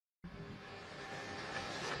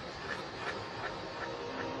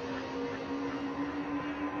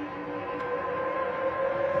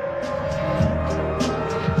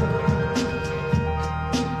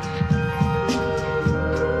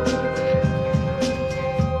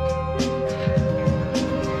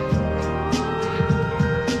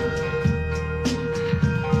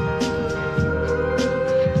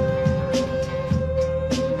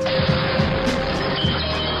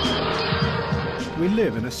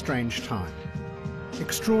a strange time.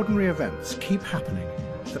 Extraordinary events keep happening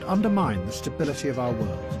that undermine the stability of our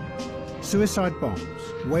world. Suicide bombs,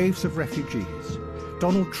 waves of refugees,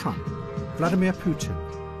 Donald Trump, Vladimir Putin,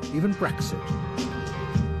 even Brexit.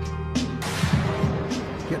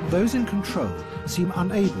 Yet those in control seem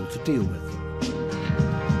unable to deal with them.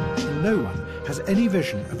 And no one has any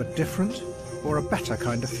vision of a different or a better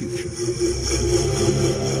kind of future.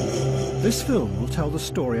 This film will tell the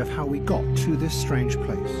story of how we got to this strange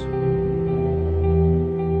place.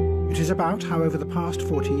 It is about how over the past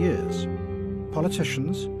 40 years,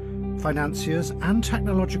 politicians, financiers and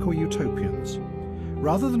technological utopians,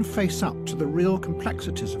 rather than face up to the real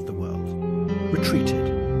complexities of the world, retreated.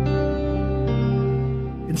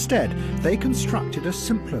 Instead, they constructed a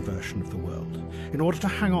simpler version of the world in order to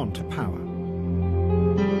hang on to power.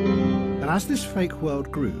 And as this fake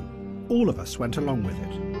world grew, all of us went along with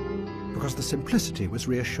it, because the simplicity was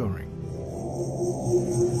reassuring.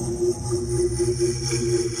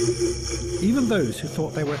 Even those who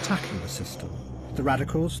thought they were attacking the system, the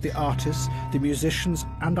radicals, the artists, the musicians,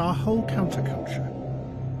 and our whole counterculture,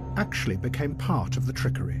 actually became part of the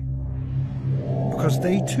trickery. Because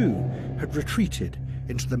they too had retreated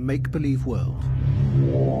into the make-believe world.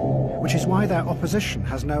 Which is why their opposition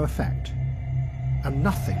has no effect, and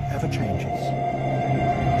nothing ever changes.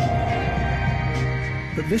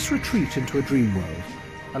 But this retreat into a dream world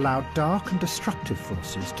allowed dark and destructive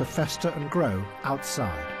forces to fester and grow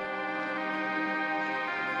outside.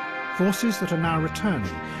 Forces that are now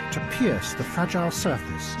returning to pierce the fragile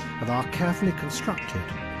surface of our carefully constructed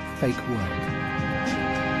fake world.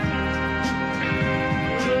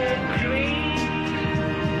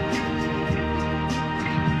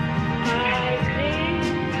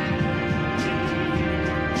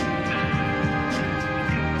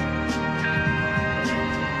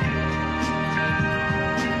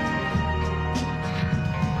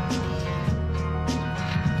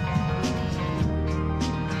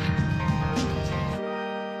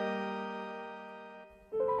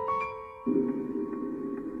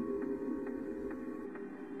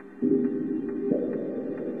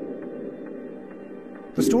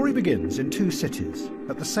 The story begins in two cities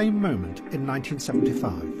at the same moment in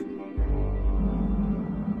 1975.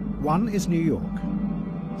 One is New York,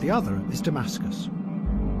 the other is Damascus.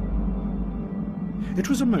 It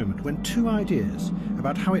was a moment when two ideas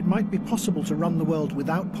about how it might be possible to run the world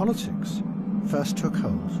without politics first took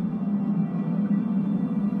hold.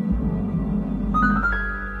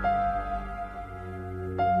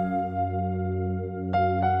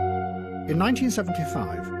 In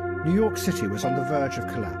 1975, New York City was on the verge of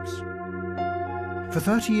collapse. For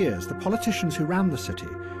 30 years, the politicians who ran the city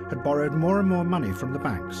had borrowed more and more money from the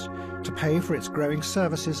banks to pay for its growing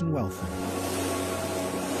services and welfare.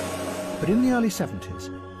 But in the early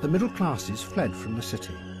 70s, the middle classes fled from the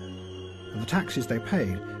city, and the taxes they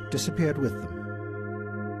paid disappeared with them.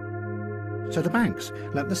 So the banks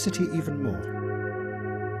lent the city even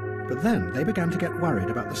more. But then they began to get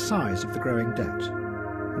worried about the size of the growing debt,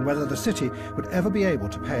 and whether the city would ever be able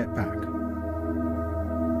to pay it back.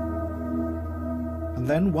 And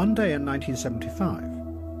then one day in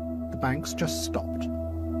 1975, the banks just stopped.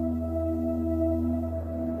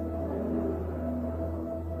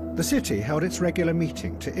 The city held its regular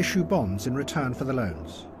meeting to issue bonds in return for the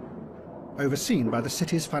loans, overseen by the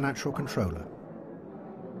city's financial controller.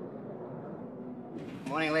 Good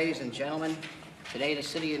morning, ladies and gentlemen. Today, the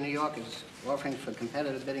City of New York is offering for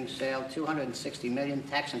competitive bidding sale 260 million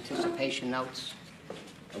tax anticipation notes,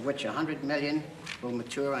 of which 100 million will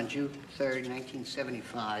mature on June 3rd,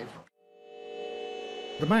 1975.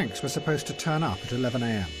 The banks were supposed to turn up at 11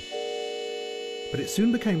 a.m. But it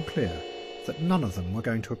soon became clear that none of them were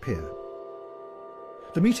going to appear.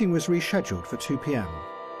 The meeting was rescheduled for 2 p.m,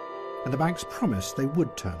 and the banks promised they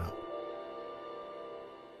would turn up.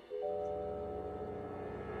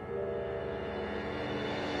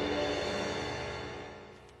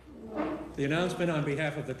 The announcement on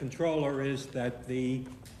behalf of the controller is that the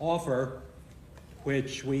offer,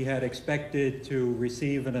 which we had expected to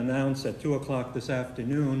receive and announce at 2 o'clock this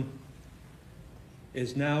afternoon,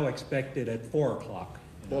 is now expected at 4 o'clock.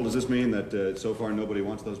 Paul, does this mean that so far nobody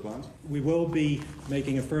wants those bonds? We will be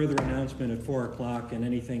making a further announcement at 4 o'clock, and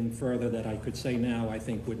anything further that I could say now I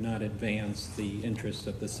think would not advance the interest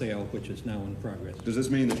of the sale, which is now in progress. Does this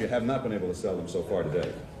mean that you have not been able to sell them so far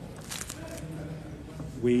today?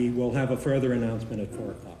 We will have a further announcement at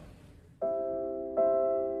 4 o'clock.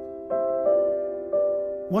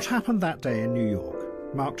 What happened that day in New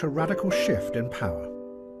York marked a radical shift in power.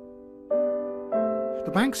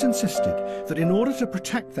 The banks insisted that in order to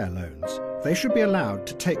protect their loans, they should be allowed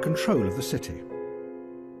to take control of the city.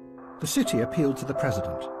 The city appealed to the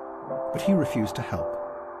president, but he refused to help.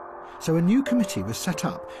 So a new committee was set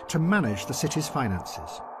up to manage the city's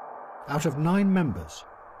finances. Out of 9 members,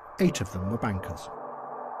 8 of them were bankers.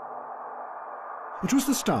 It was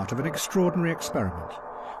the start of an extraordinary experiment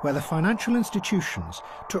where the financial institutions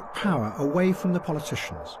took power away from the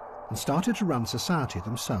politicians and started to run society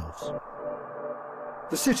themselves.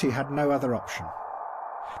 The city had no other option.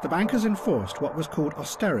 The bankers enforced what was called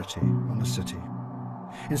austerity on the city,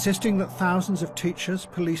 insisting that thousands of teachers,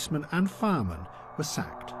 policemen and firemen were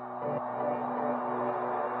sacked.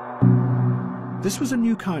 This was a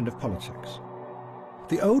new kind of politics.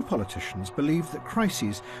 The old politicians believed that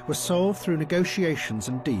crises were solved through negotiations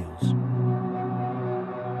and deals.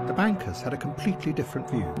 The bankers had a completely different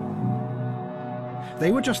view.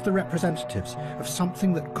 They were just the representatives of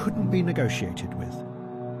something that couldn't be negotiated with,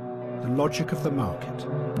 the logic of the market.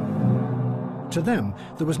 To them,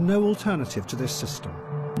 there was no alternative to this system.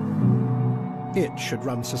 It should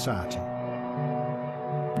run society.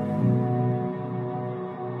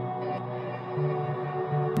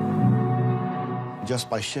 Just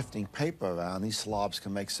by shifting paper around, these slobs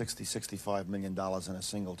can make $60–65 million in a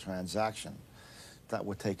single transaction. That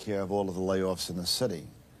would take care of all of the layoffs in the city.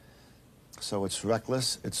 So it's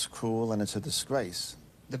reckless, it's cruel, and it's a disgrace.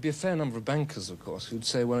 There'd be a fair number of bankers, of course, who'd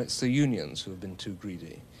say, well, it's the unions who have been too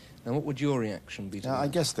greedy. Now, what would your reaction be to that? I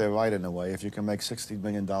guess they're right in a way. If you can make $60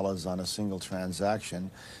 million on a single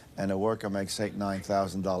transaction and a worker makes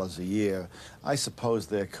 $8–9,000 a year, I suppose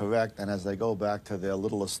they're correct, and as they go back to their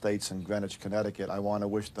little estates in Greenwich, Connecticut, I want to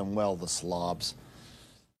wish them well, the slobs.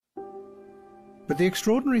 But the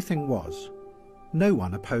extraordinary thing was, no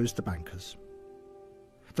one opposed the bankers.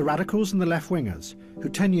 The radicals and the left-wingers, who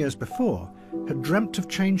 10 years before had dreamt of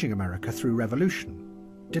changing America through revolution,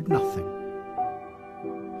 did nothing.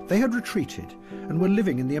 They had retreated and were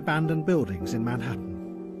living in the abandoned buildings in Manhattan.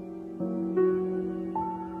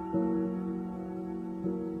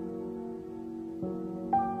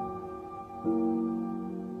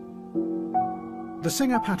 The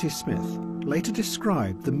singer Patti Smith later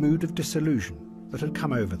described the mood of disillusion that had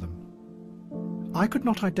come over them. I could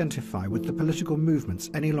not identify with the political movements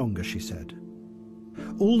any longer, she said.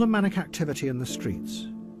 All the manic activity in the streets.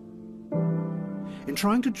 In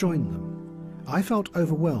trying to join them, I felt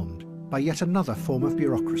overwhelmed by yet another form of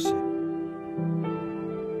bureaucracy.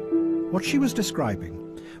 What she was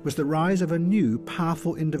describing was the rise of a new,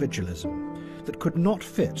 powerful individualism that could not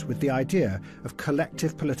fit with the idea of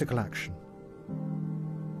collective political action.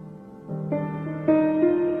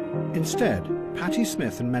 Instead, Patti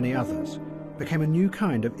Smith and many others became a new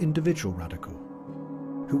kind of individual radical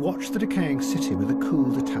who watched the decaying city with a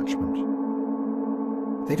cool detachment.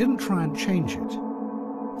 They didn't try and change it,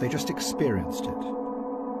 they just experienced it.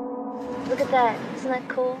 Look at that, isn't that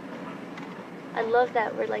cool? I love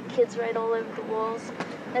that, where like kids write all over the walls.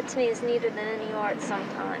 That to me is neater than any art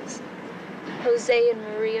sometimes. Jose and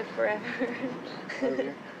Maria forever.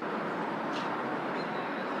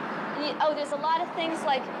 Oh, there's a lot of things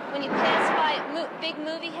like when you pass by big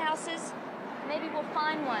movie houses, maybe we'll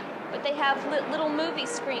find one, but they have little movie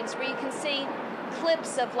screens where you can see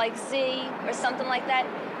clips of like Z or something like that.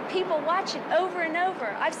 People watch it over and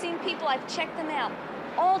over. I've seen people, I've checked them out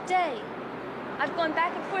all day. I've gone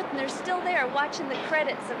back and forth and they're still there watching the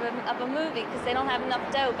credits of a movie because they don't have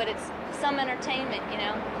enough dough, but it's some entertainment, you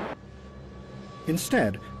know.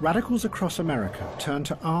 Instead, radicals across America turned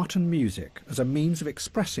to art and music as a means of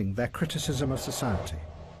expressing their criticism of society.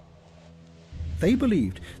 They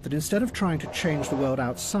believed that instead of trying to change the world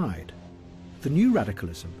outside, the new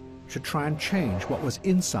radicalism should try and change what was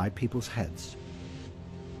inside people's heads.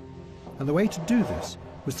 And the way to do this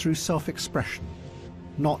was through self-expression,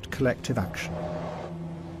 not collective action.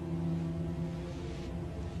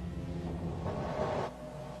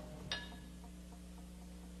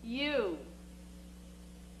 U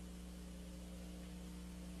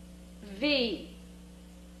V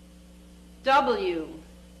W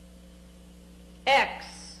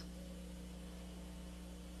X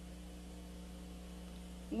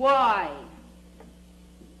Y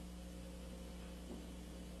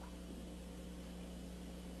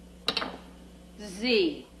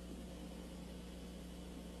Z.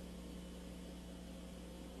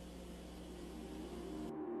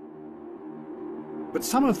 But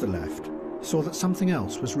some of the left saw that something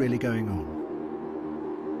else was really going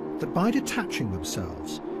on. That by detaching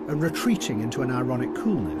themselves and retreating into an ironic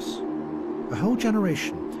coolness, a whole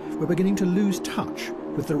generation were beginning to lose touch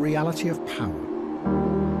with the reality of power.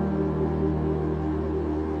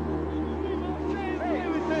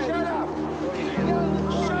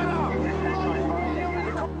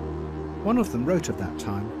 One of them wrote of that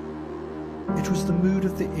time, It was the mood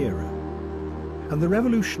of the era, and the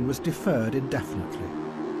revolution was deferred indefinitely.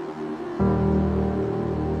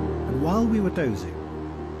 And while we were dozing,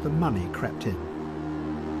 the money crept in.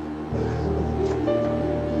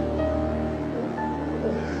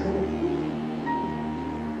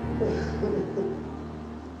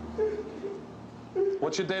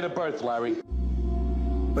 What's your date of birth, Larry?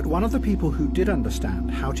 But one of the people who did understand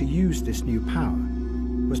how to use this new power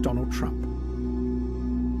was Donald Trump.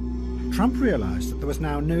 Trump realized that there was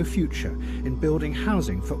now no future in building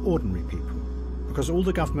housing for ordinary people because all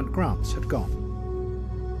the government grants had gone.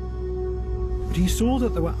 But he saw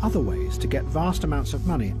that there were other ways to get vast amounts of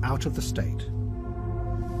money out of the state.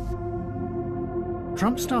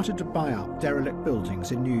 Trump started to buy up derelict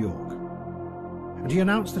buildings in New York, and he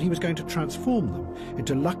announced that he was going to transform them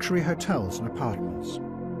into luxury hotels and apartments.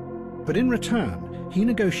 But in return, he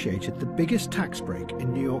negotiated the biggest tax break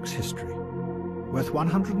in New York's history, worth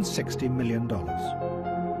 $160 million.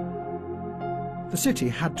 The city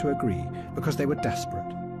had to agree because they were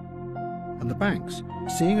desperate. And the banks,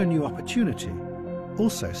 seeing a new opportunity,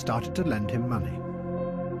 also started to lend him money.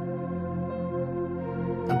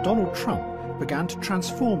 And Donald Trump began to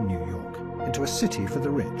transform New York into a city for the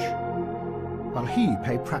rich, while he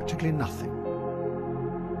paid practically nothing.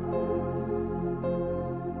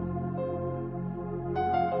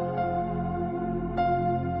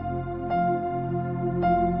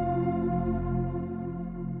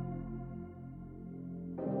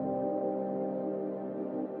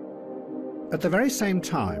 At the very same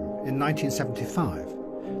time, in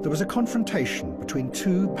 1975, there was a confrontation between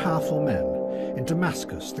two powerful men in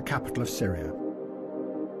Damascus, the capital of Syria.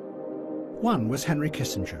 One was Henry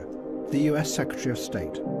Kissinger, the US Secretary of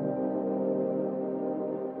State.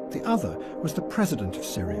 The other was the President of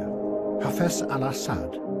Syria, Hafez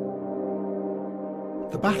al-Assad.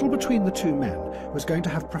 The battle between the two men was going to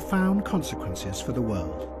have profound consequences for the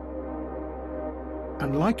world.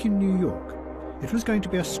 And like in New York, it was going to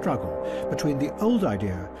be a struggle between the old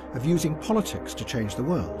idea of using politics to change the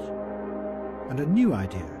world and a new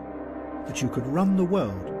idea that you could run the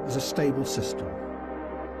world as a stable system.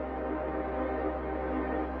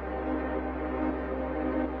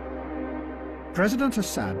 President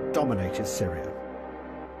Assad dominated Syria.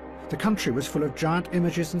 The country was full of giant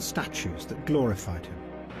images and statues that glorified him.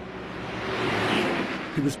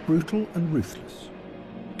 He was brutal and ruthless,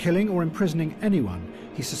 killing or imprisoning anyone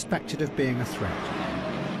he suspected of being a threat.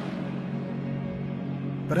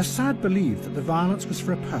 But Assad believed that the violence was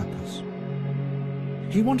for a purpose.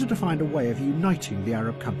 He wanted to find a way of uniting the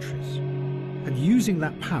Arab countries and using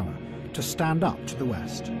that power to stand up to the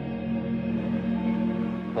West.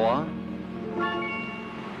 4,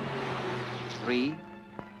 3,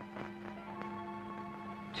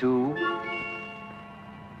 2,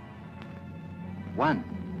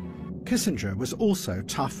 1. Kissinger was also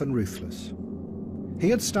tough and ruthless. He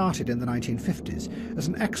had started in the 1950s as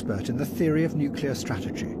an expert in the theory of nuclear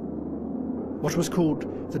strategy, what was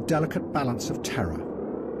called the delicate balance of terror.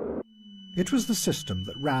 It was the system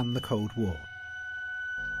that ran the Cold War.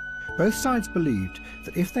 Both sides believed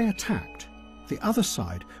that if they attacked, the other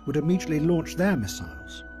side would immediately launch their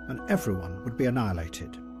missiles and everyone would be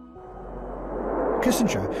annihilated.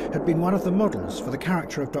 Kissinger had been one of the models for the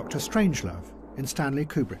character of Dr. Strangelove in Stanley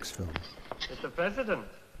Kubrick's film. Mr. President,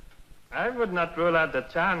 I would not rule out the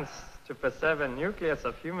chance to preserve a nucleus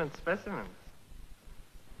of human specimens.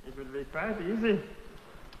 It would be quite easy.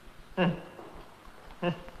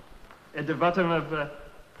 At the bottom of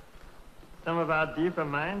some of our deeper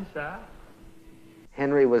minds,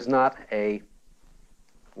 Henry was not a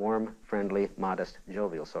warm, friendly, modest,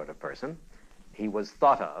 jovial sort of person. He was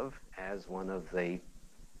thought of as one of the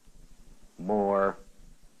more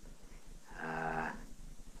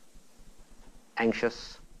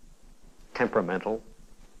anxious, temperamental,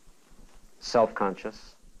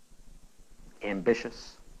 self-conscious,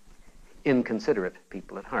 ambitious, inconsiderate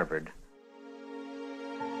people at Harvard.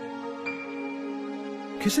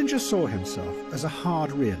 Kissinger saw himself as a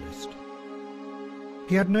hard realist.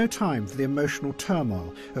 He had no time for the emotional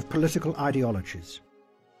turmoil of political ideologies.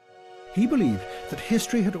 He believed that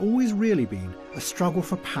history had always really been a struggle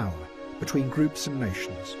for power between groups and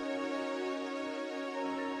nations.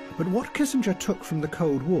 But what Kissinger took from the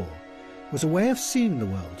Cold War was a way of seeing the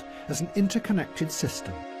world as an interconnected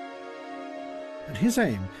system. And his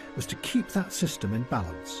aim was to keep that system in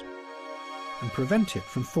balance and prevent it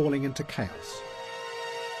from falling into chaos.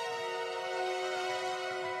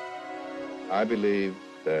 I believe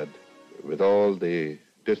that with all the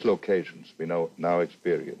dislocations we now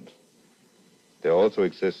experience, there also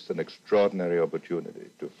exists an extraordinary opportunity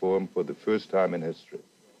to form for the first time in history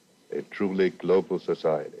a truly global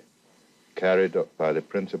society, carried by the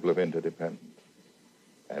principle of interdependence.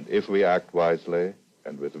 And if we act wisely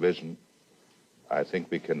and with vision, I think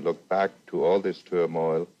we can look back to all this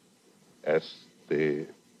turmoil as the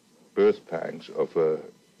birth pangs of a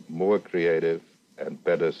more creative and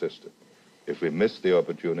better system. If we miss the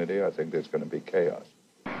opportunity, I think there's going to be chaos.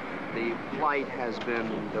 The flight has been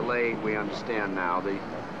delayed, we understand now. The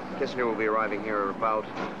Kissinger will be arriving here about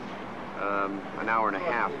an hour and a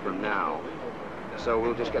half from now. So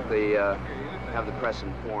we'll just get have the press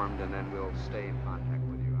informed, and then we'll stay in contact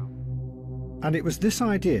with you. And it was this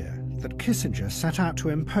idea that Kissinger set out to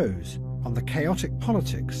impose on the chaotic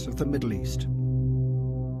politics of the Middle East.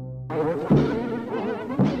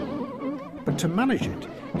 But to manage it,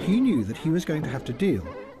 he knew that he was going to have to deal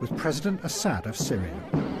with President Assad of Syria.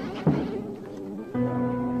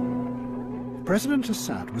 President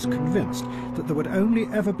Assad was convinced that there would only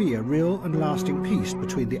ever be a real and lasting peace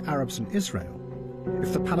between the Arabs and Israel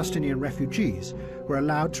if the Palestinian refugees were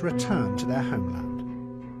allowed to return to their homeland.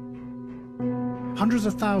 Hundreds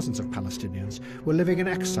of thousands of Palestinians were living in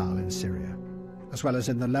exile in Syria, as well as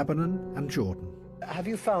in the Lebanon and Jordan. Have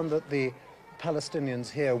you found that the Palestinians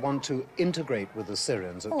here want to integrate with the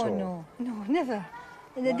Syrians at all? Oh, no, never.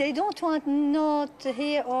 They don't want, not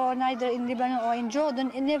here or neither in Lebanon or in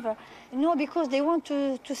Jordan, never. No, because they want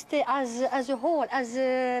to stay as a whole, as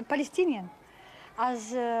a Palestinian.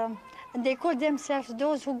 They call themselves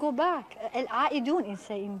those who go back, al-Aidun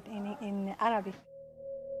in Arabic.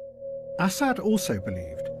 Assad also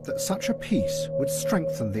believed that such a peace would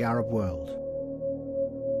strengthen the Arab world.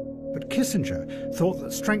 But Kissinger thought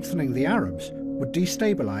that strengthening the Arabs would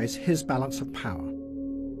destabilize his balance of power.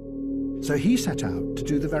 So he set out to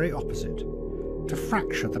do the very opposite, to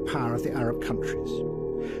fracture the power of the Arab countries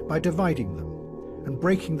by dividing them and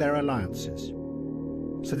breaking their alliances,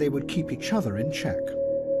 so they would keep each other in check.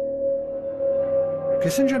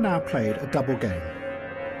 Kissinger now played a double game,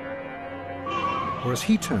 or as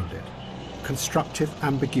he termed it, constructive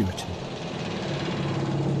ambiguity.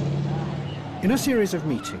 In a series of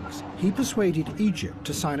meetings, he persuaded Egypt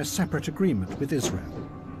to sign a separate agreement with Israel.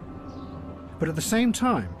 But at the same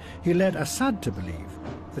time, he led Assad to believe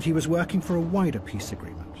that he was working for a wider peace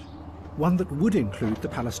agreement, one that would include the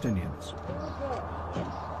Palestinians.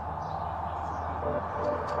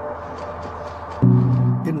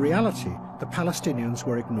 In reality, the Palestinians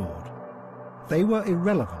were ignored. They were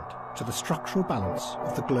irrelevant to the structural balance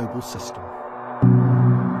of the global system.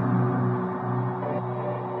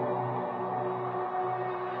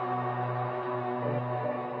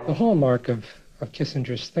 The hallmark of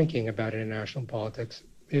Kissinger's thinking about international politics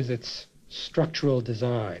is its structural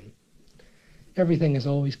design. Everything is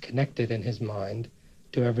always connected in his mind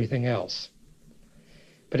to everything else.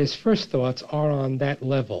 But his first thoughts are on that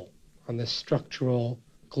level, on the structural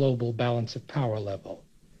global balance of power level.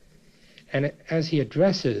 And as he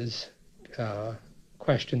addresses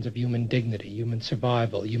questions of human dignity, human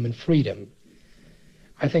survival, human freedom,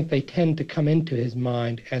 I think they tend to come into his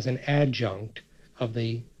mind as an adjunct of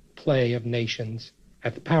the play of nations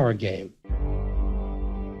at the power game.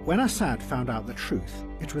 When Assad found out the truth,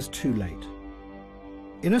 it was too late.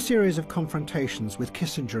 In a series of confrontations with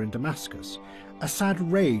Kissinger in Damascus, Assad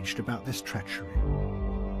raged about this treachery.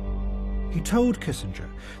 He told Kissinger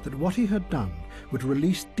that what he had done would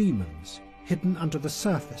release demons hidden under the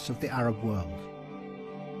surface of the Arab world.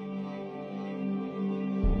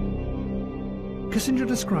 Kissinger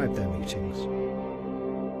described their meetings.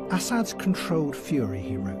 Assad's controlled fury,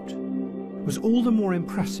 he wrote, was all the more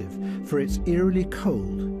impressive for its eerily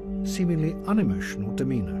cold, seemingly unemotional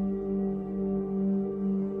demeanor.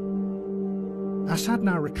 Assad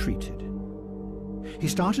now retreated. He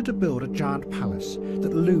started to build a giant palace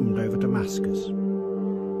that loomed over Damascus,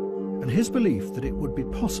 and his belief that it would be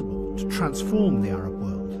possible to transform the Arab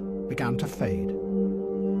world began to fade.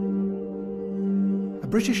 A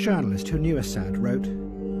British journalist who knew Assad wrote,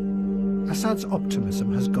 "Assad's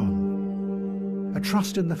optimism has gone. A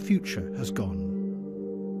trust in the future has gone.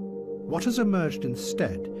 What has emerged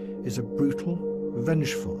instead is a brutal,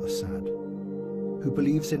 vengeful Assad, who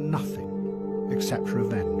believes in nothing except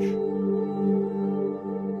revenge."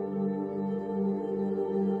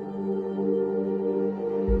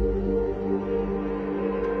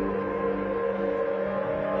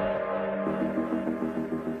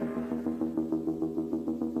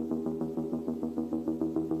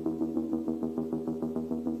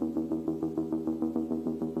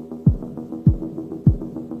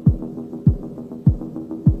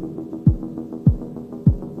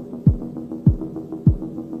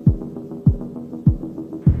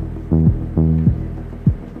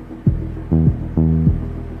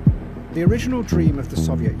 The original dream of the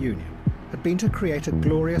Soviet Union had had been to create a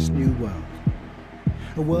glorious new world.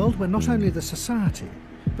 A world where not only the society,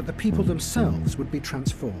 but the people themselves would be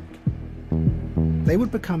transformed. They would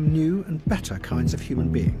become new and better kinds of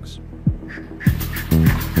human beings.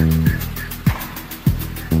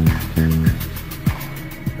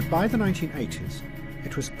 But by the 1980s,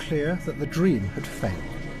 it was clear that the dream had failed.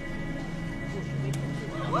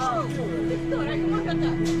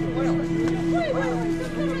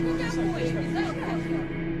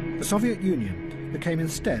 The Soviet Union became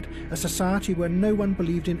instead a society where no one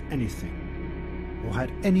believed in anything or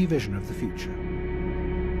had any vision of the future.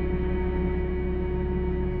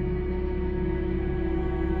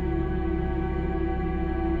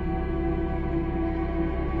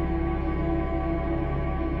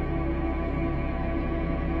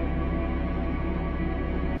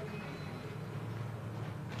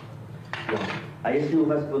 А если у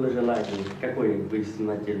вас было желание, какое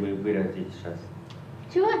вы выразите сейчас?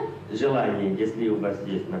 Чего? Желание, если у вас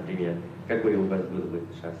есть, например, какое у вас было бы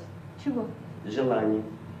сейчас? Чего? Желание,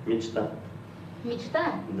 мечта.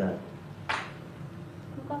 Мечта? Да.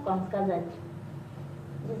 Ну, как вам сказать?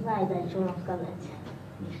 Не знаю дальше, что вам сказать.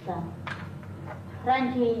 Мечта.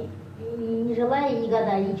 Раньше не желая, не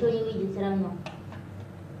гадая, ничего не выйдет все равно.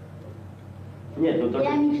 Нет, ну только...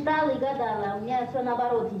 Я мечтала и гадала, у меня все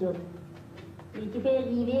наоборот идет. И теперь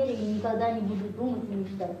не верю и никогда не буду думать и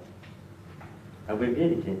мечтать. А вы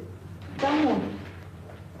верите? Кому?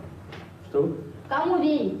 Что? Кому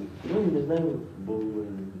верить? Ну, не знаю, Богу.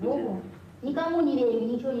 Богу? Никому не верю,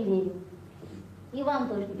 ничего не верю. И вам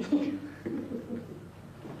тоже не верю.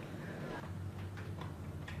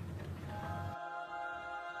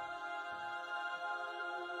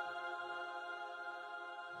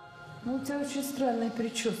 Ну, у тебя очень странная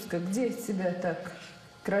прическа. Где тебя так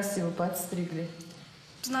красиво подстригли?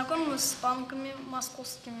 Знакомилась с панками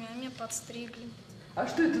московскими, а меня подстригли. А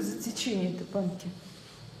что это за течение-то, панки?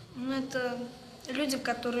 Ну, это люди,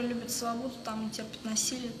 которые любят свободу, там, не терпят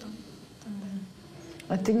насилие, там.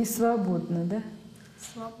 А ты не свободна, да?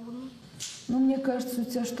 Свободно. Ну, мне кажется, у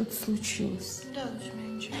тебя что-то случилось. Да, у тебя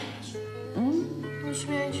ничего не у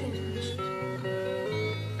тебя ничего не случилось.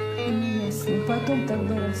 Ну, ясно. Потом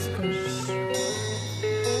тогда расскажешь.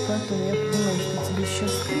 Потом, я понимаю, что тебе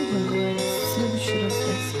сейчас трудно говорить. В следующий раз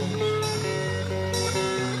расскажешь.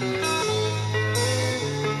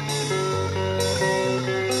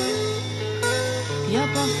 Я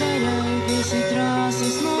повторяю 10 раз и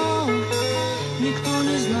снова. Никто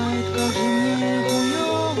не знает, как же мне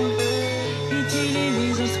хуёво. И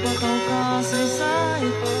телевизор с потолка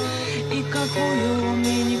свисает. И как хуёво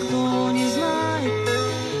мне никто не знает.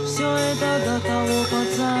 Все это до того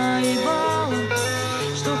подзаебало,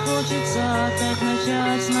 что хочется опять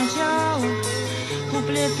начать сначала.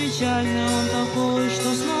 Куплет печальный, он такой,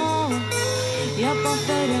 что снова я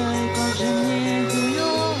повторяю, как же мне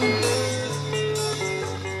хуёво.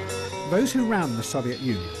 Those who ran the Soviet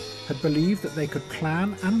Union had believed that they could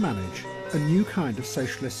plan and manage a new kind of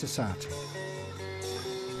socialist society.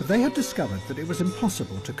 But they had discovered that it was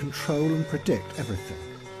impossible to control and predict everything,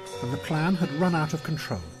 and the plan had run out of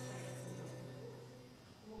control.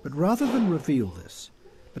 But rather than reveal this,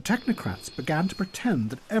 the technocrats began to pretend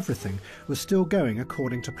that everything was still going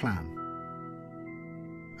according to plan.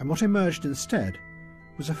 And what emerged instead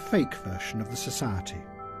was a fake version of the society.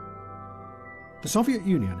 The Soviet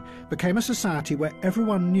Union became a society where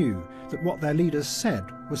everyone knew that what their leaders said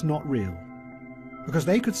was not real, because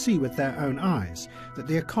they could see with their own eyes that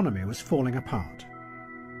the economy was falling apart.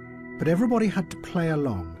 But everybody had to play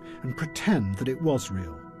along and pretend that it was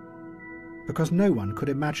real, because no one could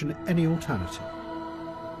imagine any alternative.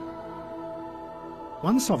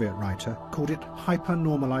 One Soviet writer called it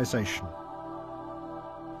HyperNormalisation.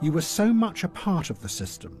 You were so much a part of the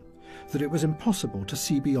system that it was impossible to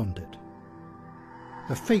see beyond it.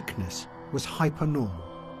 The fakeness was hypernormal.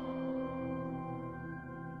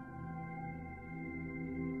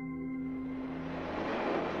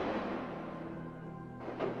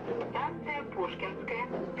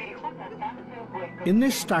 In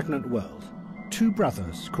this stagnant world, two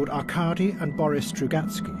brothers called Arkady and Boris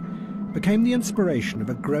Strugatsky became the inspiration of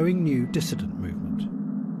a growing new dissident movement.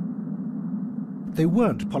 They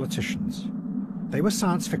weren't politicians. They were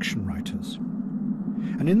science fiction writers.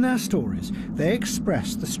 And in their stories, they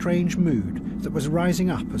expressed the strange mood that was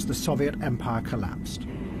rising up as the Soviet Empire collapsed.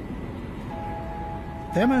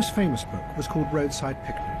 Their most famous book was called Roadside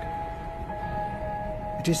Picnic.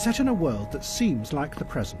 It is set in a world that seems like the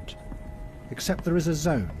present, except there is a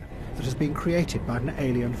zone that has been created by an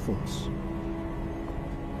alien force.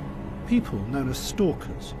 People known as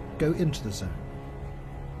stalkers go into the zone.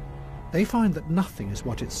 They find that nothing is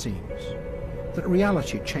what it seems. that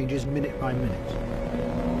reality changes minute by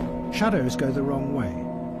minute. Shadows go the wrong way.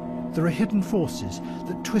 There are hidden forces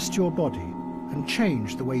that twist your body and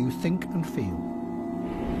change the way you think and feel.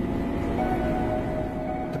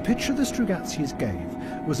 The picture the Strugazzis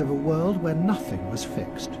gave was of a world where nothing was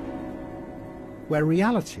fixed, where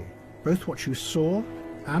reality, both what you saw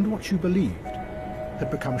and what you believed, had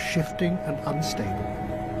become shifting and unstable.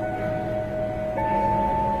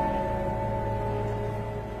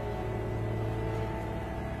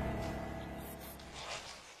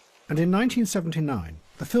 And in 1979,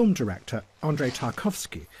 the film director Andrei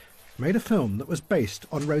Tarkovsky made a film that was based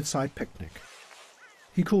on Roadside Picnic.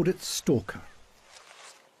 He called it Stalker.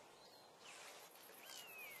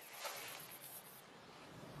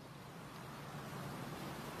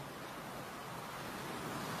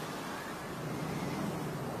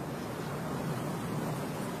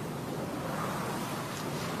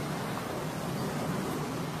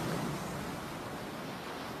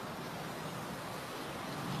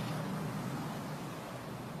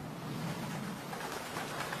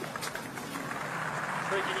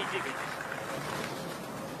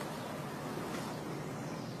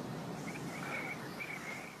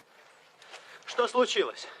 Что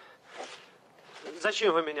случилось?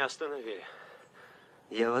 Зачем вы меня остановили?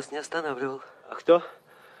 Я вас не останавливал. А кто?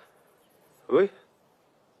 Вы?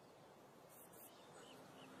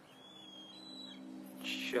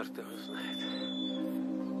 Черт его знает.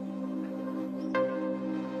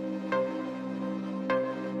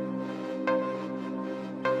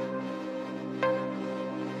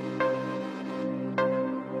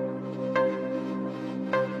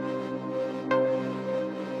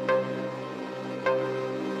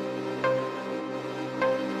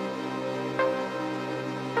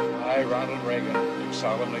 I, Ronald Reagan, do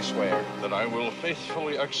solemnly swear that I will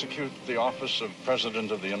faithfully execute the office of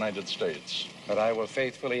President of the United States. That I will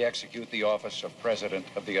faithfully execute the office of President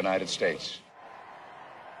of the United States.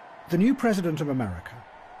 The new President of America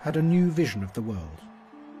had a new vision of the world.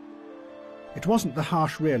 It wasn't the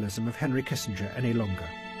harsh realism of Henry Kissinger any longer.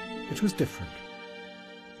 It was different.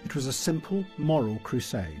 It was a simple moral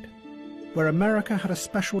crusade, where America had a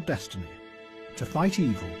special destiny to fight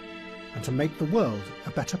evil and to make the world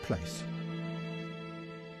a better place.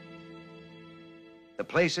 The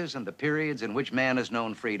places and the periods in which man has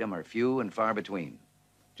known freedom are few and far between,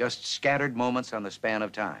 just scattered moments on the span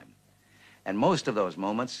of time. And most of those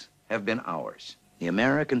moments have been ours. The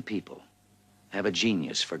American people have a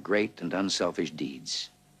genius for great and unselfish deeds.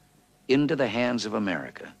 Into the hands of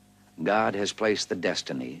America, God has placed the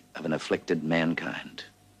destiny of an afflicted mankind.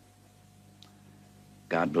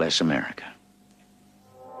 God bless America.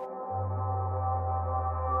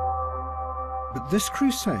 But this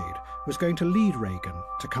crusade was going to lead Reagan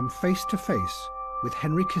to come face to face with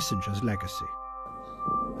Henry Kissinger's legacy.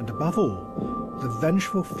 And above all, the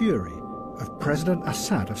vengeful fury of President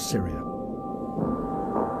Assad of Syria.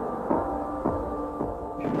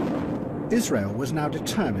 Israel was now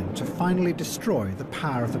determined to finally destroy the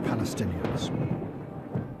power of the Palestinians.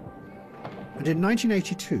 And in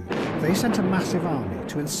 1982, they sent a massive army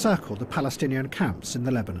to encircle the Palestinian camps in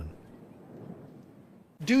the Lebanon.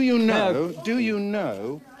 Do you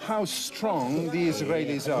know how strong the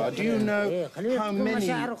Israelis are? Do you know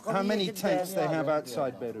how many tanks they have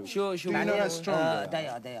outside Beirut? Do you know how strong they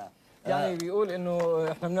are? يعني بيقول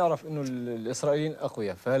انه احنا بنعرف انه الاسرائيليين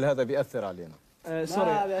اقوياء، فهل هذا بيأثر علينا؟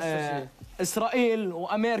 اسرائيل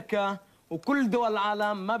وامريكا وكل دول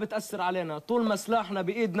العالم ما بتأثر علينا طول ما سلاحنا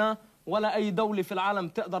بايدنا، ولا اي دولة في العالم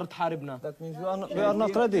تقدر تحاربنا. We are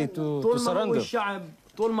not ready to surrender.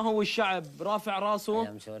 طول ما هو الشعب رافع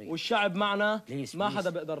راسه والشعب معنا ما حدا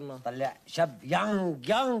بيقدرنا. طلع شاب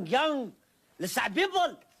يانج لسه عم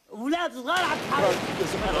بيبل اولاد صغار عم تحارب.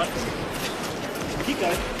 We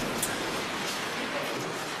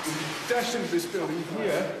dashed into this building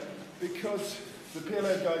here because the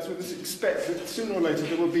PLO guys would expect that sooner or later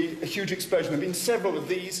there will be a huge explosion. There have been several of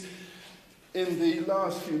these in the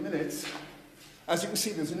last few minutes. As you can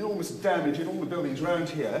see, there's enormous damage in all the buildings around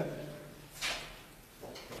here.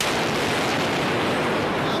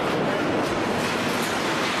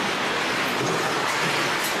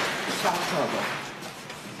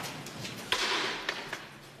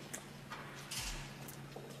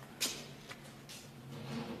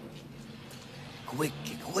 Quick.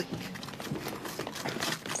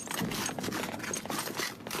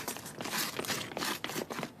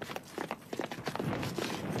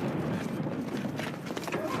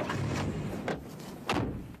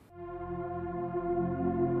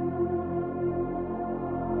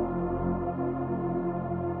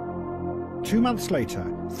 2 months later,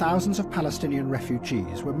 thousands of Palestinian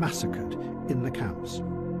refugees were massacred in the camps.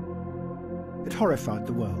 It horrified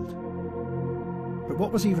the world. But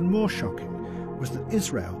what was even more shocking was that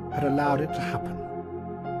Israel had allowed it to happen.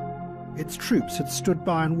 Its troops had stood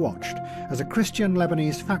by and watched as a Christian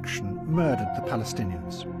Lebanese faction murdered the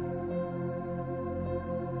Palestinians.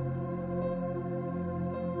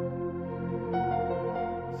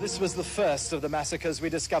 This was the first of the massacres we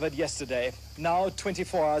discovered yesterday. Now,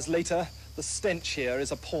 24 hours later, the stench here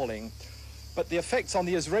is appalling. But the effects on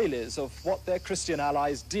the Israelis of what their Christian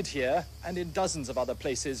allies did here and in dozens of other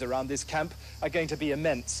places around this camp are going to be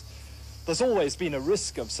immense. There's always been a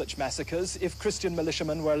risk of such massacres if Christian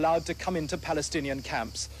militiamen were allowed to come into Palestinian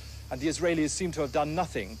camps, and the Israelis seem to have done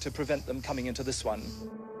nothing to prevent them coming into this one.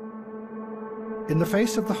 In the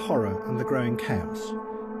face of the horror and the growing chaos,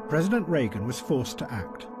 President Reagan was forced to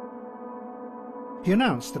act. He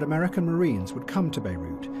announced that American Marines would come to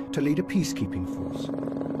Beirut to lead a peacekeeping force.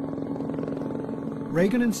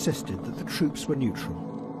 Reagan insisted that the troops were neutral,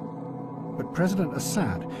 but President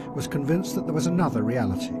Assad was convinced that there was another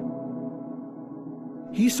reality.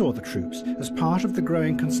 He saw the troops as part of the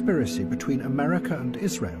growing conspiracy between America and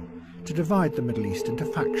Israel to divide the Middle East into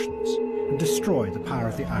factions and destroy the power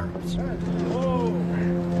of the Arabs.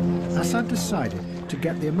 Assad decided to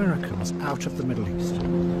get the Americans out of the Middle East.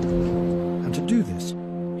 And to do this,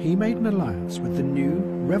 he made an alliance with the new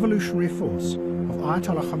revolutionary force of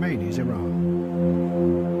Ayatollah Khomeini's Iran.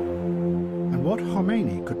 And what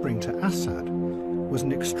Khomeini could bring to Assad was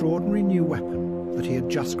an extraordinary new weapon that he had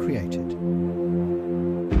just created.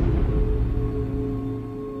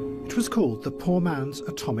 It was called the poor man's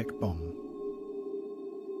atomic bomb.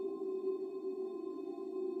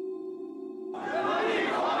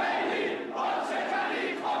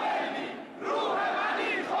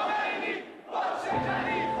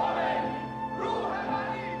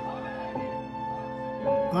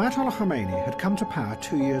 Ayatollah Khomeini had come to power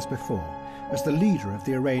 2 years before as the leader of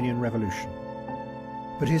the Iranian Revolution.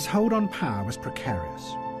 But his hold on power was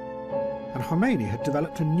precarious. And Khomeini had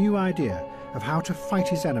developed a new idea of how to fight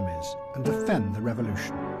his enemies and defend the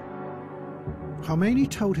revolution. Khomeini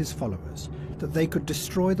told his followers that they could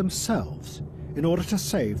destroy themselves in order to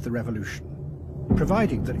save the revolution,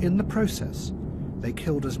 providing that in the process they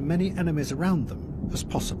killed as many enemies around them as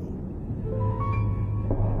possible.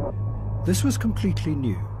 This was completely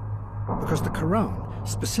new, because the Quran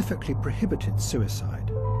specifically prohibited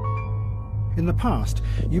suicide. In the past,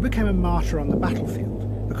 you became a martyr on the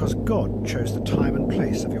battlefield because God chose the time and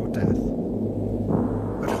place of your death.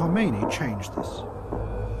 But Khomeini changed this.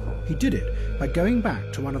 He did it by going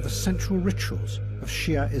back to one of the central rituals of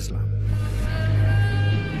Shia Islam.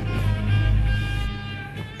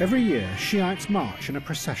 Every year, Shiites march in a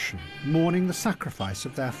procession, mourning the sacrifice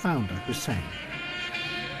of their founder, Hussein.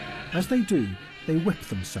 As they do, they whip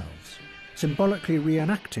themselves, symbolically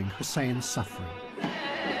reenacting Hussein's suffering.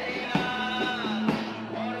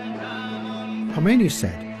 Khomeini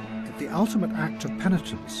said that the ultimate act of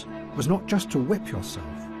penitence was not just to whip yourself,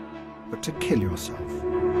 but to kill yourself,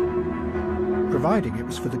 providing it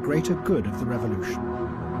was for the greater good of the revolution.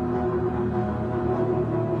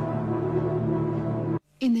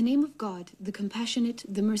 In the name of God, the compassionate,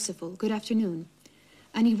 the merciful, good afternoon.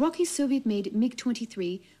 An Iraqi Soviet-made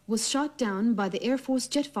MiG-23 was shot down by the Air Force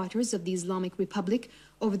jet fighters of the Islamic Republic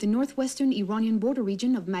over the northwestern Iranian border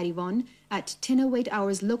region of Marivan at 10:08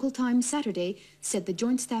 hours local time Saturday, said the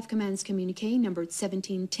Joint Staff Command's communique numbered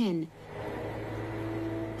 1710.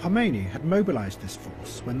 Khomeini had mobilized this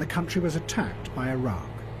force when the country was attacked by Iraq.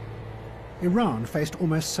 Iran faced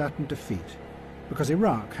almost certain defeat because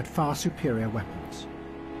Iraq had far superior weapons,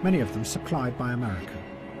 many of them supplied by America.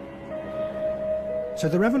 So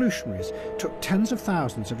the revolutionaries took tens of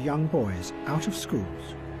thousands of young boys out of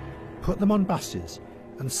schools, put them on buses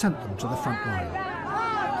and sent them to the front line.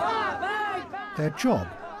 Their job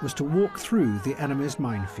was to walk through the enemy's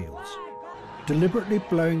minefields, deliberately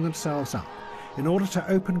blowing themselves up in order to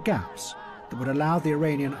open gaps that would allow the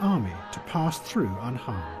Iranian army to pass through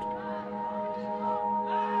unharmed.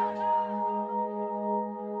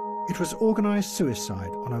 It was organized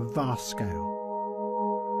suicide on a vast scale.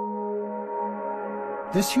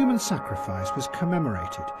 This human sacrifice was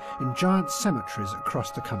commemorated in giant cemeteries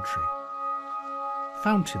across the country.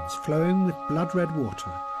 Fountains flowing with blood-red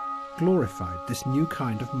water glorified this new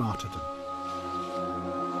kind of martyrdom.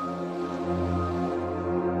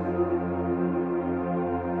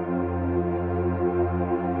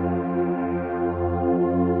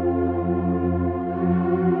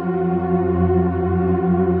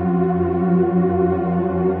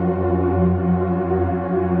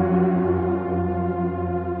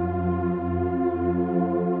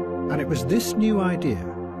 It was this new idea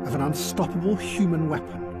of an unstoppable human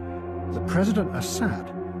weapon that President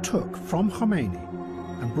Assad took from Khomeini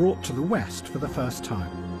and brought to the West for the first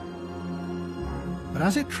time. But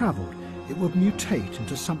as it travelled, it would mutate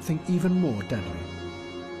into something even more deadly.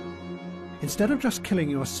 Instead of just killing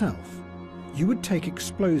yourself, you would take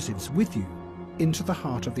explosives with you into the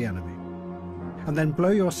heart of the enemy, and then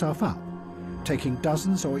blow yourself up, taking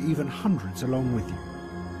dozens or even hundreds along with you.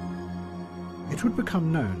 It would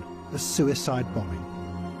become known as suicide bombing.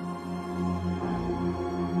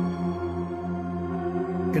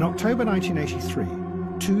 In October 1983,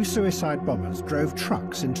 2 suicide bombers drove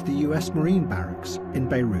trucks into the US Marine barracks in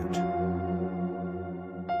Beirut.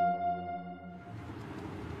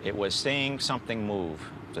 It was seeing something move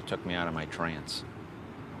that took me out of my trance.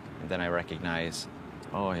 And then I recognized,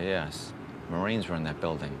 oh yes, Marines were in that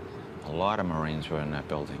building. A lot of Marines were in that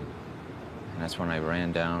building. And that's when I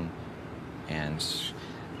ran down, and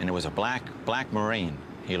it was a black Marine.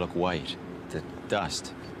 He looked white. The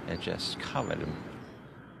dust, it just covered him.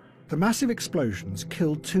 The massive explosions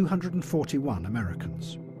killed 241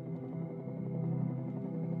 Americans.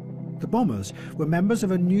 The bombers were members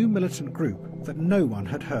of a new militant group that no one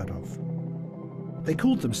had heard of. They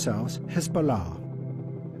called themselves Hezbollah,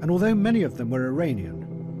 and although many of them were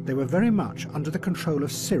Iranian, they were very much under the control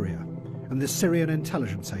of Syria and the Syrian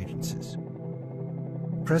intelligence agencies.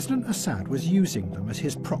 President Assad was using them as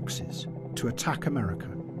his proxies to attack America.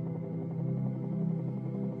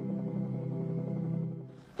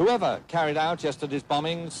 Whoever carried out yesterday's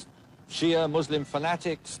bombings, Shia Muslim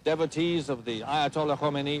fanatics, devotees of the Ayatollah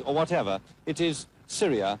Khomeini, or whatever, it is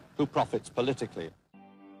Syria who profits politically.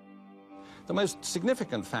 The most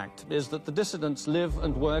significant fact is that the dissidents live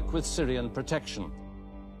and work with Syrian protection.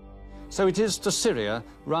 So it is to Syria,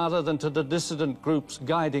 rather than to the dissident group's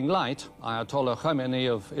guiding light, Ayatollah Khomeini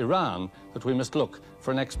of Iran, that we must look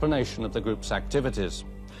for an explanation of the group's activities.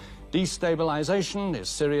 Destabilization is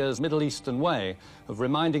Syria's Middle Eastern way of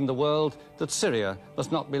reminding the world that Syria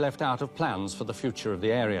must not be left out of plans for the future of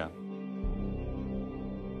the area.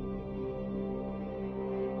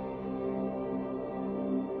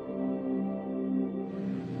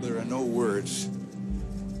 There are no words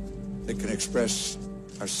that can express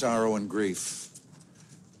our sorrow and grief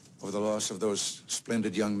over the loss of those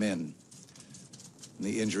splendid young men and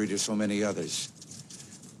the injury to so many others.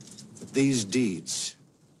 But these deeds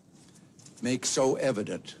make so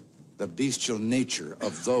evident the bestial nature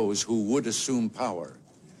of those who would assume power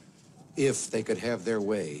if they could have their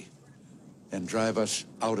way and drive us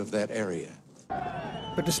out of that area.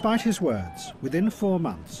 But despite his words, within 4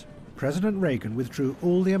 months, President Reagan withdrew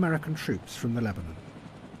all the American troops from the Lebanon.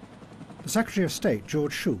 The Secretary of State,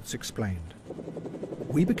 George Shultz, explained,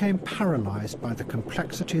 "We became paralyzed by the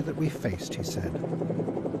complexity that we faced," he said.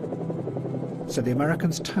 So the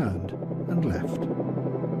Americans turned and left.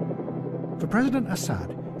 For President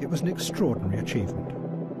Assad, it was an extraordinary achievement.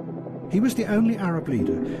 He was the only Arab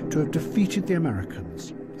leader to have defeated the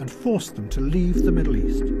Americans and forced them to leave the Middle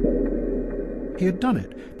East. He had done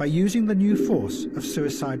it by using the new force of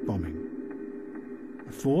suicide bombing,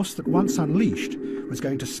 a force that once unleashed was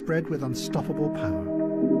going to spread with unstoppable power.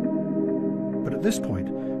 But at this point,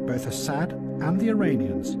 both Assad and the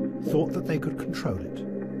Iranians thought that they could control it.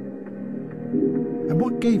 And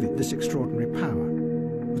what gave it this extraordinary power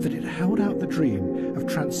was that it held out the dream of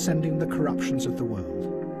transcending the corruptions of the world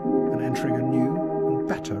and entering a new and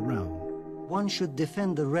better realm. One should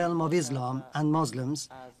defend the realm of Islam and Muslims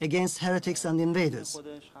against heretics and invaders.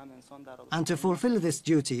 And to fulfill this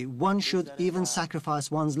duty, one should even sacrifice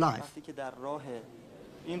one's life.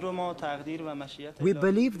 We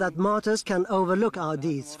believe that martyrs can overlook our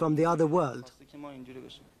deeds from the other world.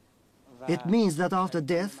 It means that after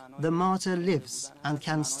death, the martyr lives and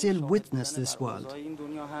can still witness this world.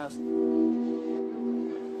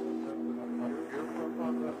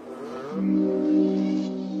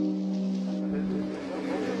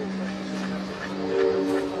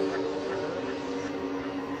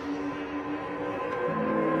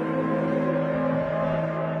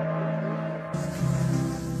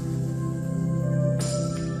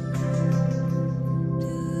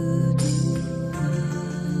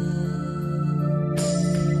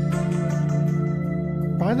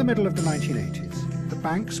 By the middle of the 1980s, the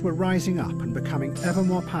banks were rising up and becoming ever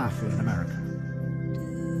more powerful in America.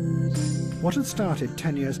 What had started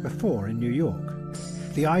 10 years before in New York,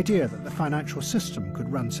 the idea that the financial system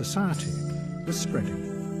could run society, was spreading.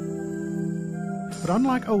 But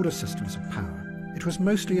unlike older systems of power, it was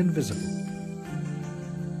mostly invisible.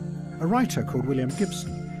 A writer called William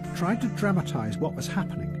Gibson tried to dramatize what was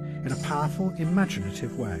happening in a powerful,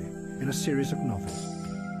 imaginative way in a series of novels.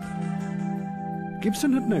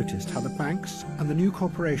 Gibson had noticed how the banks and the new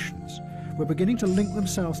corporations were beginning to link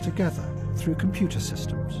themselves together through computer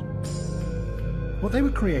systems. What they were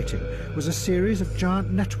creating was a series of giant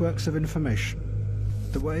networks of information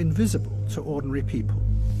that were invisible to ordinary people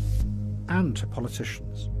and to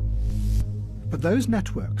politicians. But those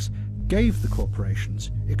networks gave the corporations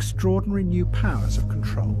extraordinary new powers of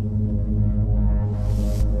control.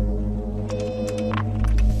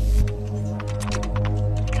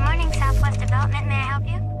 Good morning, Southwest Development. May I help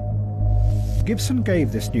you? Gibson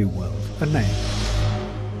gave this new world a name.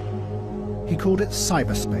 He called it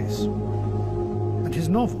cyberspace, and his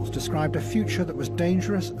novels described a future that was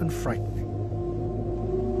dangerous and frightening.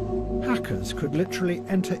 Hackers could literally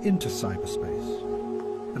enter into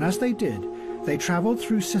cyberspace, and as they did, they travelled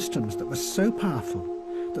through systems that were so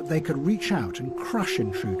powerful that they could reach out and crush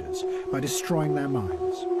intruders by destroying their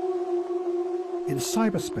minds. In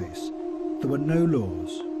cyberspace, there were no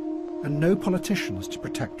laws and no politicians to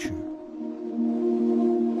protect you.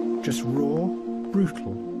 Just raw,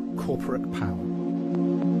 brutal, corporate power.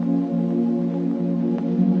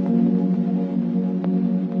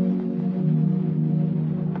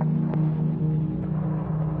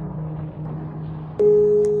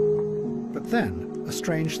 But then, a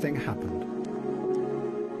strange thing happened.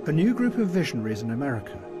 A new group of visionaries in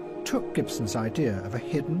America took Gibson's idea of a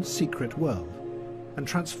hidden, secret world and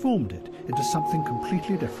transformed it into something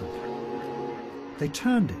completely different. They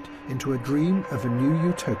turned it into a dream of a new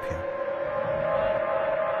utopia.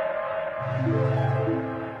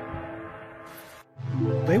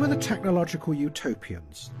 They were the technological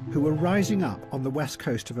utopians who were rising up on the west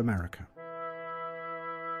coast of America.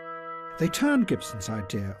 They turned Gibson's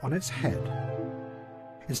idea on its head.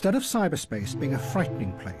 Instead of cyberspace being a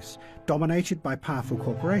frightening place dominated by powerful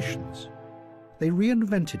corporations, they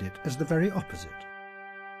reinvented it as the very opposite.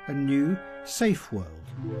 A new, safe world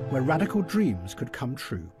where radical dreams could come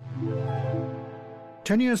true.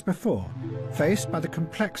 10 years before, faced by the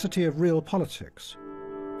complexity of real politics,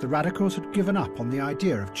 the radicals had given up on the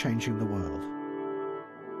idea of changing the world.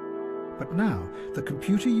 But now, the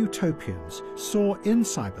computer utopians saw in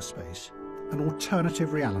cyberspace an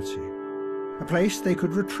alternative reality, a place they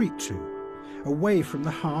could retreat to, away from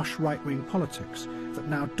the harsh right-wing politics that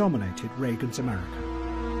now dominated Reagan's America.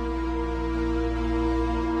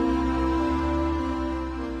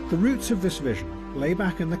 The roots of this vision lay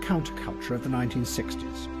back in the counterculture of the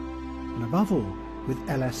 1960s, and above all, with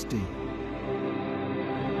LSD.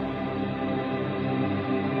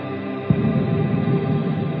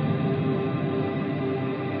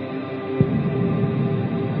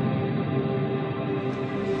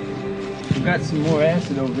 We've got some more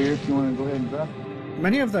acid over here if you want to go ahead and drop it.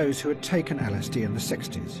 Many of those who had taken LSD in the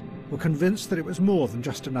 60s were convinced that it was more than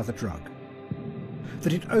just another drug,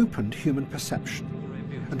 that it opened human perception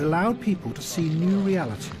and allowed people to see new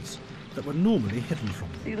realities that were normally hidden from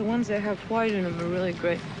them. See, the ones that have white in them are really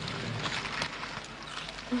great.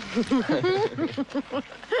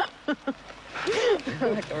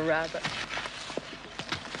 Like a rabbit.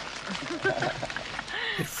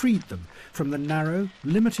 It freed them from the narrow,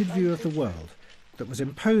 limited view of the world that was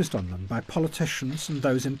imposed on them by politicians and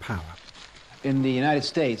those in power. In the United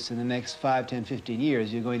States, in the next 5, 10, 15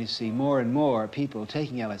 years, you're going to see more and more people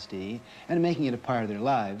taking LSD and making it a part of their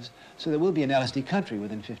lives, so there will be an LSD country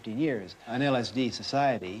within 15 years, an LSD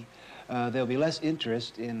society. There'll be less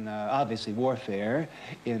interest in, obviously, warfare,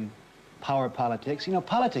 in power politics. You know,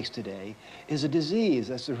 politics today is a disease.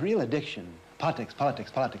 That's a real addiction. Politics,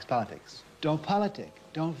 politics, politics, politics. Don't politic.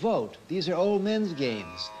 Don't vote. These are old men's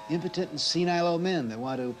games. Impotent and senile old men that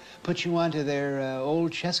want to put you onto their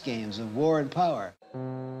old chess games of war and power.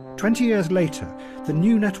 20 years later, the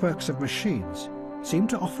new networks of machines seemed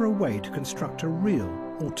to offer a way to construct a real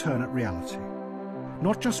alternate reality.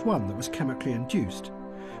 Not just one that was chemically induced,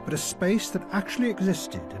 but a space that actually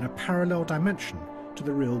existed in a parallel dimension to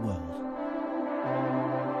the real world.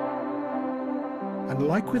 And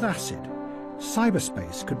like with acid,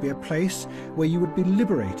 cyberspace could be a place where you would be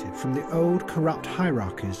liberated from the old corrupt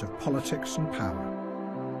hierarchies of politics and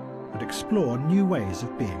power and explore new ways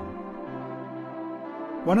of being.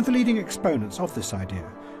 One of the leading exponents of this idea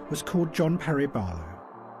was called John Perry Barlow.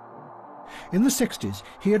 In the 60s,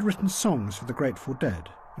 he had written songs for the Grateful Dead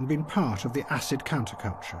and been part of the acid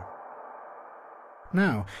counterculture.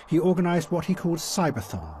 Now, he organised what he called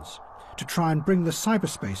cyberthons to try and bring the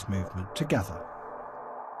cyberspace movement together.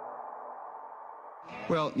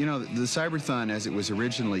 Well, you know, the Cyberthon, as it was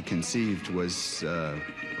originally conceived, was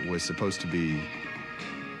supposed to be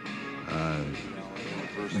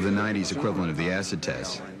the 90s equivalent of the acid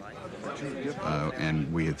test,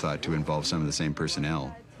 and we had thought to involve some of the same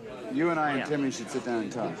personnel. You and I and Timmy should sit down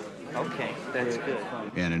and talk. Okay, that's good.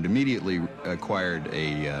 And it immediately acquired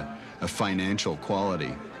a financial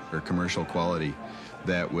quality or commercial quality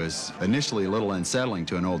that was initially a little unsettling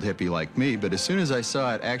to an old hippie like me, but as soon as I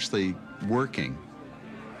saw it actually working,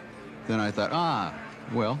 then I thought,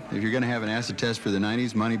 well, if you're going to have an acid test for the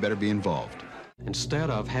 90s, money better be involved. Instead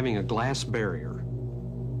of having a glass barrier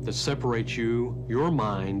that separates your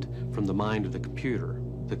mind, from the mind of the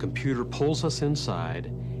computer pulls us inside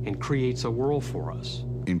and creates a world for us.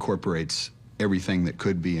 Incorporates everything that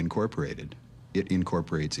could be incorporated. It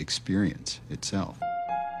incorporates experience itself.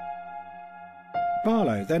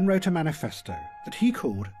 Barlow then wrote a manifesto that he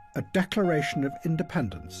called a Declaration of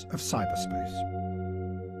Independence of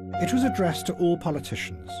Cyberspace. It was addressed to all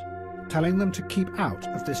politicians, telling them to keep out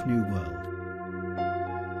of this new world.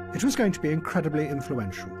 It was going to be incredibly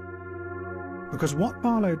influential, because what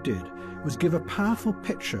Barlow did was give a powerful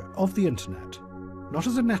picture of the internet, not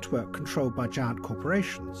as a network controlled by giant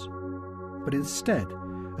corporations, but instead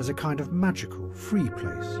as a kind of magical, free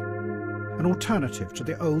place, an alternative to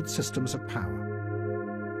the old systems of power.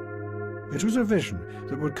 It was a vision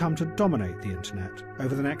that would come to dominate the internet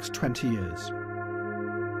over the next 20 years.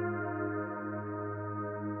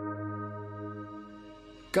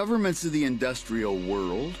 Governments of the industrial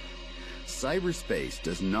world, cyberspace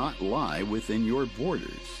does not lie within your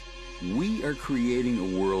borders. We are creating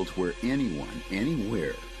a world where anyone,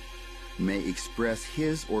 anywhere, may express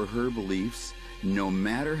his or her beliefs, no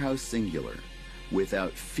matter how singular,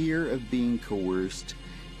 without fear of being coerced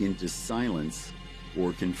into silence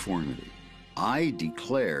or conformity. I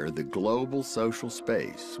declare the global social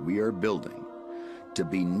space we are building to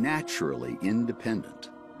be naturally independent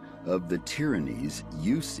of the tyrannies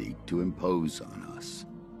you seek to impose on us.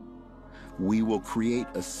 We will create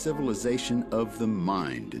a civilization of the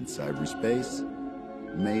mind in cyberspace.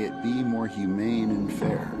 May it be more humane and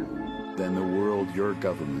fair than the world your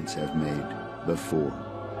governments have made before.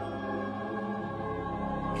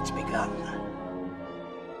 It's begun.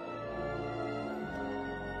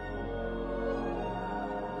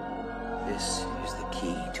 This is the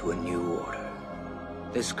key to a new order.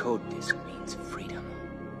 This code disk means freedom.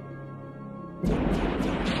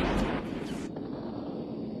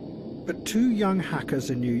 But two young hackers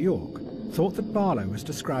in New York thought that Barlow was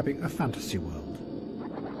describing a fantasy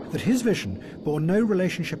world, that his vision bore no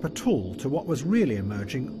relationship at all to what was really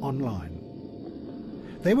emerging online.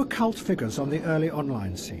 They were cult figures on the early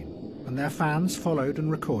online scene, and their fans followed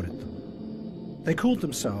and recorded them. They called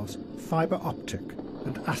themselves Fiber Optic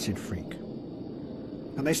and Acid Freak,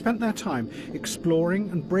 and they spent their time exploring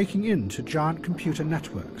and breaking into giant computer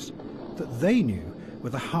networks that they knew were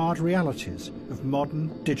the hard realities of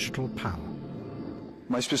modern digital power.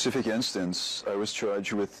 My specific instance, I was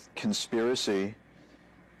charged with conspiracy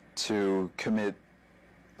to commit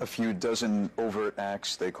a few dozen overt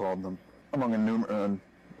acts, they called them, among a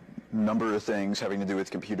number of things having to do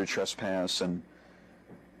with computer trespass and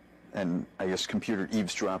I guess computer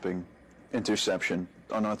eavesdropping, interception,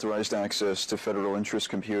 unauthorized access to federal interest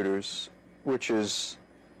computers, which is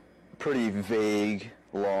a pretty vague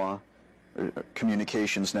law,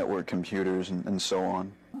 communications network computers and so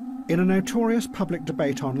on. In a notorious public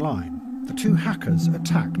debate online, the two hackers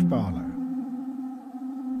attacked Barlow.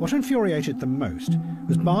 What infuriated them most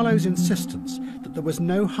was Barlow's insistence that there was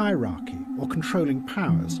no hierarchy or controlling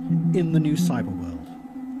powers in the new cyber world.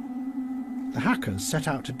 The hackers set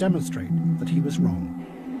out to demonstrate that he was wrong.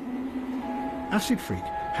 Acid Freak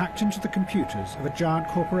hacked into the computers of a giant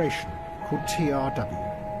corporation called TRW.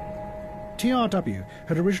 TRW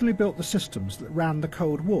had originally built the systems that ran the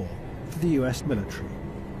Cold War for the US military.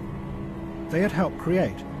 They had helped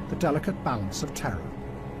create the delicate balance of terror.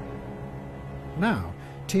 Now,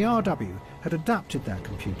 TRW had adapted their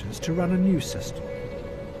computers to run a new system,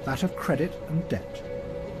 that of credit and debt.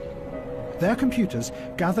 Their computers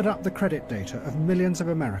gathered up the credit data of millions of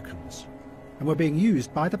Americans and were being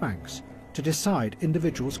used by the banks to decide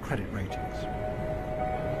individuals' credit ratings.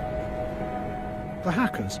 The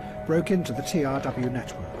hackers broke into the TRW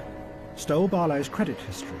network, stole Barlow's credit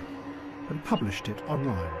history, and published it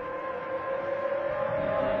online.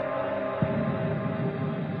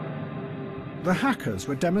 The hackers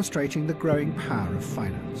were demonstrating the growing power of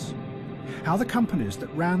finance, how the companies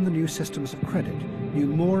that ran the new systems of credit knew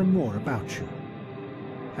more and more about you,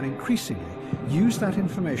 and increasingly used that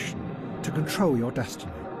information to control your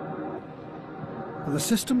destiny. And the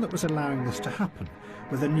system that was allowing this to happen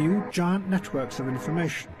were the new giant networks of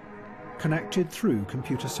information connected through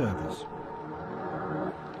computer servers.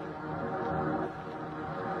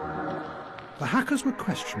 The hackers were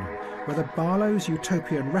questioning whether Barlow's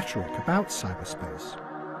utopian rhetoric about cyberspace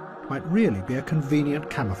might really be a convenient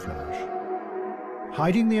camouflage.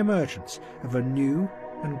 hiding the emergence of a new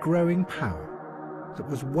and growing power that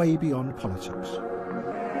was way beyond politics.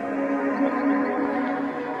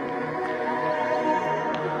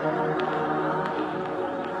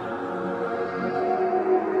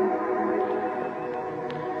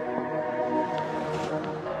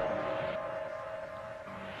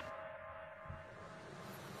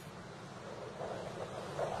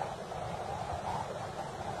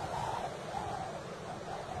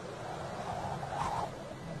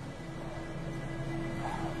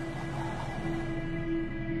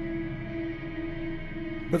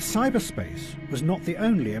 But cyberspace was not the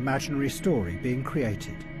only imaginary story being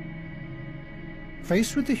created.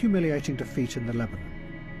 Faced with the humiliating defeat in the Lebanon,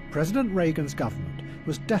 President Reagan's government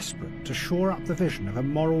was desperate to shore up the vision of a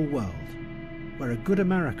moral world where a good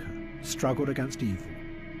America struggled against evil.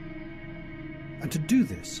 And to do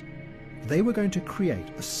this, they were going to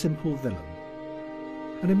create a simple villain,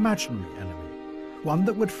 an imaginary enemy, one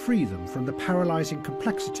that would free them from the paralyzing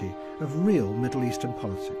complexity of real Middle Eastern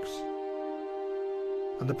politics.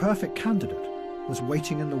 And the perfect candidate was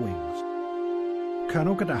waiting in the wings.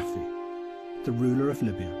 Colonel Gaddafi, the ruler of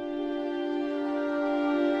Libya.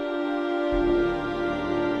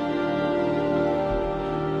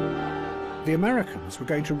 The Americans were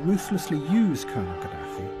going to ruthlessly use Colonel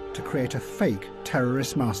Gaddafi to create a fake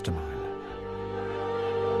terrorist mastermind.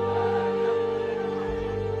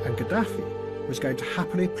 And Gaddafi was going to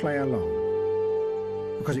happily play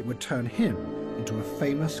along, because it would turn him into a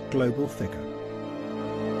famous global figure.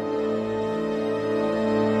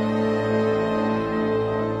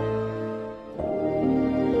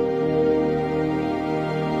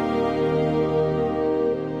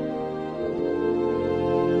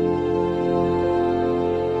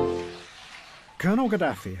 Colonel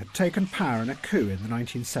Gaddafi had taken power in a coup in the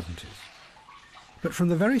 1970s. But from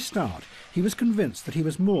the very start, he was convinced that he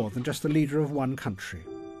was more than just the leader of one country.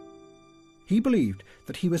 He believed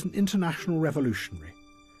that he was an international revolutionary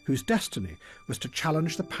whose destiny was to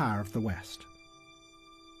challenge the power of the West.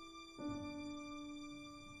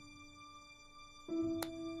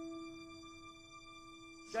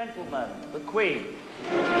 Gentlemen, the Queen.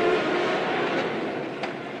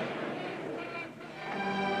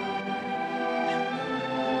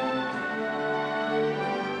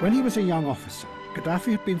 When he was a young officer,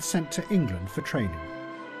 Gaddafi had been sent to England for training.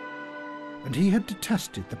 And he had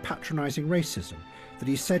detested the patronising racism that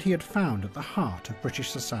he said he had found at the heart of British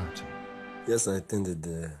society. Yes, I attended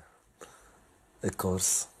a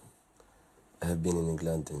course. I have been in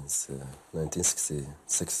England since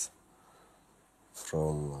 1966,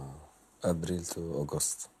 from April to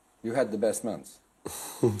August. You had the best months?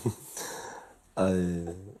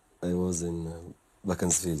 I was in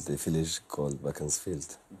Beaconsfield, a village called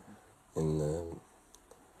Beaconsfield, in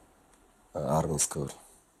Army School.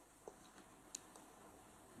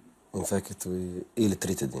 In fact, we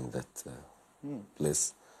ill-treated in that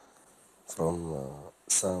place from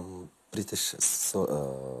some British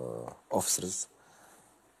officers.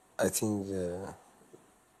 I think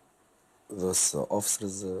those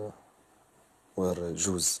officers were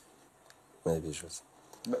Jews, maybe Jews.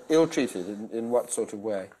 But ill-treated in what sort of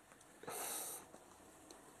way?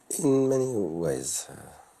 In many ways.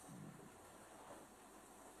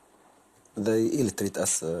 They ill-treat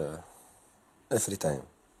us every time.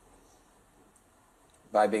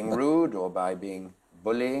 By being rude or by being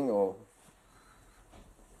bullying or?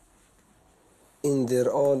 In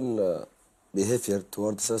their all behavior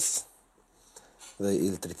towards us, they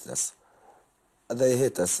ill-treat us. They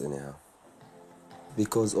hate us anyhow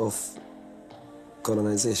because of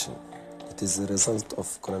colonization. It is a result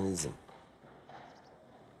of colonialism.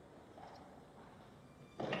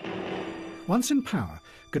 Once in power,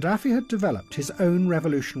 Gaddafi had developed his own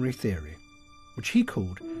revolutionary theory, which he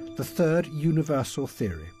called the Third Universal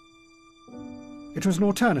Theory. It was an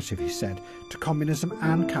alternative, he said, to communism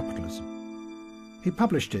and capitalism. He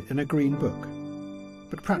published it in a green book,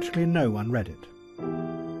 but practically no one read it.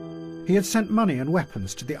 He had sent money and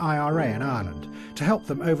weapons to the IRA in Ireland to help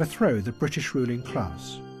them overthrow the British ruling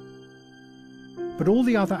class. But all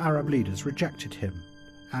the other Arab leaders rejected him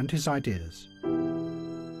and his ideas.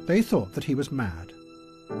 They thought that he was mad.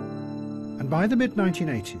 And by the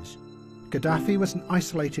mid-1980s, Gaddafi was an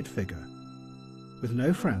isolated figure, with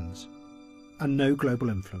no friends and no global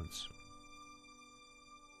influence.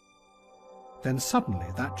 Then suddenly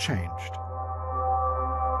that changed.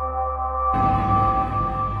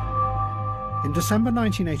 In December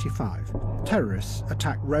 1985, terrorists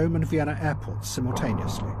attacked Rome and Vienna airports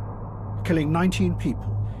simultaneously, killing 19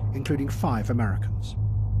 people, including 5 Americans.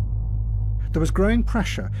 There was growing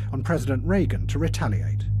pressure on President Reagan to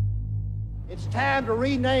retaliate. It's time to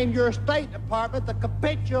rename your State Department the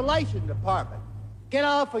Capitulation Department. Get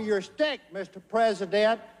off of your stick, Mr.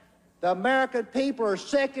 President. The American people are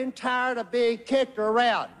sick and tired of being kicked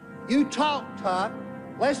around. You talk tough.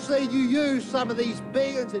 Let's see you use some of these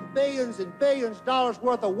billions and billions and billions of dollars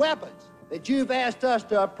worth of weapons that you've asked us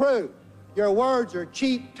to approve. Your words are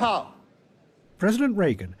cheap talk. President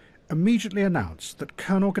Reagan immediately announced that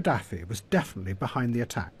Colonel Gaddafi was definitely behind the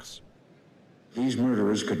attacks. These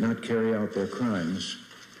murderers could not carry out their crimes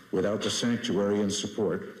without the sanctuary and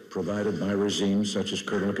support provided by regimes such as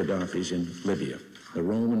Colonel Gaddafi's in Libya. The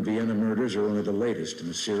Rome and Vienna murders are only the latest in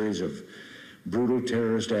a series of brutal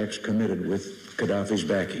terrorist acts committed with Gaddafi's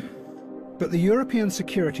backing. But the European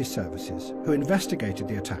security services who investigated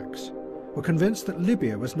the attacks were convinced that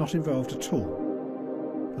Libya was not involved at all,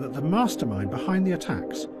 and that the mastermind behind the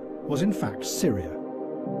attacks was in fact Syria,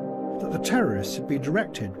 that the terrorists had been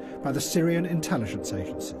directed by the Syrian intelligence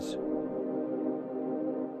agencies.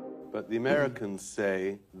 But the Americans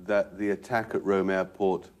say that the attack at Rome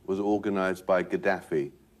airport was organized by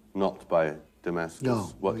Gaddafi, not by Damascus. No,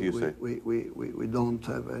 what do you say? We don't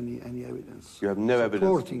have any evidence. You have no evidence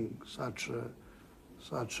supporting such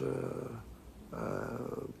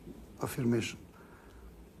affirmation.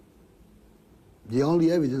 The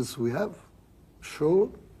only evidence we have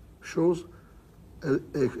shows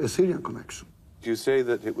a Syrian connection. You say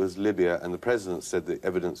that it was Libya, and the president said the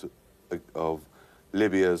evidence of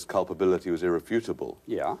Libya's culpability was irrefutable.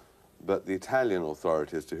 Yeah. But the Italian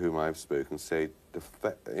authorities to whom I've spoken say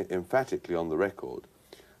emphatically on the record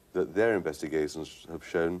that their investigations have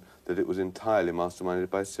shown that it was entirely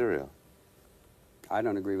masterminded by Syria. I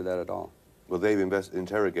don't agree with that at all. Well, they've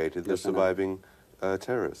interrogated the surviving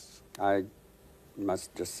terrorists. I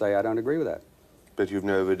must just say I don't agree with that. But you've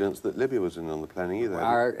no evidence that Libya was in on the planning either.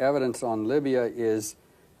 Our evidence on Libya is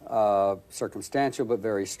circumstantial but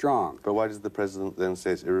very strong. But why does the president then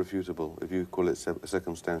say it's irrefutable if you call it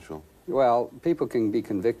circumstantial? Well, people can be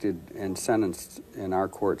convicted and sentenced in our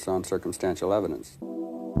courts on circumstantial evidence.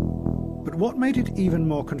 But what made it even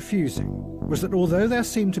more confusing was that although there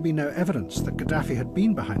seemed to be no evidence that Gaddafi had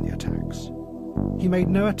been behind the attacks, he made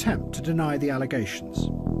no attempt to deny the allegations.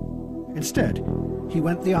 Instead, he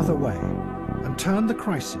went the other way and turned the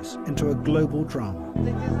crisis into a global drama. It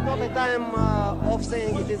is not a time of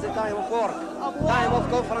saying, it is a time of work, time of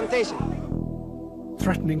confrontation.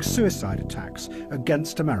 Threatening suicide attacks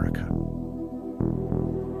against America.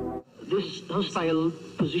 This hostile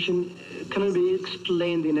position cannot be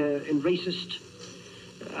explained in racist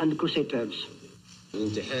and crusade terms.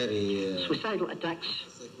 Suicidal attacks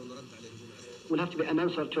will have to be an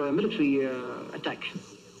answer to a military attack.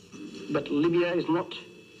 But Libya is not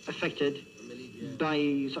affected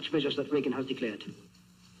by such measures that Reagan has declared.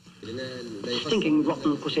 Stinking,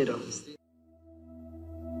 rotten crusader.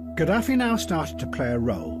 Gaddafi now started to play a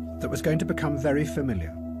role that was going to become very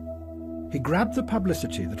familiar. He grabbed the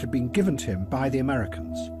publicity that had been given to him by the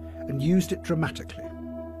Americans and used it dramatically.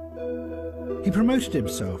 He promoted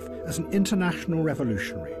himself as an international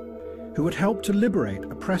revolutionary who would help to liberate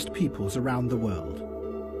oppressed peoples around the world,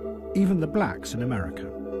 even the blacks in America.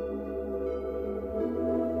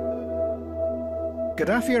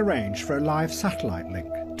 Gaddafi arranged for a live satellite link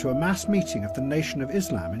to a mass meeting of the Nation of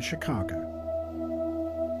Islam in Chicago.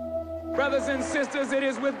 Brothers and sisters, it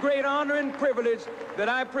is with great honor and privilege that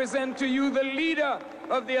I present to you the leader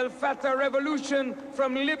of the Al-Fatah revolution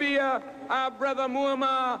from Libya, our brother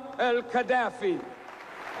Muammar al-Gaddafi.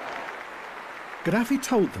 Gaddafi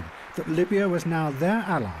told them that Libya was now their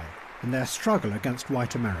ally in their struggle against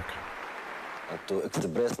white America. And to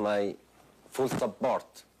express my full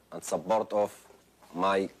support and support of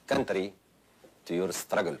my country to your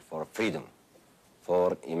struggle for freedom,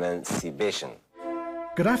 for emancipation.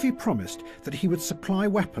 Gaddafi promised that he would supply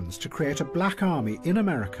weapons to create a black army in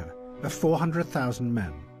America of 400,000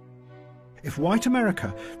 men. If white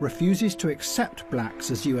America refuses to accept blacks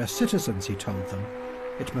as US citizens, he told them,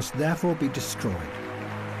 it must therefore be destroyed.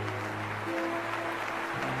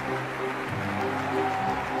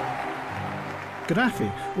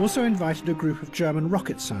 Gaddafi also invited a group of German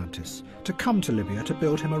rocket scientists to come to Libya to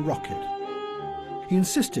build him a rocket. He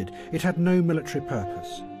insisted it had no military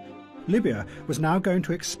purpose. Libya was now going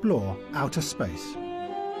to explore outer space.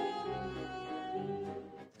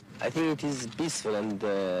 I think it is peaceful and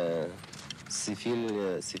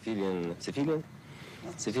civilian activity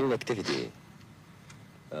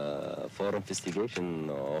for investigation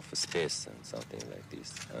of space and something like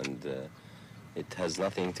this. And it has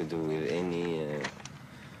nothing to do with any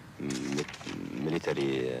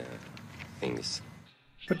military things.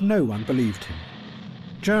 But no one believed him.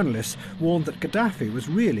 Journalists warned that Gaddafi was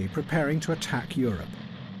really preparing to attack Europe.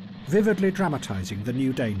 vividly dramatising the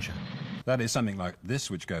new danger. That is something like this,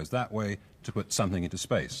 which goes that way to put something into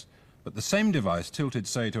space. But the same device, tilted,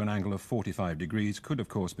 say, to an angle of 45 degrees, could, of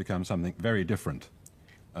course, become something very different.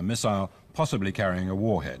 A missile possibly carrying a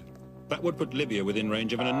warhead. That would put Libya within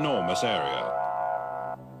range of an enormous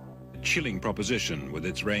area. A chilling proposition with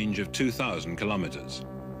its range of 2,000 kilometers.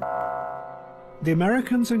 The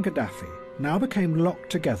Americans and Gaddafi now became locked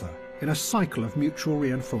together in a cycle of mutual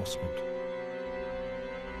reinforcement.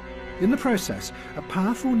 In the process, a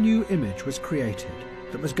powerful new image was created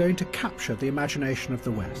that was going to capture the imagination of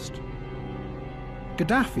the West.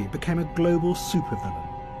 Gaddafi became a global supervillain,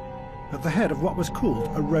 at the head of what was called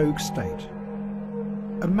a rogue state.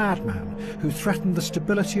 A madman who threatened the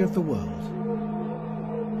stability of the world.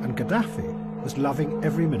 And Gaddafi was loving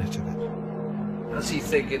every minute of it. Does he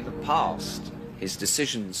think in the past his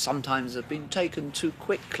decisions sometimes have been taken too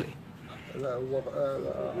quickly?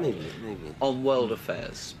 Maybe. On world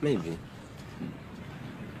affairs? Maybe.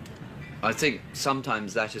 I think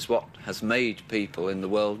sometimes that is what has made people in the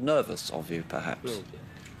world nervous of you, perhaps.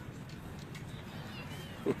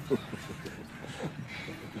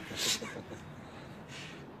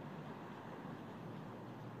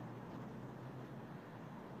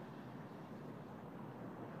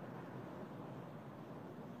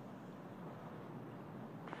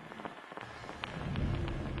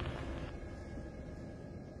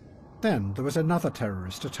 Then there was another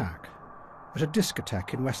terrorist attack at a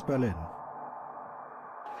discotheque in West Berlin.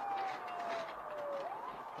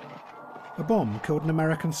 A bomb killed an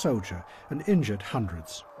American soldier and injured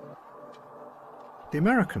hundreds. The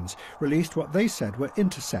Americans released what they said were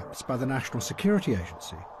intercepts by the National Security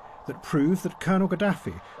Agency that proved that Colonel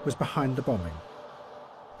Gaddafi was behind the bombing,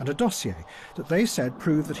 and a dossier that they said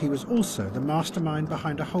proved that he was also the mastermind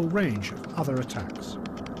behind a whole range of other attacks.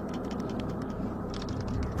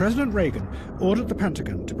 President Reagan ordered the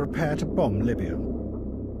Pentagon to prepare to bomb Libya.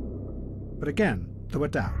 But again, there were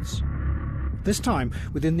doubts, this time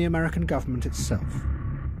within the American government itself.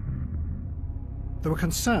 There were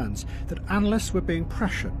concerns that analysts were being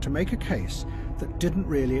pressured to make a case that didn't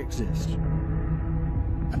really exist.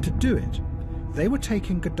 And to do it, they were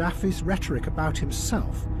taking Gaddafi's rhetoric about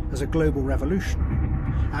himself as a global revolutionary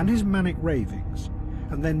and his manic ravings,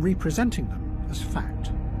 and then representing them as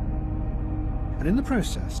fact. And in the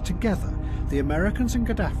process, together, the Americans and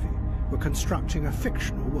Gaddafi were constructing a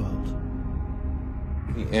fictional world.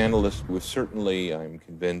 The analyst was certainly, I'm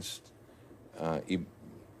convinced,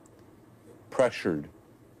 pressured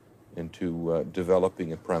into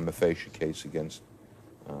developing a prima facie case against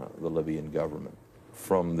the Libyan government.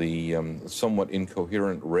 From the somewhat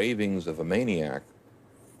incoherent ravings of a maniac,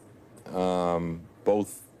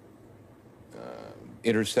 both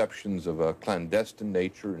interceptions of a clandestine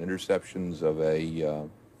nature and interceptions of a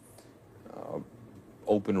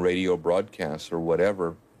open radio broadcasts or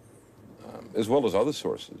whatever, as well as other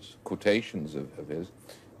sources, quotations of his,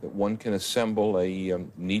 that one can assemble a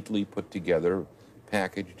neatly put together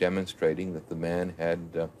package demonstrating that the man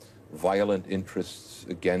had violent interests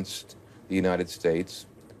against the United States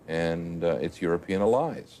and its European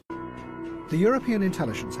allies. The European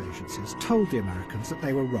intelligence agencies told the Americans that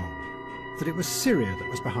they were wrong, that it was Syria that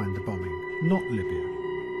was behind the bombing, not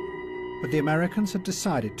Libya. But the Americans had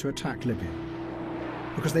decided to attack Libya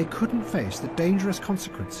because they couldn't face the dangerous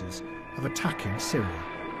consequences of attacking Syria.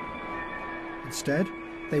 Instead,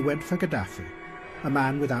 they went for Gaddafi, a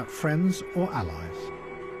man without friends or allies.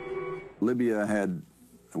 Libya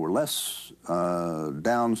there were less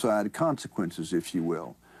downside consequences, if you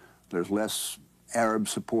will. There's less Arab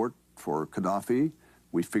support for Gaddafi.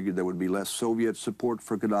 We figured there would be less Soviet support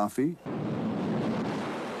for Gaddafi.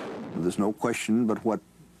 There's no question but what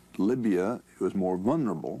Libya was more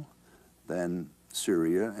vulnerable than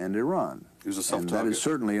Syria and Iran. It was a soft and target. that is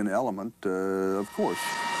certainly an element, of course.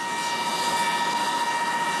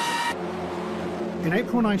 In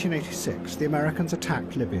April 1986, the Americans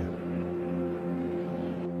attacked Libya.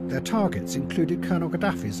 Their targets included Colonel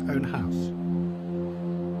Gaddafi's own house.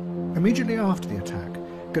 Immediately after the attack,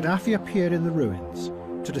 Gaddafi appeared in the ruins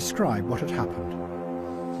to describe what had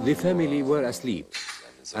happened. The family were asleep,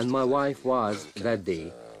 and my wife was, that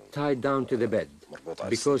day, tied down to the bed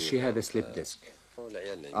because she had a slip disc.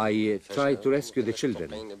 I tried to rescue the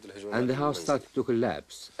children, and the house started to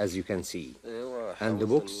collapse, as you can see, and the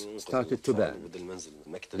books started to burn.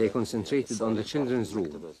 They concentrated on the children's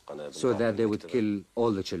room so that they would kill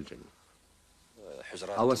all the children.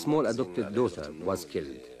 Our small adopted daughter was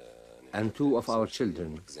killed, and 2 of our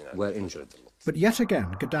children were injured. But yet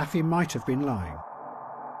again, Gaddafi might have been lying.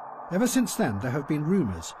 Ever since then, there have been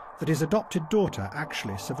rumours that his adopted daughter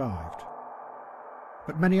actually survived.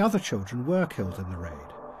 But many other children were killed in the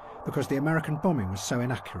raid, because the American bombing was so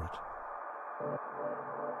inaccurate.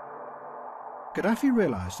 Gaddafi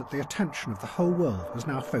realised that the attention of the whole world was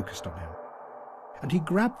now focused on him, and he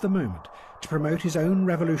grabbed the moment to promote his own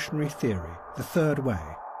revolutionary theory, the Third Way,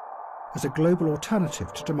 as a global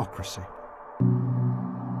alternative to democracy.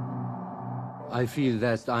 I feel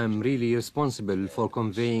that I'm really responsible for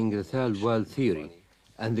conveying the Third World theory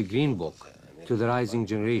and the Green Book to the rising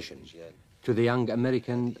generation, to the young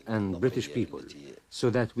American and British people, so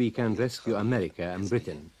that we can rescue America and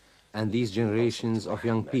Britain and these generations of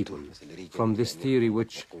young people from this theory,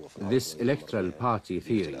 this electoral party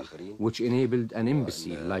theory, which enabled an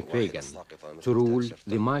imbecile like Reagan to rule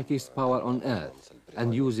the mightiest power on earth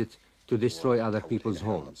and use it to destroy other people's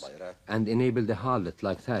homes, and enabled a harlot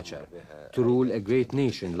like Thatcher to rule a great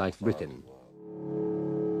nation like Britain.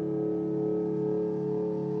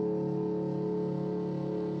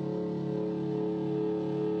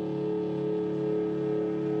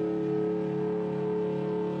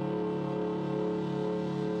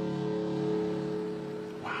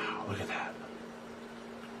 Look at that.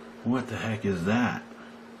 What the heck is that?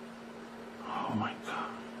 Oh my God.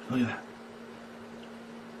 Look at that.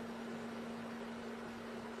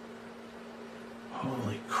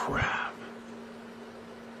 Holy crap.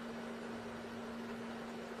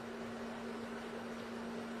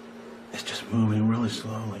 It's just moving really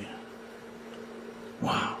slowly.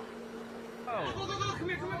 Wow.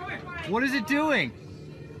 What is it doing?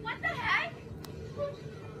 What the heck?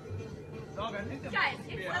 Guys, it's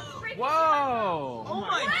a freaking Whoa! Oh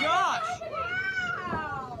my gosh!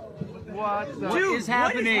 Wow. What is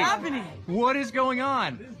happening? What is happening? What is going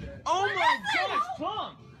on? Oh my gosh,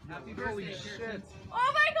 Tom! Holy shit.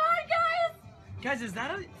 Oh my god, guys! Guys, is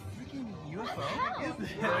that a freaking UFO? What the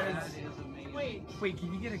hell? Wait,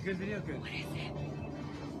 can you get a good video? Good. What is it?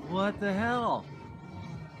 What the hell?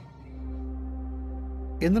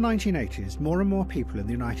 In the 1980s, more and more people in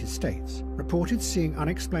the United States reported seeing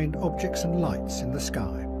unexplained objects and lights in the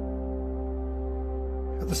sky.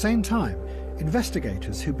 At the same time,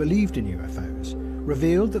 investigators who believed in UFOs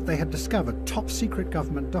revealed that they had discovered top-secret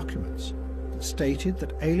government documents that stated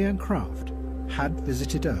that alien craft had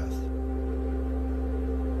visited Earth.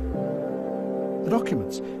 The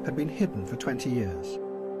documents had been hidden for 20 years,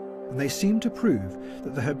 and they seemed to prove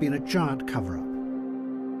that there had been a giant cover-up.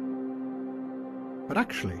 But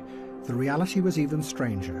actually, the reality was even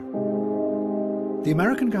stranger. The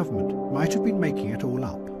American government might have been making it all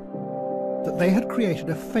up, that they had created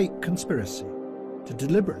a fake conspiracy to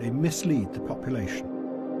deliberately mislead the population.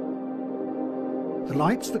 The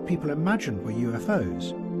lights that people imagined were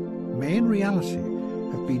UFOs may in reality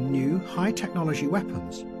have been new high-technology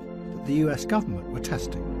weapons that the US government were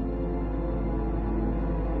testing.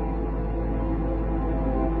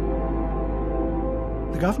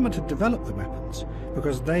 The government had developed the weapons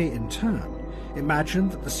because they, in turn,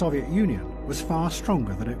 imagined that the Soviet Union was far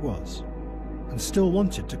stronger than it was, and still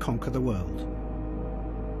wanted to conquer the world.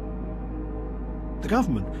 The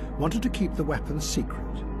government wanted to keep the weapons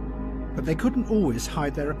secret, but they couldn't always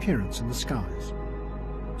hide their appearance in the skies.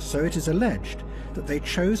 So it is alleged that they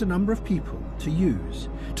chose a number of people to use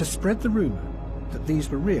to spread the rumour that these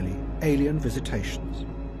were really alien visitations.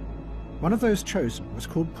 One of those chosen was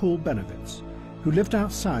called Paul Benowitz, who lived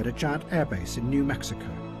outside a giant airbase in New Mexico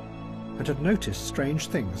and had noticed strange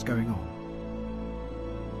things going on.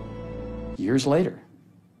 Years later,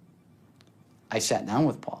 I sat down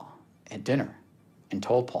with Paul at dinner and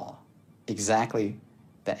told Paul exactly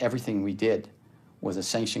that everything we did was a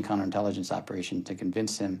sanctioned counterintelligence operation to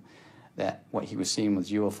convince him that what he was seeing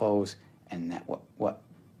was UFOs, and that what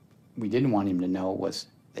we didn't want him to know was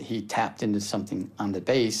that he tapped into something on the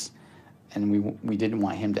base, and we didn't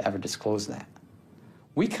want him to ever disclose that.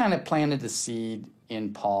 We kind of planted the seed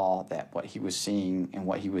in Paul that what he was seeing and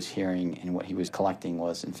what he was hearing and what he was collecting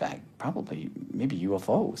was, in fact, probably maybe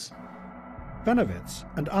UFOs. Benowitz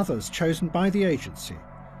and others chosen by the agency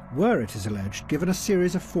were, it is alleged, given a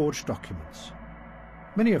series of forged documents.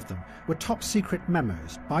 Many of them were top-secret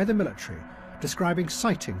memos by the military describing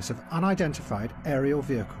sightings of unidentified aerial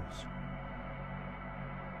vehicles.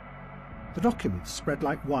 The documents spread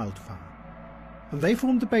like wildfire, and they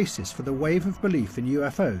formed the basis for the wave of belief in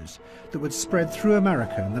UFOs that would spread through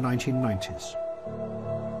America in the 1990s.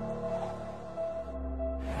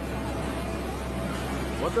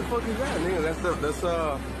 What the fuck is that, nigga?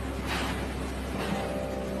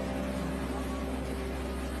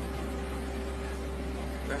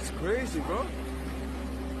 That's crazy, bro.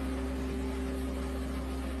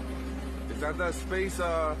 Is that space,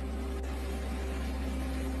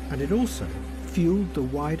 And it also fueled the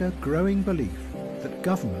wider, growing belief that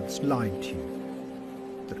governments lied to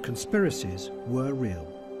you, that conspiracies were real.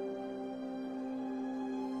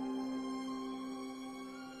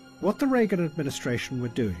 What the Reagan administration were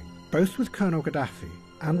doing, both with Colonel Gaddafi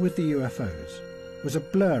and with the UFOs, was a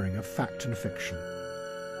blurring of fact and fiction.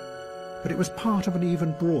 But it was part of an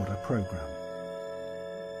even broader program.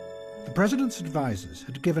 The president's advisors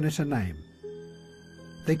had given it a name.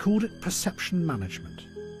 They called it perception management,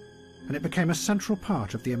 and it became a central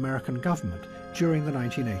part of the American government during the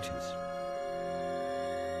 1980s.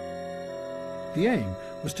 The aim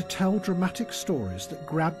was to tell dramatic stories that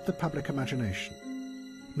grabbed the public imagination,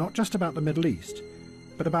 not just about the Middle East,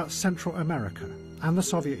 but about Central America and the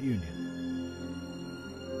Soviet Union.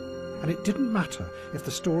 And it didn't matter if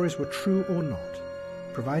the stories were true or not,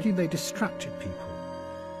 providing they distracted people,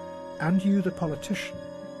 and you, the politician,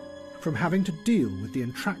 from having to deal with the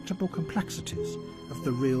intractable complexities of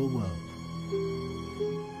the real world.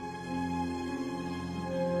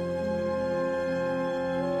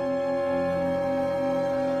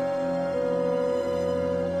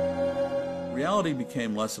 Reality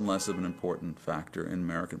became less and less of an important factor in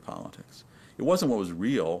American politics. It wasn't what was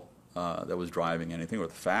real that was driving anything, or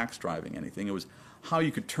the facts driving anything. It was how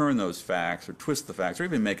you could turn those facts, or twist the facts, or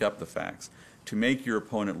even make up the facts, to make your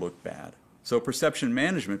opponent look bad. So perception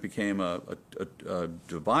management became a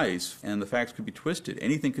device, and the facts could be twisted.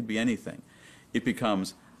 Anything could be anything. It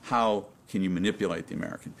becomes, how can you manipulate the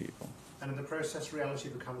American people? And in the process, reality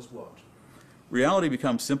becomes what? Reality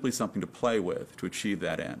becomes simply something to play with to achieve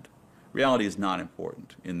that end. Reality is not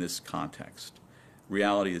important in this context.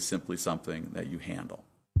 Reality is simply something that you handle.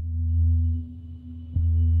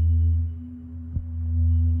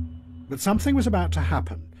 But something was about to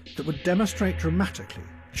happen that would demonstrate dramatically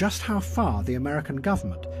just how far the American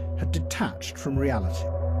government had detached from reality.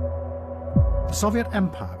 The Soviet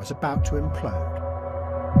Empire was about to implode.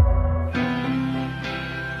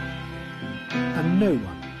 And no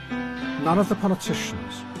one, none of the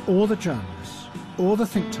politicians, or the journalists, or the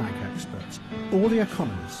think tank experts, or the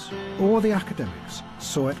economists, or the academics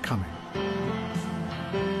saw it coming.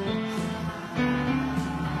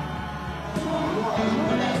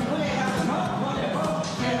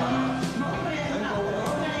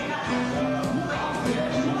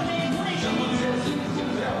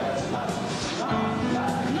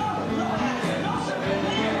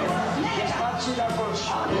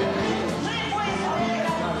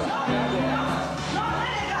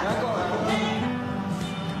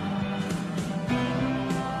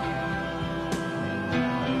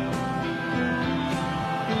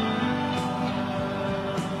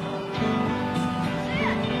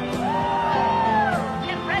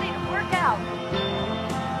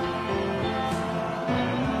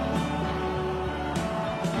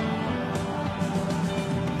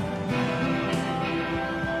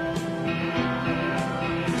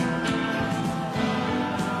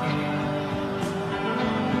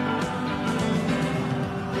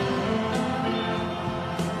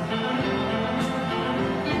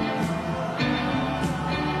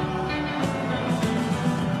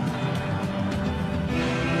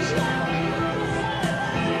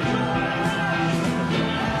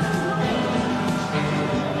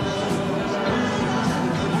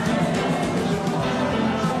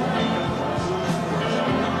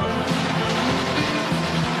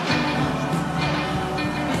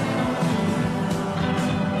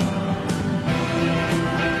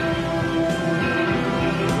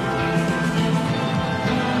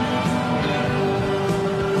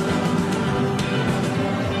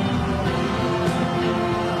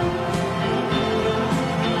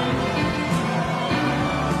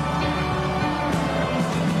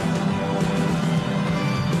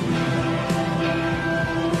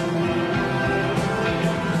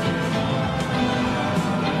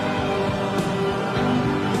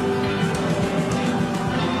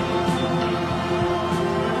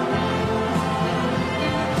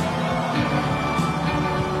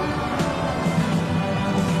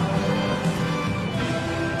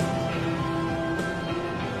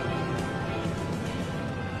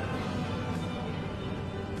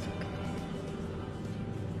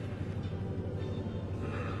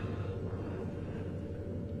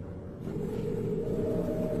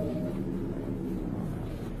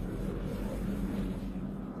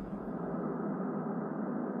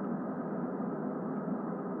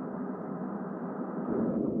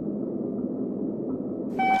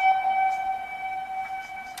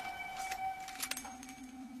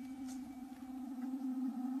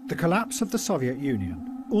 The collapse of the Soviet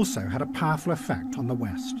Union also had a powerful effect on the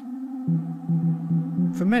West.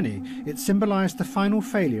 For many, it symbolized the final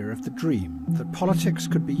failure of the dream that politics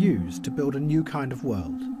could be used to build a new kind of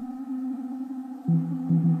world.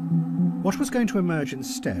 What was going to emerge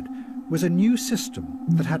instead was a new system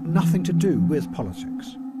that had nothing to do with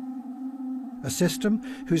politics. a system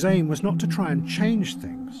whose aim was not to try and change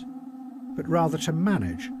things, but rather to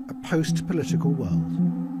manage a post-political world.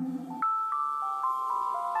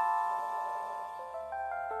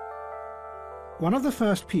 One of the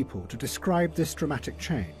first people to describe this dramatic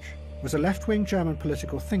change was a left-wing German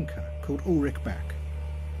political thinker called Ulrich Beck.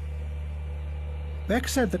 Beck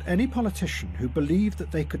said that any politician who believed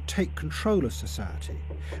that they could take control of society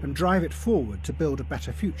and drive it forward to build a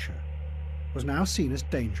better future was now seen as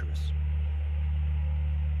dangerous.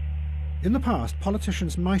 In the past,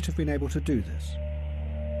 politicians might have been able to do this,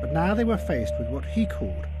 but now they were faced with what he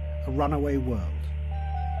called a runaway world,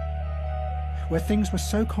 where things were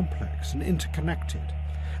so complex and interconnected,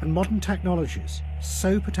 and modern technologies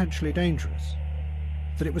so potentially dangerous,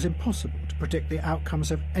 that it was impossible to predict the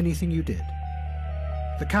outcomes of anything you did.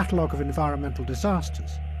 The catalogue of environmental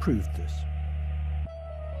disasters proved this.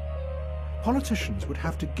 Politicians would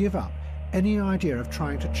have to give up any idea of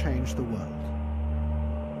trying to change the world.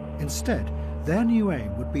 Instead, their new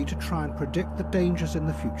aim would be to try and predict the dangers in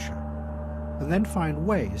the future, and then find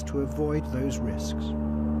ways to avoid those risks.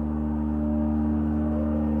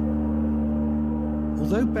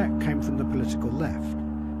 Although Beck came from the political left,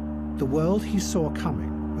 the world he saw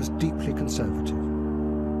coming was deeply conservative.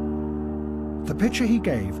 The picture he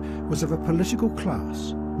gave was of a political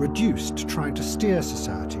class reduced to trying to steer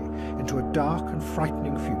society into a dark and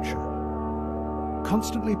frightening future,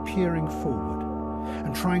 constantly peering forward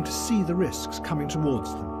and trying to see the risks coming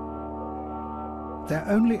towards them. Their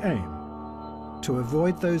only aim, to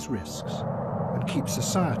avoid those risks and keep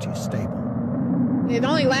society stable. It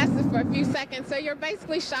only lasted for a few seconds, so you're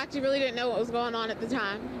basically shocked you really didn't know what was going on at the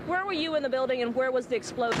time. Where were you in the building and where was the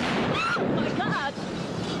explosion? Oh my God!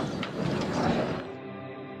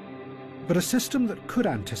 But a system that could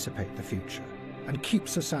anticipate the future and keep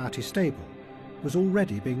society stable was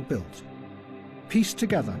already being built, pieced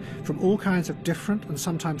together from all kinds of different and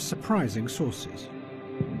sometimes surprising sources,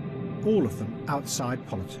 all of them outside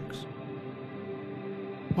politics.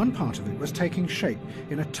 One part of it was taking shape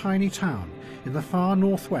in a tiny town in the far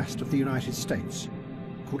northwest of the United States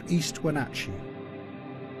called East Wenatchee.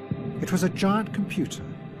 It was a giant computer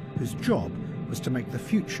whose job was to make the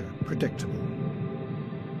future predictable.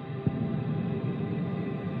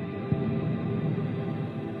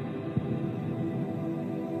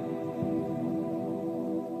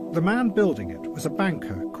 The man building it was a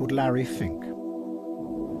banker called Larry Fink.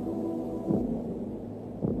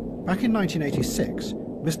 Back in 1986,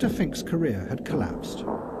 Mr. Fink's career had collapsed.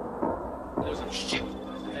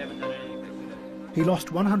 He lost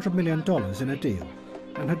 $100 million in a deal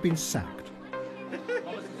and had been sacked.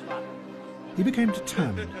 He became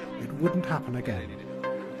determined it wouldn't happen again.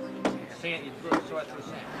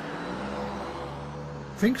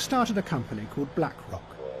 Fink started a company called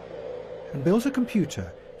BlackRock and built a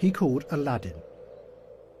computer he called Aladdin.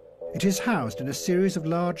 It is housed in a series of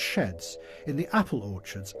large sheds in the apple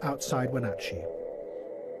orchards outside Wenatchee.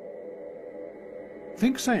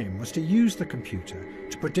 Fink's aim was to use the computer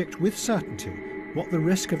to predict with certainty what the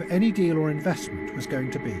risk of any deal or investment was going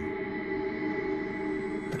to be.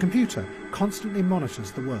 The computer constantly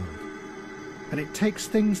monitors the world, and it takes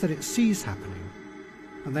things that it sees happening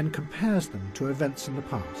and then compares them to events in the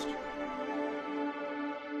past.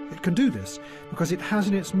 It can do this because it has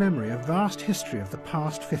in its memory a vast history of the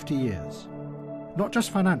past 50 years, not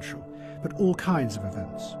just financial, but all kinds of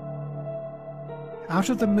events. Out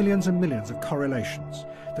of the millions and millions of correlations,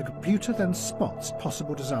 the computer then spots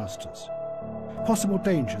possible disasters, possible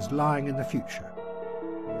dangers lying in the future,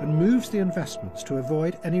 and moves the investments to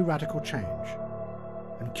avoid any radical change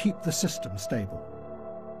and keep the system stable.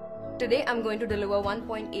 Today I'm going to deliver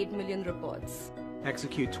 1.8 million reports.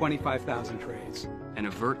 Execute 25,000 trades. And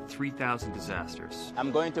avert 3,000 disasters.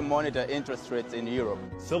 I'm going to monitor interest rates in Europe.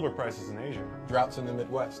 Silver prices in Asia. Droughts in the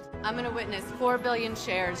Midwest. I'm going to witness 4 billion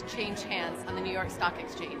shares change hands on the New York Stock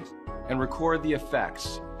Exchange. And record the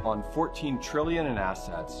effects on 14 trillion in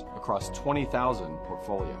assets across 20,000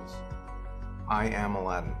 portfolios. I am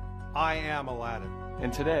Aladdin. I am Aladdin.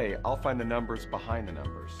 And today, I'll find the numbers behind the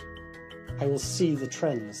numbers. I will see the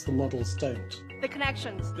trends the models don't. The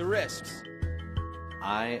connections. The risks.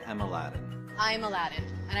 I am Aladdin. I am Aladdin,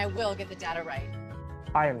 and I will get the data right.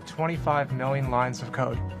 I am 25 million lines of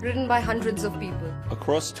code. Written by hundreds of people.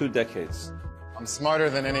 Across 2 decades. I'm smarter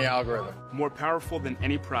than any algorithm. More powerful than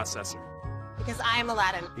any processor. Because I am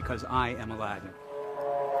Aladdin. Because I am Aladdin.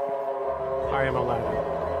 I am Aladdin.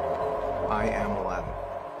 I am Aladdin.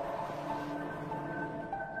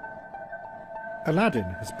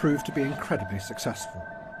 Aladdin has proved to be incredibly successful.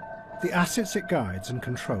 The assets it guides and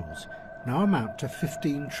controls now amount to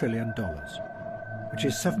 $15 trillion, which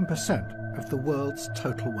is 7% of the world's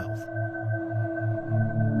total wealth.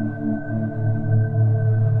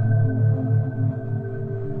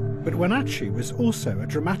 But Wenatchee was also a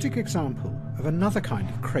dramatic example of another kind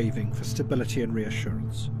of craving for stability and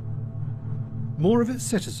reassurance. More of its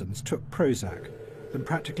citizens took Prozac than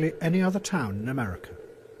practically any other town in America.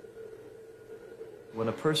 When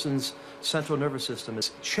a person's central nervous system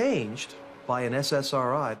is changed by an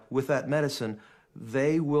SSRI with that medicine,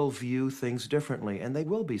 they will view things differently, and they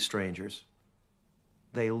will be strangers.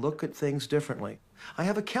 They look at things differently. I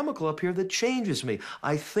have a chemical up here that changes me.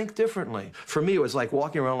 I think differently. For me, it was like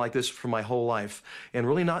walking around like this for my whole life and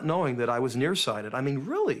really not knowing that I was nearsighted. I mean,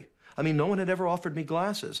 really. I mean, no one had ever offered me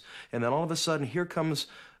glasses. And then all of a sudden, here comes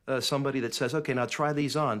somebody that says, okay, now try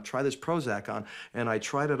these on, try this Prozac on. And I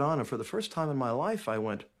tried it on, and for the first time in my life, I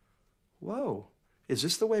went, whoa, is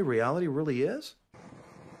this the way reality really is?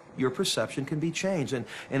 Your perception can be changed, and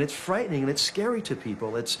it's frightening and it's scary to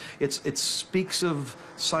people. It speaks of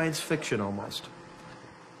science fiction almost.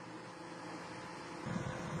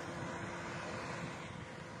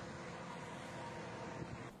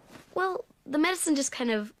 Well, the medicine just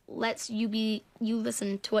kind of lets you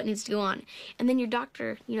listen to what needs to go on. And then your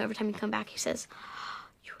doctor, you know, every time you come back, he says, oh,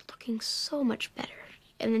 you're looking so much better.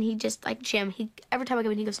 And then he just, like Jim, every time I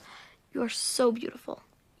come in, he goes, you are so beautiful,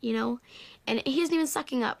 you know? And he isn't even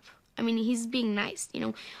sucking up. I mean, he's being nice, you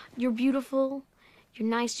know? You're beautiful, you're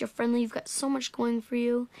nice, you're friendly, you've got so much going for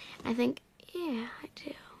you. And I think, yeah, I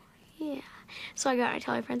do, yeah. So I go out and I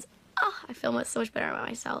tell my friends, oh, I feel so much better about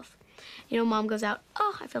myself. You know, Mom goes out,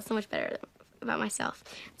 oh, I feel so much better about myself.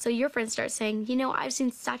 So your friends start saying, you know, I've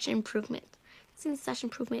seen such an improvement. I've seen such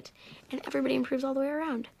improvement. And everybody improves all the way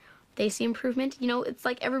around. They see improvement. You know, it's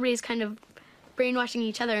like everybody's kind of brainwashing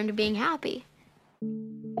each other into being happy.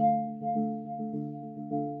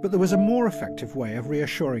 But there was a more effective way of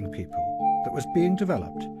reassuring people that was being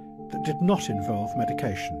developed that did not involve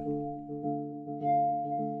medication.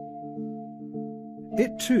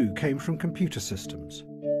 It too came from computer systems,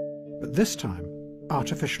 but this time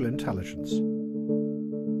artificial intelligence.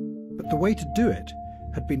 But the way to do it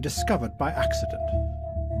had been discovered by accident.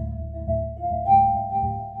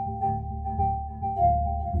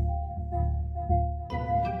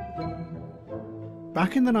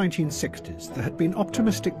 Back in the 1960s, there had been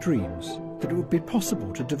optimistic dreams that it would be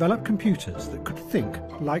possible to develop computers that could think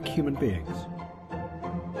like human beings.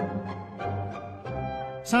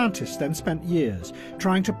 Scientists then spent years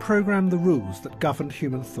trying to program the rules that governed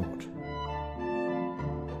human thought.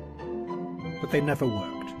 But they never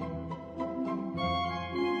worked.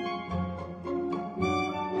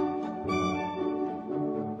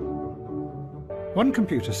 One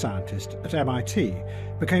computer scientist at MIT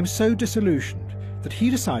became so disillusioned that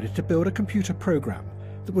he decided to build a computer program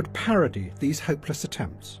that would parody these hopeless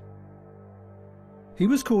attempts. He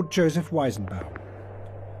was called Joseph Weizenbaum,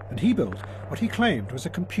 and he built what he claimed was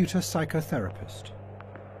a computer psychotherapist.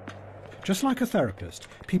 Just like a therapist,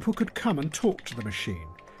 people could come and talk to the machine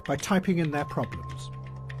by typing in their problems.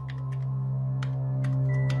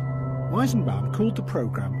 Weizenbaum called the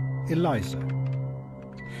program ELIZA.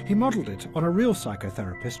 He modelled it on a real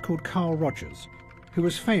psychotherapist called Carl Rogers, who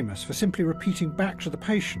was famous for simply repeating back to the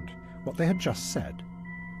patient what they had just said.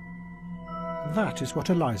 That is what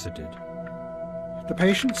ELIZA did. The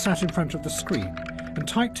patient sat in front of the screen and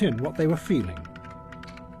typed in what they were feeling,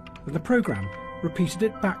 and the program repeated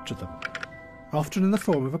it back to them, often in the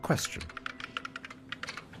form of a question.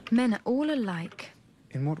 Men are all alike.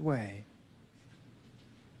 In what way?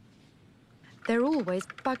 They're always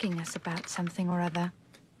bugging us about something or other.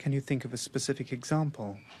 Can you think of a specific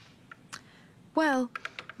example? Well,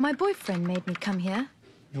 my boyfriend made me come here.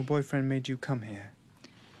 Your boyfriend made you come here?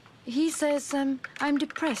 He says I'm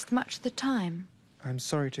depressed much of the time. I'm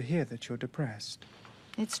sorry to hear that you're depressed.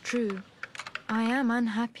 It's true. I am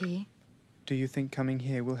unhappy. Do you think coming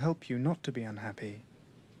here will help you not to be unhappy?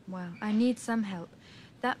 Well, I need some help.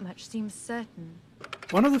 That much seems certain.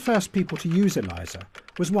 One of the first people to use ELIZA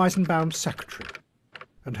was Weizenbaum's secretary,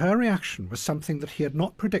 and her reaction was something that he had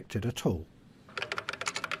not predicted at all.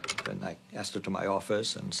 And I asked her to my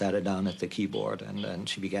office and sat her down at the keyboard, and then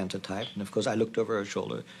she began to type. And of course, I looked over her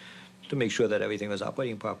shoulder to make sure that everything was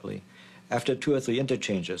operating properly. After 2 or 3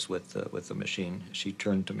 interchanges with the machine, she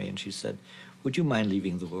turned to me and she said, "Would you mind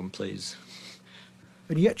leaving the room, please?"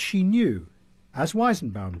 And yet she knew, as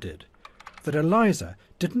Weizenbaum did, that ELIZA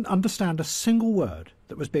didn't understand a single word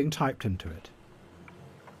that was being typed into it.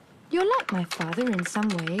 You're like my father in some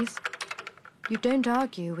ways. You don't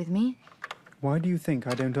argue with me. Why do you think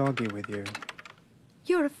I don't argue with you?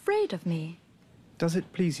 You're afraid of me. Does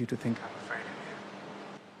it please you to think I'm afraid of you?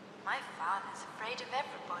 My father's afraid of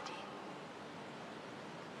everybody.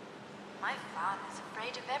 My father's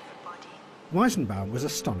afraid of everybody. Weizenbaum was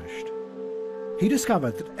astonished. he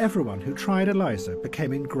discovered that everyone who tried ELIZA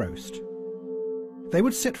became engrossed. They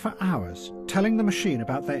would sit for hours telling the machine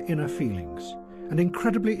about their inner feelings and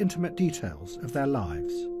incredibly intimate details of their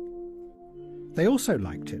lives. They also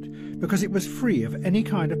liked it because it was free of any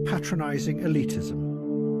kind of patronizing elitism.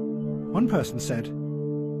 One person said,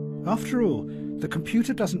 "After all, the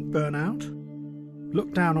computer doesn't burn out,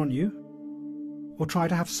 look down on you, or try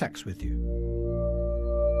to have sex with you."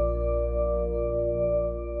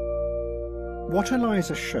 What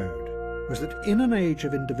ELIZA showed was that in an age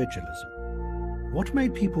of individualism, what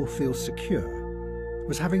made people feel secure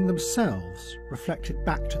was having themselves reflected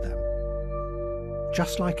back to them,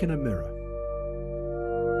 just like in a mirror.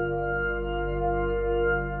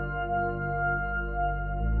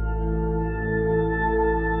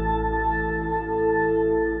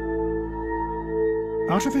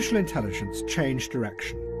 Artificial intelligence changed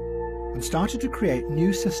direction and started to create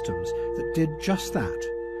new systems that did just that,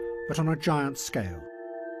 but on a giant scale.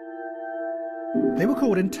 They were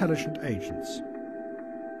called intelligent agents.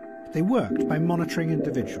 They worked by monitoring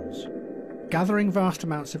individuals, gathering vast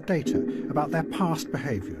amounts of data about their past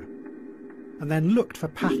behaviour, and then looked for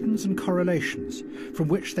patterns and correlations from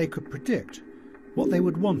which they could predict what they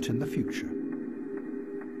would want in the future.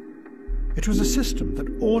 It was a system that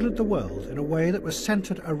ordered the world in a way that was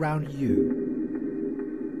centred around you.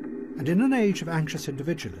 And in an age of anxious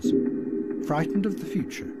individualism, frightened of the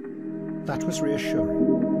future, that was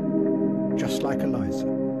reassuring, just like ELIZA.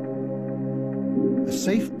 A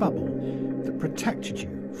safe bubble that protected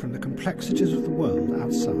you from the complexities of the world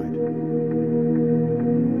outside.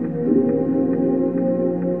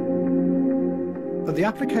 But the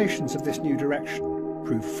applications of this new direction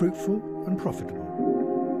proved fruitful and profitable.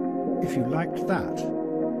 If you liked that,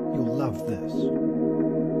 you'll love this.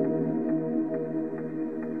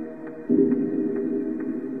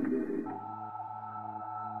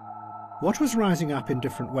 What was rising up in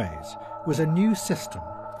different ways was a new system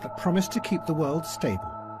that promised to keep the world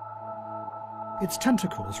stable. Its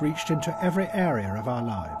tentacles reached into every area of our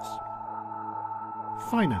lives.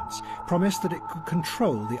 Finance promised that it could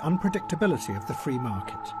control the unpredictability of the free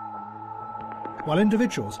market, while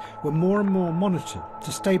individuals were more and more monitored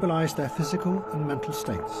to stabilize their physical and mental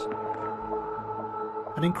states.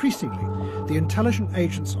 And increasingly, the intelligent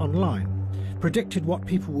agents online predicted what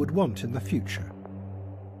people would want in the future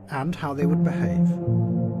and how they would behave.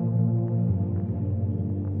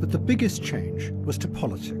 But the biggest change was to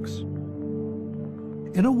politics.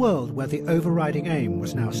 In a world where the overriding aim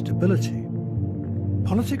was now stability,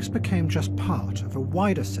 politics became just part of a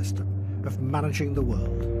wider system of managing the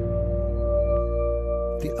world.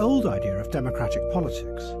 The old idea of democratic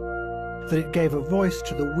politics, that it gave a voice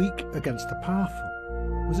to the weak against the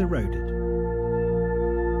powerful, was eroded.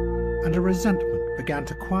 And a resentment began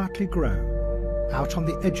to quietly grow out on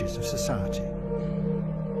the edges of society.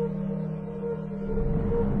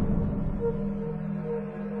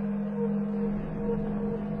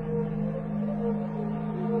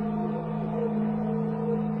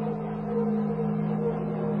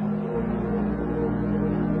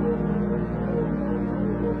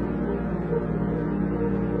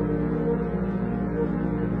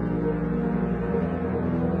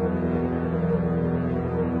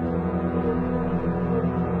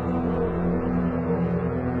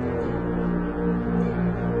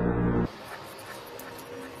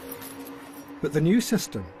 But the new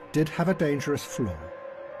system did have a dangerous flaw,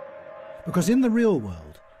 because in the real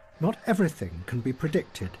world, not everything can be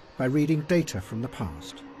predicted by reading data from the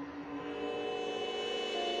past.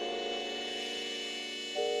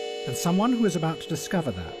 And someone who was about to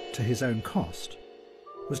discover that to his own cost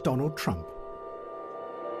was Donald Trump.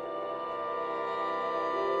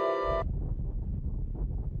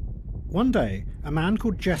 One day, a man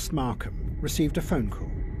called Jess Markham received a phone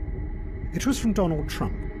call. It was from Donald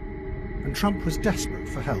Trump, and Trump was desperate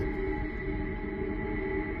for help.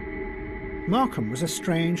 Markham was a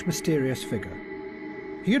strange, mysterious figure.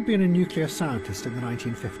 He had been a nuclear scientist in the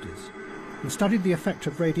 1950s and studied the effect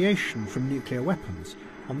of radiation from nuclear weapons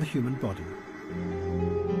on the human body.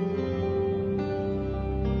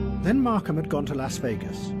 Then Markham had gone to Las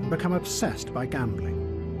Vegas and become obsessed by gambling.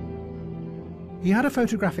 He had a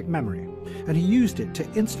photographic memory, and he used it to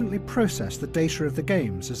instantly process the data of the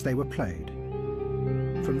games as they were played.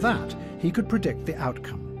 From that, he could predict the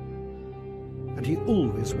outcome. And he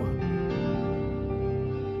always won.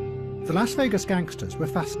 The Las Vegas gangsters were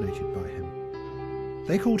fascinated by him.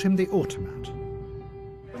 They called him the Automat.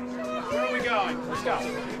 Where are we going? Let's go.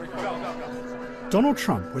 Go. Donald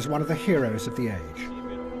Trump was one of the heroes of the age.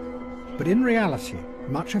 But in reality,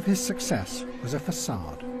 much of his success was a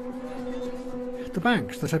facade. The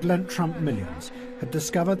banks that had lent Trump millions had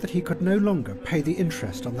discovered that he could no longer pay the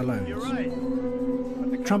interest on the loans.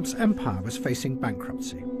 Trump's empire was facing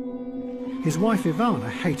bankruptcy. His wife Ivana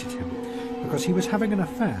hated him because he was having an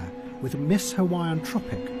affair with Miss Hawaiian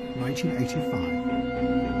Tropic 1985.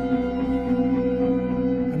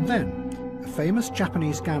 And then, a famous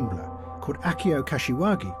Japanese gambler called Akio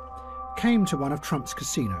Kashiwagi came to one of Trump's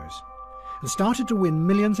casinos and started to win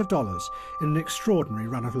millions of dollars in an extraordinary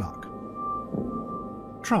run of luck.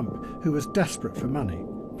 Trump, who was desperate for money,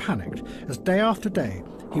 panicked as day after day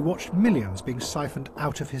he watched millions being siphoned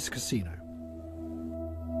out of his casino.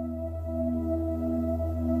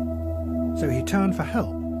 So he turned for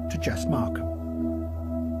help to Jess Markham.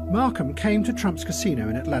 Markham came to Trump's casino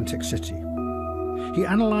in Atlantic City. He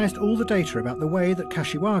analysed all the data about the way that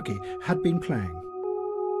Kashiwagi had been playing.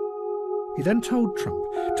 He then told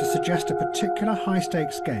Trump to suggest a particular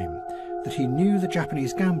high-stakes game that he knew the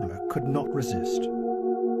Japanese gambler could not resist.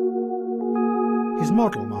 His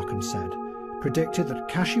model, Markham said, predicted that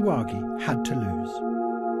Kashiwagi had to lose.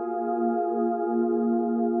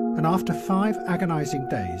 And after 5 agonising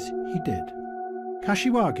days, he did.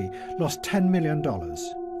 Kashiwagi lost $10 million,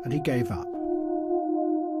 and he gave up.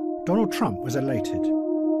 Donald Trump was elated.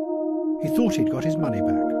 He thought he'd got his money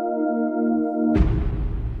back.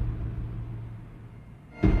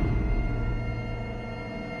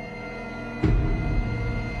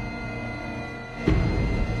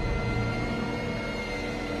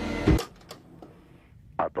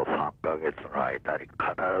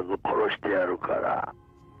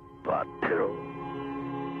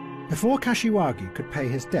 Before Kashiwagi could pay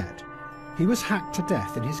his debt, he was hacked to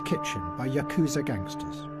death in his kitchen by Yakuza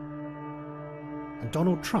gangsters. And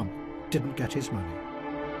Donald Trump didn't get his money.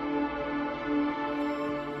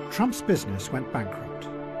 Trump's business went bankrupt,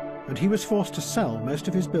 and he was forced to sell most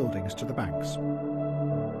of his buildings to the banks.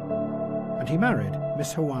 And he married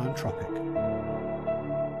Miss Hawaiian Tropic.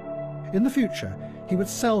 In the future, he would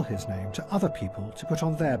sell his name to other people to put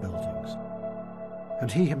on their buildings.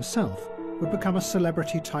 And he himself would become a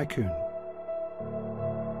celebrity tycoon.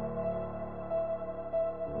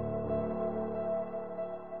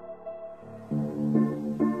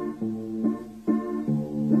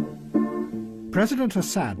 President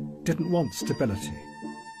Assad didn't want stability.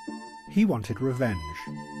 He wanted revenge.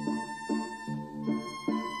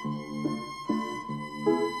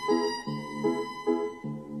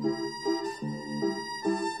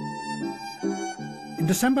 In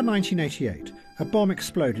December 1988, a bomb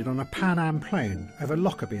exploded on a Pan Am plane over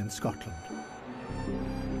Lockerbie in Scotland.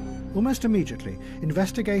 Almost immediately,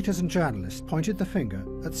 investigators and journalists pointed the finger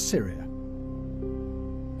at Syria.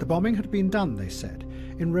 The bombing had been done, they said,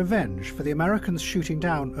 in revenge for the Americans shooting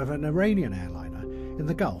down of an Iranian airliner in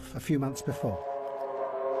the Gulf a few months before.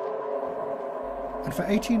 And for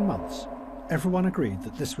 18 months, everyone agreed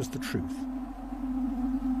that this was the truth.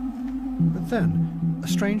 But then, a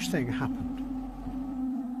strange thing happened.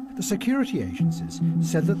 The security agencies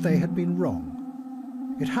said that they had been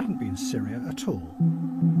wrong. It hadn't been Syria at all.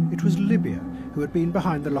 It was Libya who had been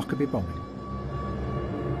behind the Lockerbie bombing.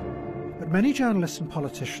 But many journalists and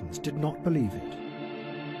politicians did not believe it.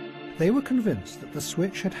 They were convinced that the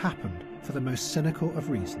switch had happened for the most cynical of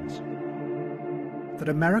reasons. That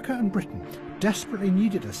America and Britain desperately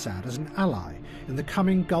needed Assad as an ally in the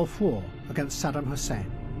coming Gulf War against Saddam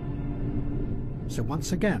Hussein. So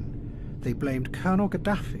once again, they blamed Colonel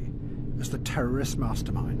Gaddafi as the terrorist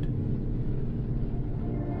mastermind.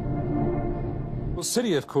 Well,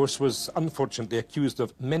 Syria, of course, was unfortunately accused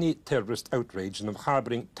of many terrorist outrage and of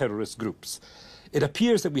harbouring terrorist groups. It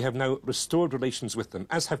appears that we have now restored relations with them,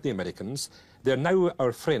 as have the Americans. They're now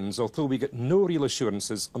our friends, although we get no real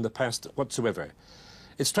assurances on the past whatsoever.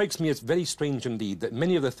 It strikes me as very strange indeed that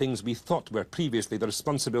many of the things we thought were previously the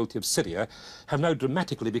responsibility of Syria have now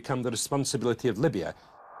dramatically become the responsibility of Libya.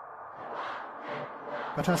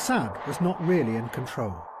 But Assad was not really in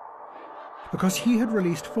control, because he had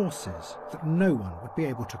released forces that no one would be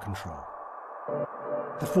able to control.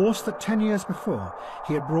 The force that 10 years before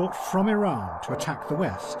he had brought from Iran to attack the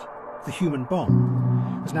West, the human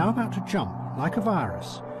bomb, was now about to jump, like a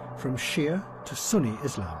virus, from Shia to Sunni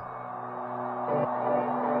Islam.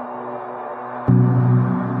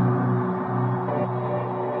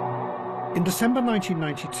 In December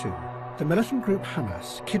 1992, the militant group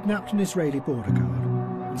Hamas kidnapped an Israeli border guard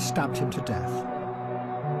and stabbed him to death.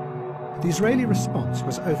 The Israeli response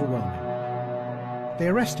was overwhelming. They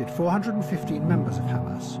arrested 415 members of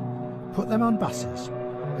Hamas, put them on buses,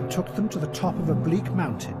 and took them to the top of a bleak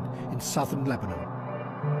mountain in southern Lebanon.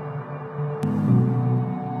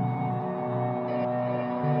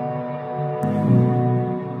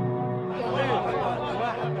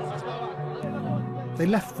 They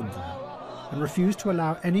left them there, and refused to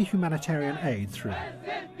allow any humanitarian aid through.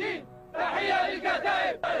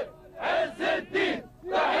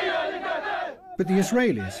 But the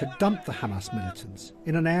Israelis had dumped the Hamas militants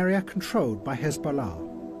in an area controlled by Hezbollah.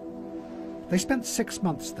 They spent 6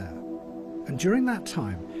 months there, and during that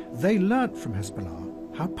time they learnt from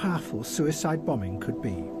Hezbollah how powerful suicide bombing could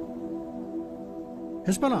be.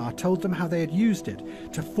 Hezbollah told them how they had used it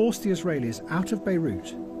to force the Israelis out of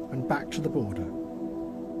Beirut and back to the border.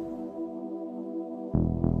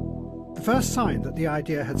 The first sign that the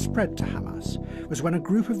idea had spread to Hamas was when a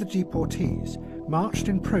group of the deportees marched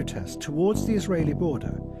in protest towards the Israeli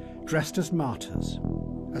border, dressed as martyrs,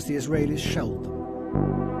 as the Israelis shelled them.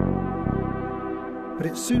 But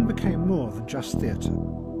it soon became more than just theatre.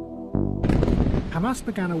 Hamas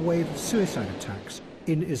began a wave of suicide attacks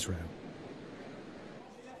in Israel.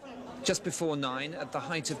 Just before 9, at the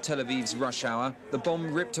height of Tel Aviv's rush hour, the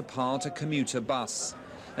bomb ripped apart a commuter bus.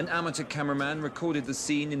 An amateur cameraman recorded the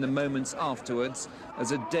scene in the moments afterwards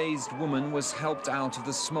as a dazed woman was helped out of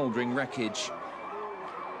the smouldering wreckage.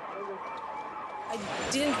 I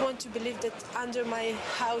didn't want to believe that under my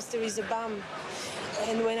house there is a bomb.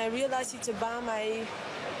 And when I realized it's a bomb, I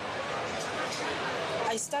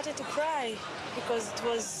started to cry because it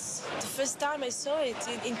was the first time I saw it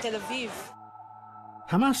in Tel Aviv.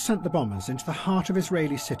 Hamas sent the bombers into the heart of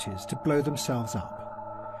Israeli cities to blow themselves up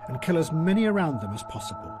and kill as many around them as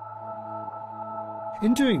possible.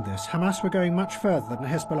 In doing this, Hamas were going much further than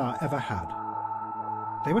Hezbollah ever had.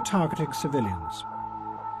 They were targeting civilians,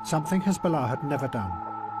 something Hezbollah had never done.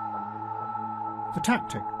 The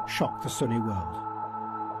tactic shocked the Sunni world.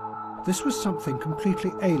 This was something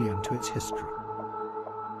completely alien to its history.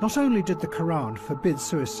 Not only did the Quran forbid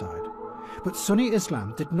suicide, but Sunni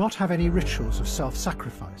Islam did not have any rituals of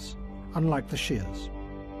self-sacrifice, unlike the Shias.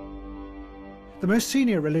 The most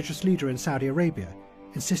senior religious leader in Saudi Arabia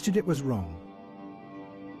insisted it was wrong.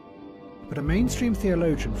 But a mainstream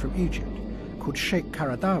theologian from Egypt, called Sheikh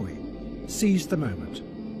Qaradawi, seized the moment.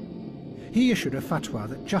 He issued a fatwa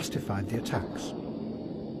that justified the attacks.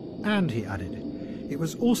 And, he added, it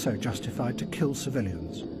was also justified to kill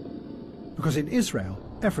civilians. Because in Israel,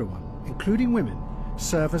 everyone, including women,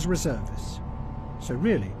 serve as reservists. So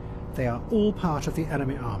really, they are all part of the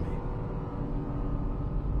enemy army.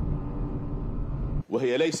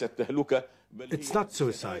 It's not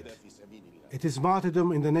suicide. It is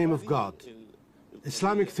martyrdom in the name of God.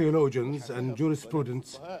 Islamic theologians and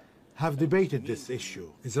jurisprudents have debated this issue.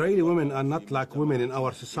 Israeli women are not like women in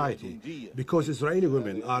our society because Israeli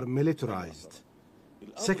women are militarized.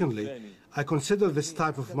 Secondly, I consider this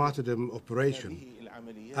type of martyrdom operation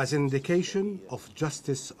as an indication of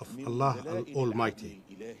justice of Allah Almighty.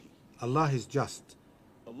 Allah is just.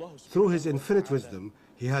 Through His infinite wisdom,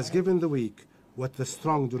 He has given the weak what the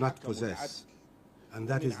strong do not possess, and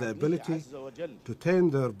that is the ability to turn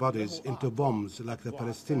their bodies into bombs like the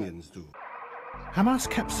Palestinians do. Hamas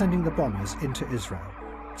kept sending the bombers into Israel,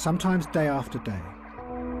 sometimes day after day.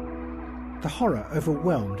 The horror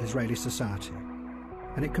overwhelmed Israeli society,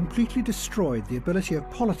 and it completely destroyed the ability of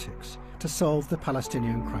politics to solve the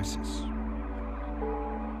Palestinian crisis.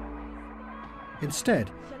 Instead,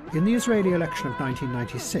 in the Israeli election of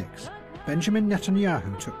 1996, Benjamin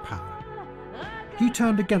Netanyahu took power. He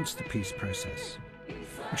turned against the peace process,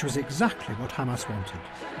 which was exactly what Hamas wanted.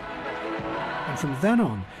 And from then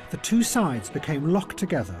on, the two sides became locked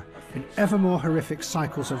together in ever more horrific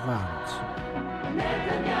cycles of violence.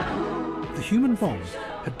 The human bomb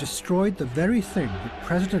had destroyed the very thing that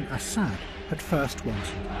President Assad had first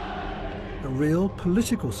wanted: a real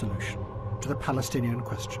political solution to the Palestinian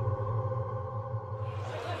question.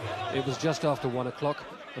 It was just after 1 o'clock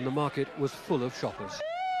and the market was full of shoppers.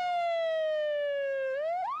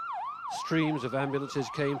 Streams of ambulances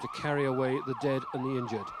came to carry away the dead and the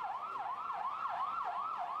injured.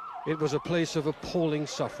 It was a place of appalling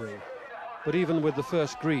suffering, but even with the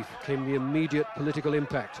first grief came the immediate political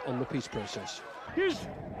impact on the peace process. It's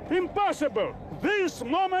impossible. This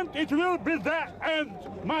moment it will be the end,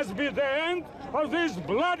 must be the end of this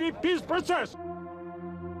bloody peace process.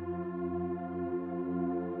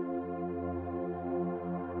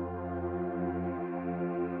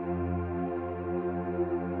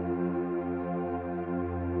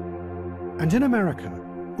 And in America,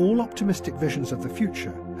 all optimistic visions of the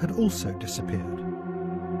future had also disappeared.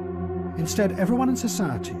 Instead, everyone in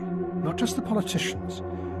society, not just the politicians,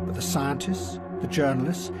 but the scientists, the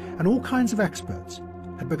journalists, and all kinds of experts,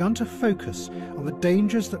 had begun to focus on the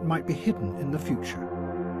dangers that might be hidden in the future.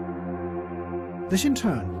 This in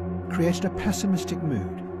turn created a pessimistic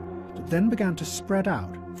mood that then began to spread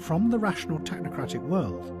out from the rational technocratic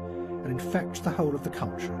world and infect the whole of the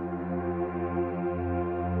culture.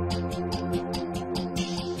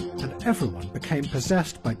 And everyone became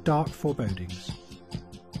possessed by dark forebodings,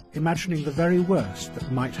 imagining the very worst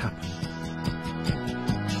that might happen.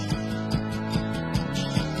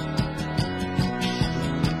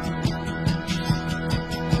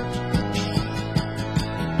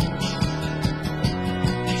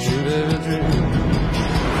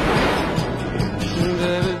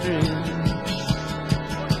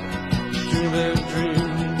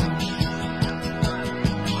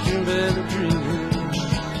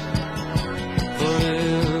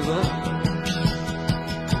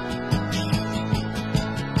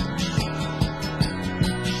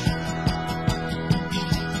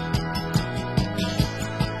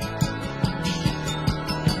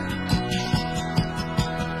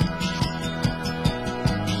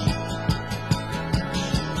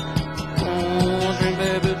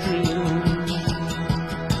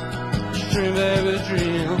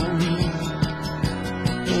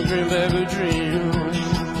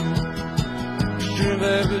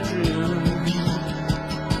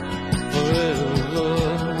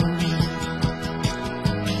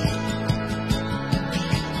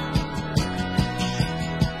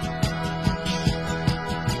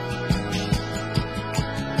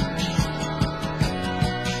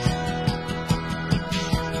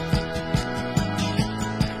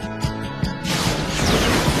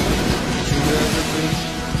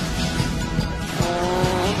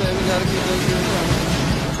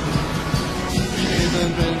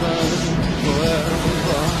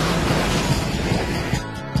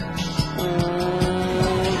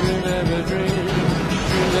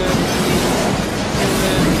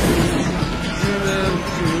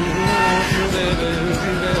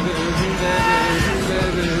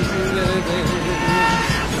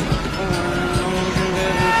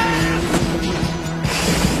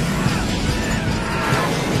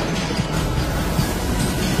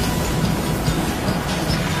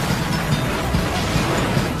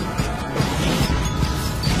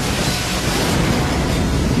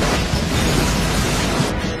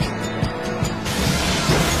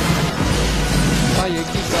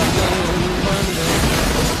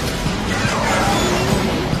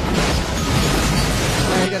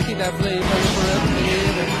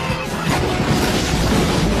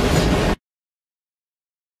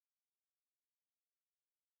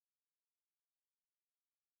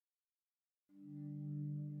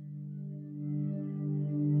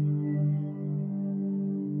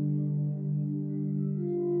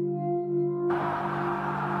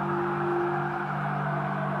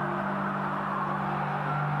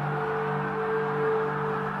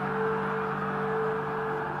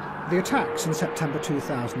 The attacks in September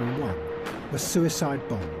 2001 were suicide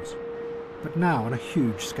bombs, but now on a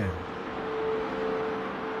huge scale.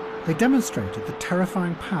 They demonstrated the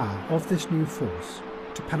terrifying power of this new force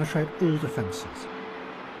to penetrate all defences.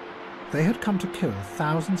 They had come to kill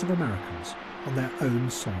thousands of Americans on their own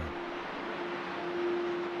soil.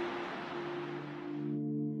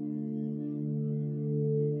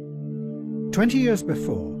 "20 years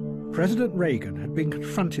before, President Reagan had been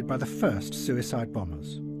confronted by the first suicide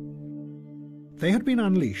bombers. They had been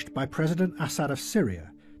unleashed by President Assad of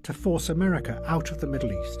Syria to force America out of the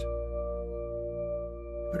Middle East.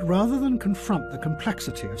 But rather than confront the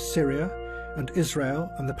complexity of Syria and Israel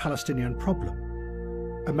and the Palestinian problem,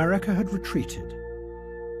 America had retreated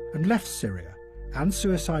and left Syria and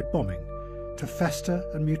suicide bombing to fester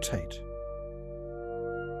and mutate.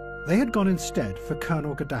 They had gone instead for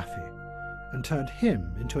Colonel Gaddafi and turned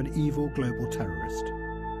him into an evil global terrorist.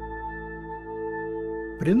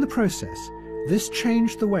 But in the process, this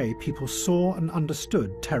changed the way people saw and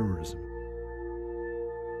understood terrorism.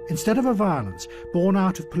 Instead of a violence born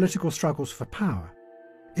out of political struggles for power,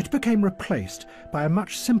 it became replaced by a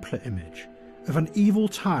much simpler image of an evil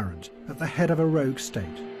tyrant at the head of a rogue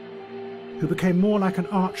state, who became more like an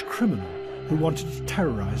arch criminal who wanted to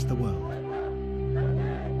terrorize the world.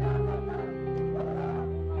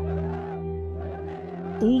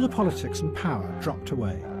 All the politics and power dropped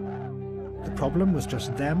away. The problem was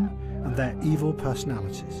just them and their evil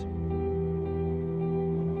personalities.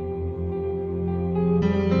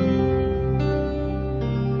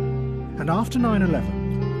 And after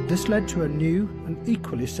 9/11, this led to a new and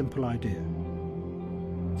equally simple idea.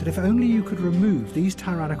 That if only you could remove these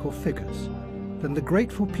tyrannical figures, then the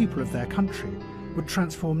grateful people of their country would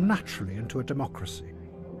transform naturally into a democracy,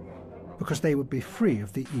 because they would be free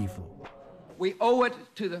of the evil. We owe it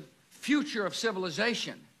to the future of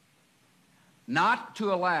civilization not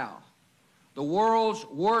to allow the world's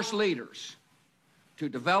worst leaders to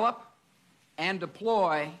develop and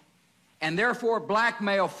deploy and therefore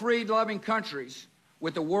blackmail freed-loving countries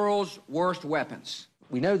with the world's worst weapons.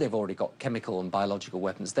 We know they've already got chemical and biological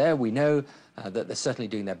weapons there. We know that they're certainly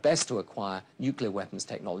doing their best to acquire nuclear weapons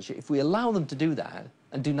technology. If we allow them to do that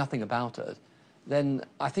and do nothing about it, then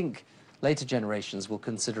I think later generations will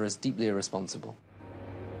consider us deeply irresponsible.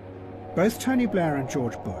 Both Tony Blair and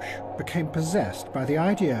George Bush became possessed by the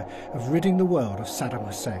idea of ridding the world of Saddam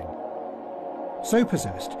Hussein. So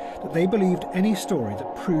possessed that they believed any story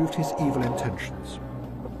that proved his evil intentions.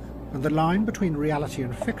 And the line between reality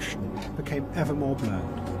and fiction became ever more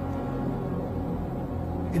blurred.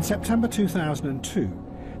 In September 2002,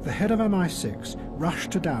 the head of MI6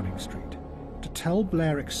 rushed to Downing Street to tell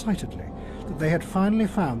Blair excitedly that they had finally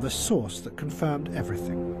found the source that confirmed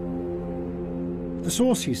everything. The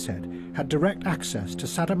source, he said, had direct access to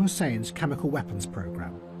Saddam Hussein's chemical weapons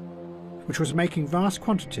program, which was making vast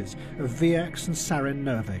quantities of VX and sarin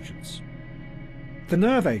nerve agents. The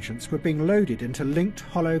nerve agents were being loaded into linked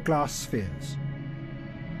hollow glass spheres.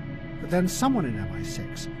 But then someone in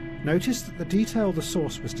MI6 noticed that the detail the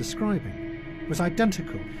source was describing was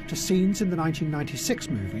identical to scenes in the 1996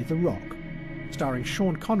 movie The Rock, starring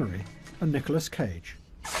Sean Connery and Nicolas Cage.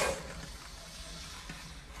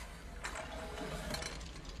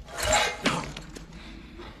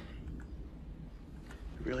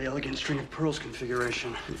 Really elegant string of pearls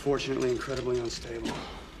configuration. Unfortunately, incredibly unstable.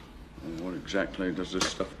 Well, what exactly does this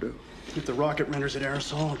stuff do? If the rocket renders it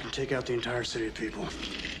aerosol, it can take out the entire city of people.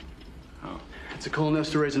 How? It's a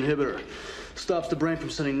cholinesterase inhibitor. Stops the brain from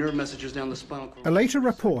sending nerve messages down the spinal cord. A later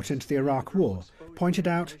report into the Iraq War pointed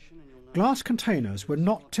out glass containers were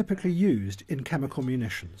not typically used in chemical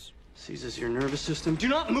munitions. Seizes your nervous system. Do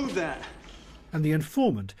not move that! And the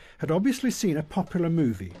informant had obviously seen a popular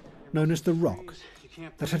movie known as The Rock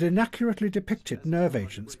that had inaccurately depicted nerve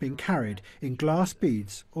agents being carried in glass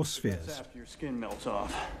beads or spheres. Your skin melts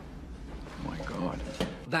off. Oh my God.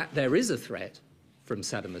 That there is a threat from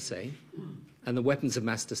Saddam Hussein and the weapons of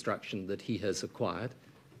mass destruction that he has acquired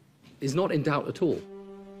is not in doubt at all.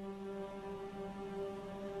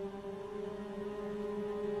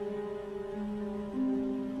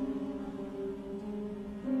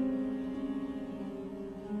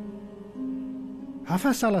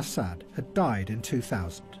 Hafez al-Assad had died in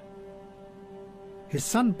 2000. His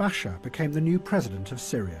son Bashar became the new president of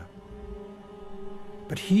Syria.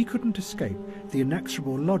 But he couldn't escape the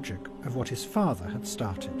inexorable logic of what his father had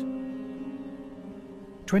started.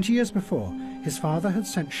 20 years before, his father had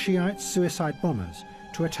sent Shiite suicide bombers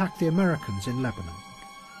to attack the Americans in Lebanon.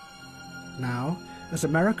 Now, as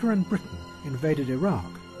America and Britain invaded Iraq,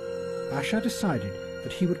 Bashar decided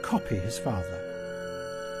that he would copy his father.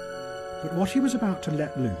 But what he was about to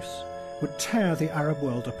let loose would tear the Arab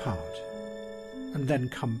world apart, and then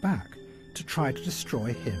come back to try to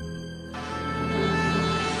destroy him.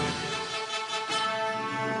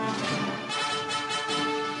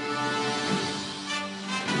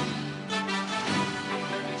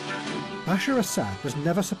 Bashar Assad was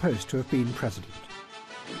never supposed to have been president.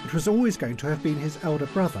 It was always going to have been his elder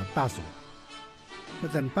brother, Basil.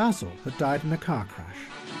 But then Basil had died in a car crash.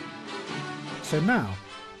 So now,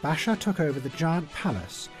 Bashar took over the giant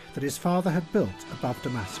palace that his father had built above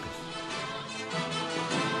Damascus.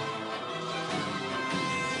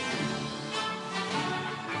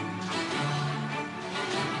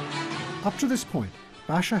 Up to this point,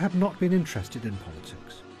 Bashar had not been interested in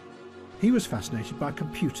politics. He was fascinated by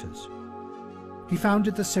computers. He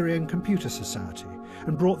founded the Syrian Computer Society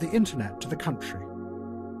and brought the internet to the country.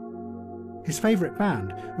 His favourite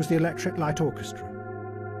band was the Electric Light Orchestra.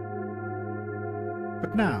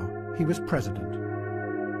 But now he was president,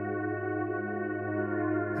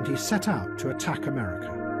 and he set out to attack America.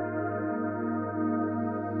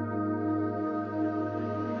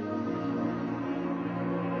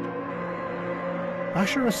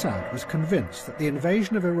 Bashar Assad was convinced that the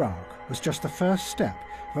invasion of Iraq was just the first step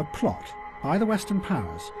of a plot by the Western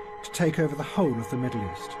powers to take over the whole of the Middle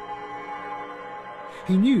East.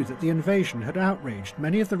 He knew that the invasion had outraged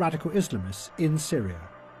many of the radical Islamists in Syria,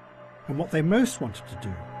 and what they most wanted to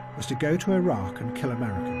do was to go to Iraq and kill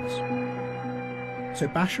Americans. So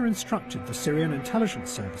Bashar instructed the Syrian intelligence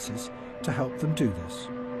services to help them do this.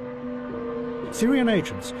 Syrian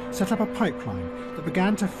agents set up a pipeline that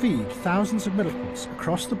began to feed thousands of militants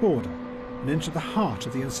across the border and into the heart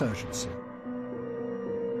of the insurgency.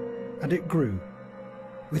 And it grew.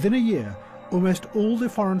 Within a year, almost all the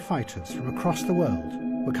foreign fighters from across the world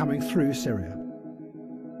were coming through Syria.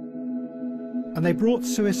 And they brought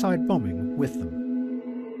suicide bombing with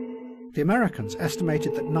them. The Americans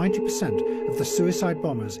estimated that 90% of the suicide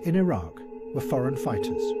bombers in Iraq were foreign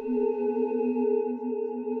fighters.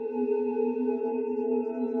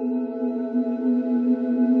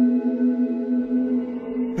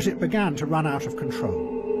 But it began to run out of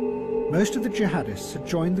control. Most of the jihadists had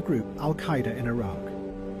joined the group Al-Qaeda in Iraq,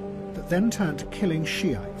 that then turned to killing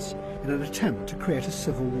Shiites in an attempt to create a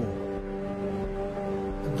civil war.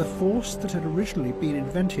 And the force that had originally been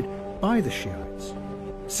invented by the Shiites,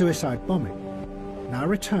 suicide bombing, now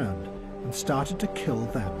returned and started to kill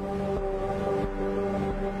them.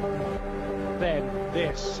 Then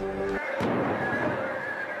this.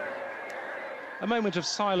 A moment of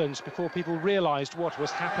silence before people realised what was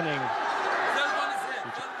happening.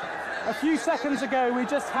 A few seconds ago, we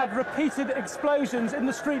just had repeated explosions in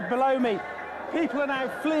the street below me. People are now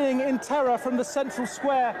fleeing in terror from the central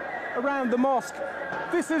square around the mosque.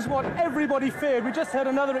 This is what everybody feared. We just heard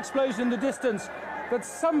another explosion in the distance, that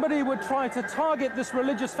somebody would try to target this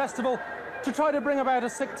religious festival to try to bring about a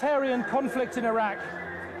sectarian conflict in Iraq.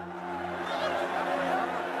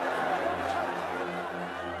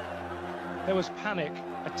 There was panic,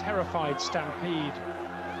 a terrified stampede.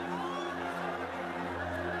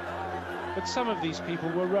 But some of these people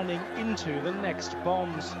were running into the next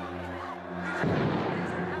bombs.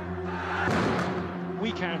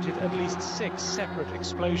 We counted at least 6 separate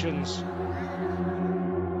explosions.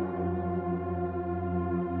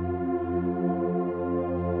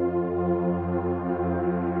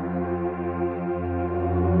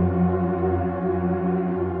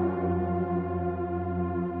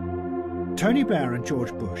 Tony Blair and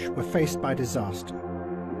George Bush were faced by disaster.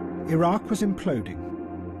 Iraq was imploding,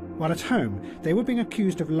 while at home they were being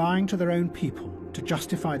accused of lying to their own people to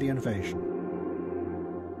justify the invasion.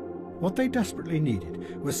 What they desperately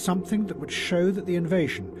needed was something that would show that the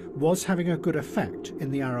invasion was having a good effect in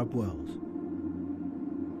the Arab world.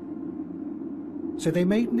 So they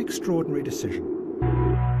made an extraordinary decision.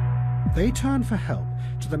 They turned for help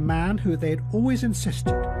to the man who they had always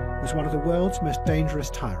insisted was one of the world's most dangerous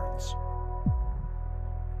tyrants,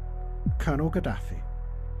 Colonel Gaddafi.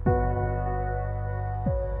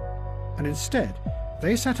 And instead,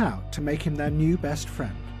 they set out to make him their new best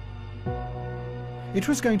friend. It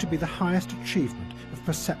was going to be the highest achievement of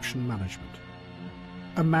perception management.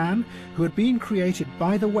 A man who had been created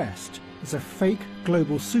by the West as a fake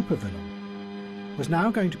global supervillain was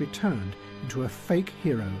now going to be turned into a fake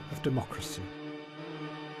hero of democracy.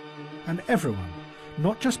 And everyone,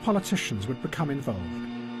 not just politicians, would become involved.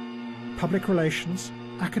 Public relations,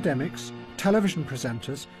 academics, television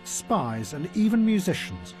presenters, spies, and even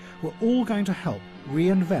musicians were all going to help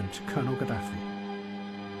reinvent Colonel Gaddafi.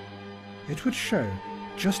 It would show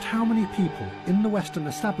just how many people in the Western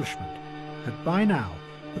establishment had by now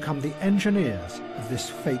become the engineers of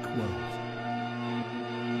this fake world.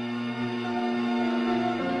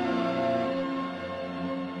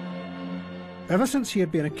 Ever since he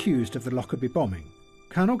had been accused of the Lockerbie bombing,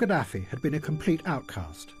 Colonel Gaddafi had been a complete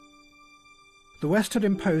outcast. The West had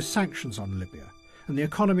imposed sanctions on Libya, and the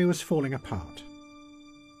economy was falling apart.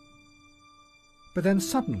 But then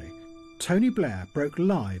suddenly, Tony Blair broke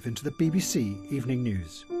live into the BBC Evening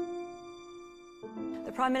News.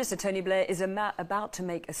 The Prime Minister, Tony Blair, is about to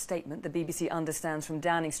make a statement the BBC understands from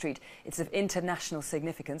Downing Street. It's of international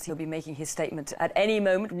significance. He'll be making his statement at any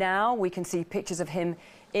moment. Now we can see pictures of him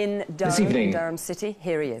in Durham City.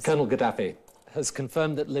 Here he is. Colonel Gaddafi has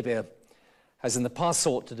confirmed that Libya has in the past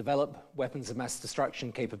sought to develop weapons of mass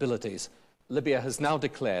destruction capabilities. Libya has now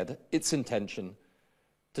declared its intention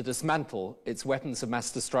to dismantle its weapons of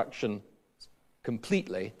mass destruction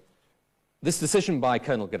completely. This decision by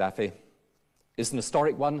Colonel Gaddafi is an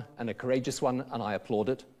historic one and a courageous one, and I applaud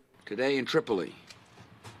it. Today in Tripoli,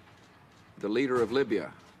 the leader of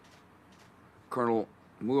Libya, Colonel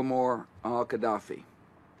Muammar al-Gaddafi,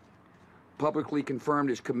 publicly confirmed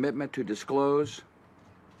his commitment to disclose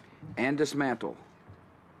and dismantle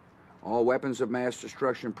all weapons of mass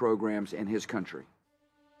destruction programs in his country.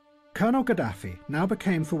 Colonel Gaddafi now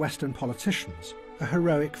became for Western politicians a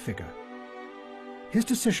heroic figure. His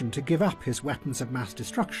decision to give up his weapons of mass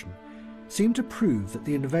destruction seemed to prove that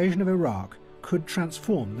the invasion of Iraq could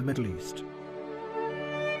transform the Middle East.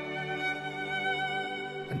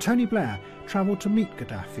 And Tony Blair travelled to meet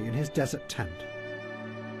Gaddafi in his desert tent,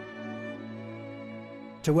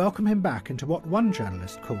 to welcome him back into what one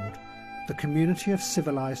journalist called the community of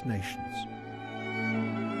civilized nations.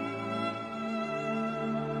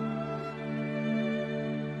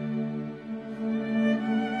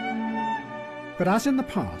 But as in the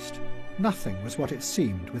past, nothing was what it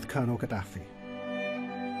seemed with Colonel Gaddafi.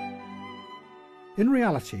 In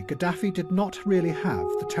reality, Gaddafi did not really have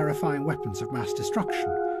the terrifying weapons of mass destruction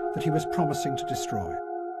that he was promising to destroy.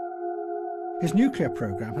 His nuclear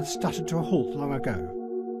program had stuttered to a halt long ago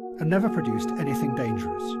and never produced anything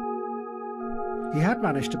dangerous. He had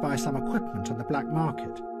managed to buy some equipment on the black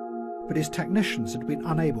market, but his technicians had been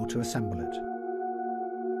unable to assemble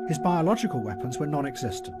it. His biological weapons were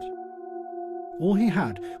non-existent. All he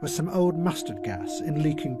had was some old mustard gas in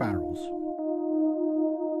leaking barrels.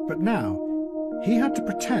 But now, he had to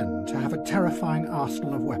pretend to have a terrifying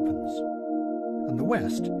arsenal of weapons, and the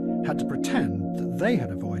West had to pretend that they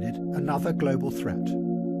had avoided another global threat.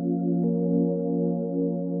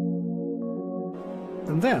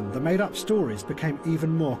 And then the made-up stories became even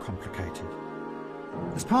more complicated.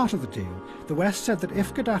 As part of the deal, the West said that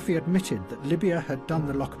if Gaddafi admitted that Libya had done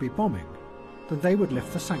the Lockerbie bombing, then they would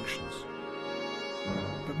lift the sanctions.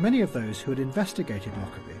 But many of those who had investigated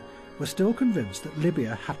Lockerbie were still convinced that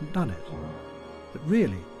Libya hadn't done it, that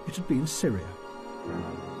really it had been Syria.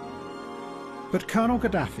 But Colonel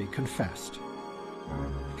Gaddafi confessed.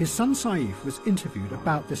 His son Saif was interviewed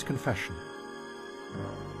about this confession.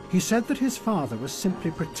 He said that his father was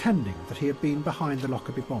simply pretending that he had been behind the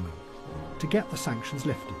Lockerbie bombing to get the sanctions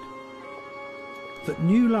lifted, that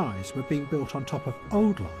new lies were being built on top of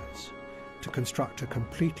old lies to construct a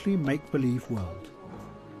completely make-believe world.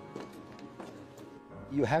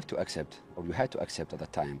 You have to accept, or you had to accept at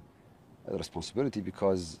that time, the responsibility,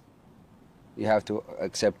 because you have to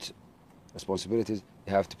accept responsibilities,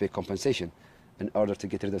 you have to pay compensation in order to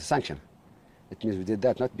get rid of the sanction. It means we did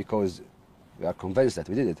that not because we are convinced that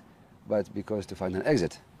we did it, but because to find an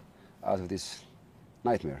exit out of this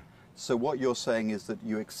nightmare. So what you're saying is that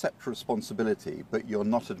you accept responsibility, but you're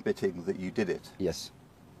not admitting that you did it? Yes.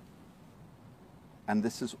 And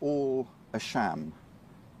this is all a sham,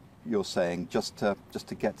 you're saying, just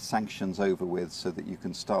to get sanctions over with so that you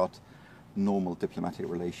can start normal diplomatic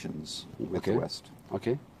relations with the West?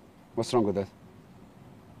 Okay. What's wrong with that?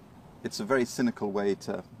 It's a very cynical way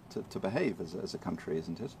to behave as a country,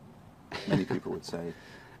 isn't it? Many people would say.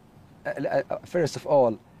 First of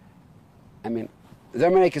all, I mean, the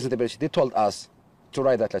Americans and the British, they told us to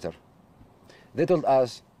write that letter. They told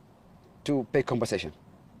us to pay compensation.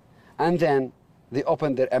 And then they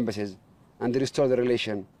opened their embassies and they restored the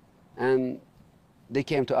relation and they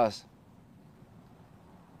came to us.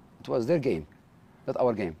 It was their game, not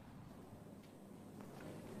our game.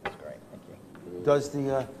 That's great, thank you.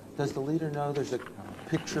 Does the leader know there's a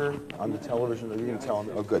picture on the television? Are you going to tell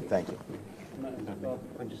him? Oh, good, thank you.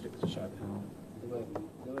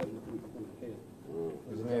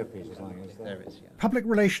 Public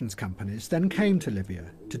relations companies then came to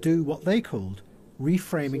Libya to do what they called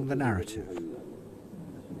reframing the narrative.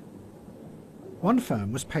 One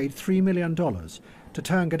firm was paid $3 million to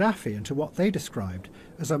turn Gaddafi into what they described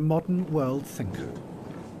as a modern world thinker.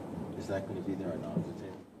 Is that going to be there or not?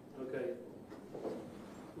 Okay.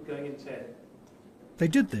 We're going in 10. They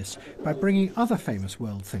did this by bringing other famous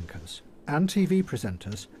world thinkers and TV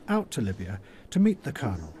presenters out to Libya to meet the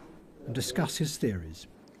colonel and discuss his theories.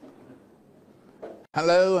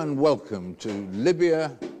 Hello and welcome to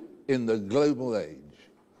Libya in the Global Age,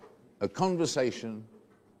 a conversation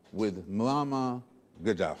with Muammar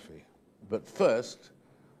Gaddafi. But first,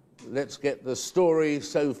 let's get the story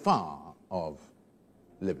so far of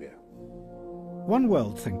Libya. One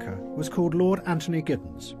world thinker was called Lord Anthony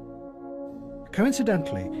Giddens.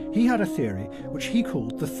 Coincidentally, he had a theory which he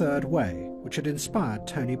called the Third Way, which had inspired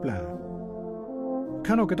Tony Blair.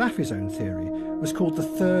 Colonel Gaddafi's own theory was called the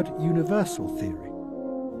Third Universal Theory.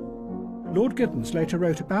 Lord Giddens later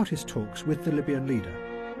wrote about his talks with the Libyan leader.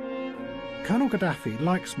 Colonel Gaddafi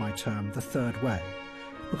likes my term the Third Way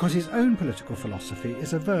because his own political philosophy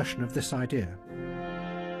is a version of this idea.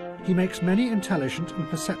 He makes many intelligent and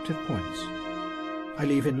perceptive points. I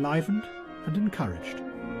leave enlivened and encouraged.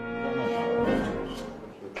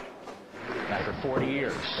 After 40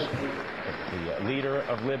 years, the leader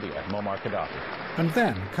of Libya, Muammar Gaddafi. And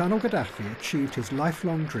then Colonel Gaddafi achieved his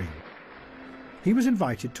lifelong dream. He was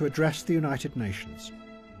invited to address the United Nations.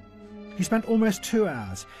 He spent almost 2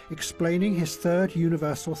 hours explaining his Third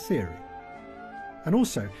Universal Theory, and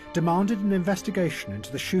also demanded an investigation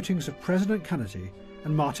into the shootings of President Kennedy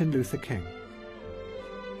and Martin Luther King.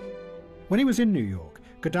 When he was in New York,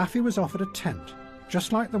 Gaddafi was offered a tent,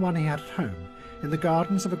 just like the one he had at home, in the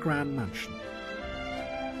gardens of a grand mansion.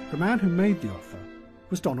 The man who made the offer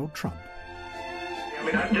was Donald Trump. I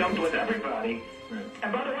mean, I've dealt with everybody.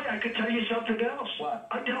 And by the way, I could tell you something else. What?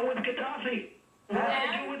 I dealt with Gaddafi. What did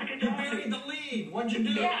I do with Gaddafi? You buried the lead. What'd you do?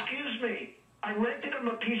 Excuse me. I rented him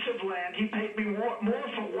a piece of land. He paid me more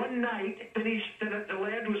for one night than the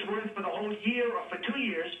land was worth for the whole year or for 2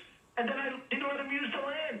 years. And then I didn't let him use the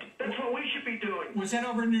land. That's what we should be doing. Was that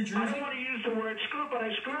over in New Jersey? I don't want to use the word screw, but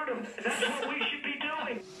I screwed him. That's what we should be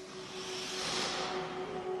doing.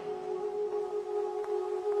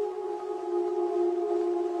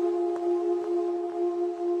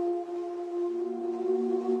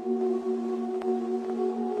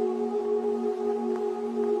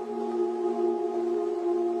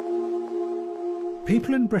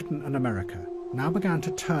 People in Britain and America now began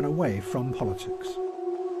to turn away from politics.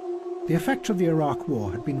 The effect of the Iraq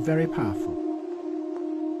War had been very powerful.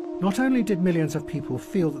 Not only did millions of people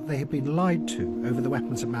feel that they had been lied to over the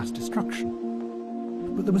weapons of mass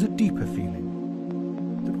destruction, but there was a deeper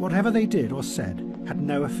feeling that whatever they did or said had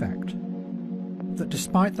no effect. That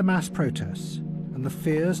despite the mass protests and the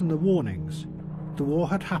fears and the warnings, the war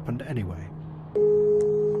had happened anyway.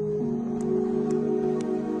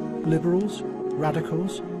 Liberals,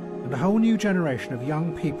 radicals, and a whole new generation of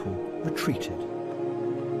young people retreated.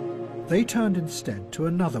 They turned instead to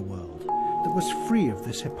another world that was free of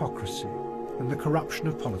this hypocrisy and the corruption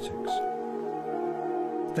of politics.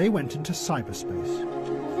 They went into cyberspace.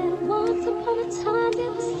 Once upon a time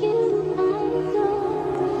it was you I know.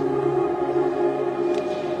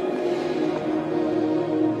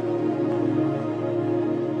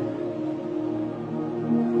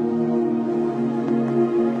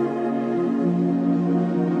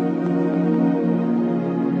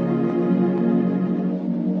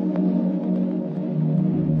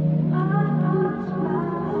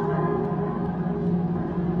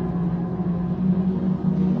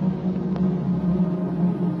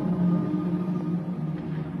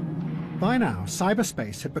 By now,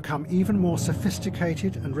 cyberspace had become even more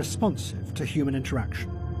sophisticated and responsive to human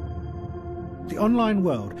interaction. The online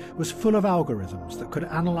world was full of algorithms that could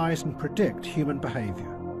analyze and predict human behavior.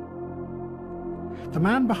 The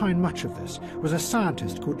man behind much of this was a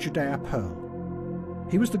scientist called Judea Pearl.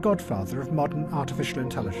 He was the godfather of modern artificial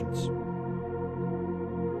intelligence.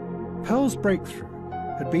 Pearl's breakthrough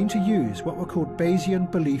had been to use what were called Bayesian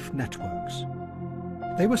belief networks.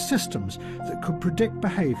 They were systems that could predict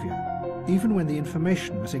behavior even when the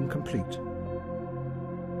information was incomplete.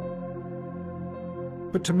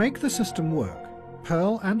 But to make the system work,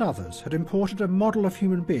 Pearl and others had imported a model of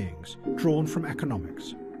human beings drawn from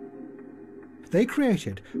economics. They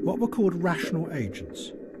created what were called rational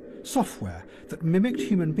agents, software that mimicked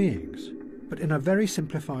human beings, but in a very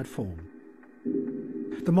simplified form.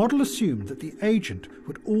 The model assumed that the agent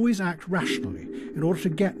would always act rationally in order to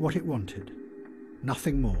get what it wanted,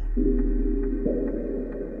 nothing more.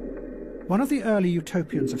 One of the early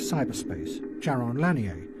utopians of cyberspace, Jaron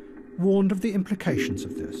Lanier, warned of the implications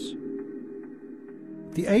of this.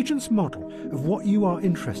 The agent's model of what you are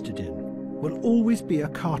interested in will always be a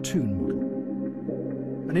cartoon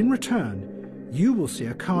model. And in return, you will see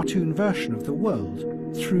a cartoon version of the world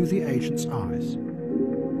through the agent's eyes.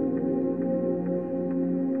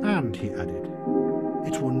 And, he added,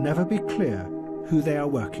 it will never be clear who they are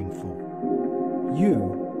working for,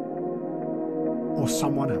 you or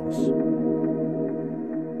someone else.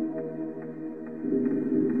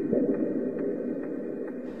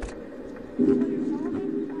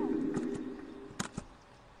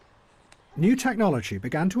 New technology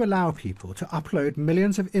began to allow people to upload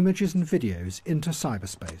millions of images and videos into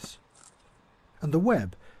cyberspace. And the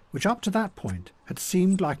web, which up to that point had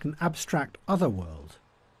seemed like an abstract other world,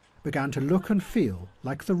 began to look and feel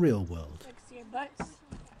like the real world.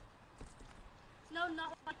 No,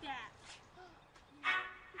 not like that.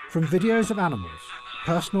 From videos of animals,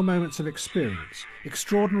 personal moments of experience,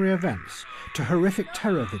 extraordinary events, to horrific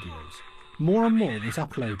terror videos, more and more was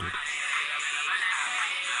uploaded.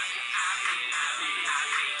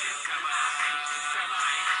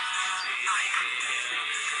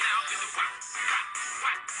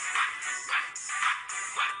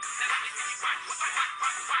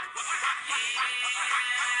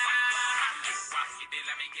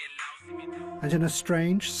 And in a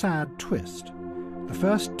strange, sad twist, the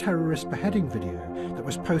first terrorist beheading video that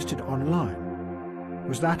was posted online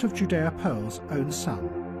was that of Judea Pearl's own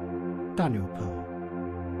son, Daniel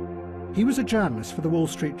Pearl. He was a journalist for the Wall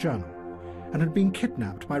Street Journal and had been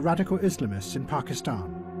kidnapped by radical Islamists in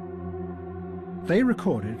Pakistan. They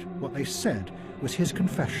recorded what they said was his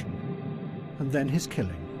confession and then his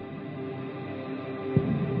killing.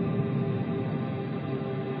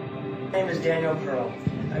 My name is Daniel Pearl.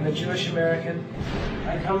 I'm a Jewish American.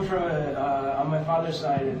 I come from, on my father's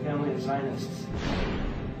side, a family of Zionists.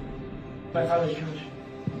 My father's Jewish.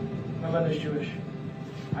 My mother's Jewish.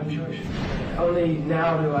 I'm Jewish. Only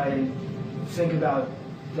now do I think about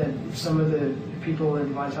that some of the people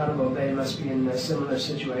in Guantanamo Bay must be in a similar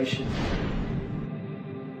situation.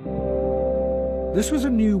 This was a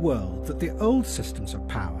new world that the old systems of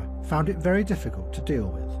power found it very difficult to deal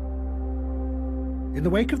with. In the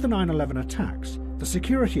wake of the 9/11 attacks, the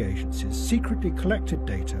security agencies secretly collected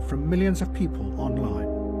data from millions of people online.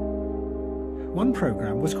 One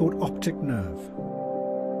program was called Optic Nerve.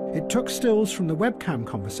 It took stills from the webcam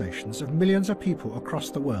conversations of millions of people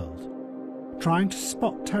across the world, trying to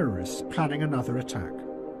spot terrorists planning another attack.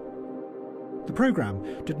 The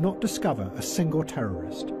program did not discover a single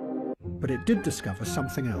terrorist, but it did discover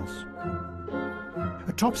something else.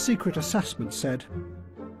 A top-secret assessment said,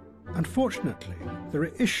 unfortunately, there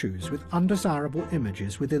are issues with undesirable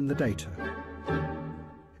images within the data.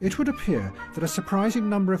 It would appear that a surprising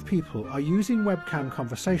number of people are using webcam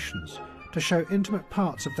conversations to show intimate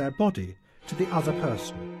parts of their body to the other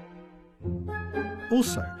person.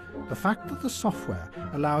 Also, the fact that the software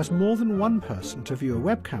allows more than one person to view a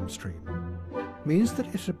webcam stream means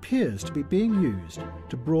that it appears to be being used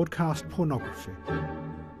to broadcast pornography.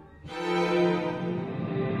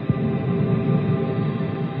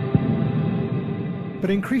 But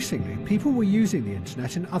increasingly, people were using the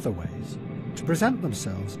internet in other ways, to present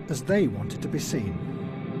themselves as they wanted to be seen.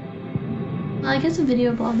 I guess a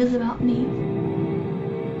video blog is about me.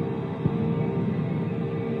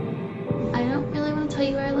 I don't really want to tell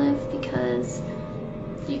you where I live because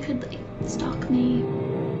you could stalk me.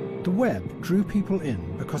 The web drew people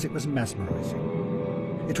in because it was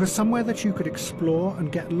mesmerizing. It was somewhere that you could explore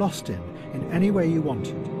and get lost in any way you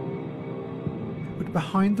wanted. But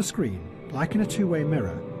behind the screen, like in a two-way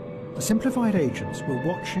mirror, the simplified agents were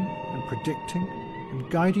watching and predicting and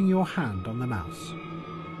guiding your hand on the mouse.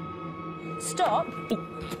 Stop.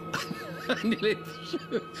 I nearly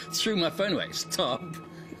threw my phone away. Stop.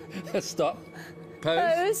 Stop. Pose.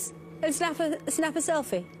 Pose. And snap a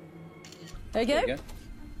selfie. There you go. There you go.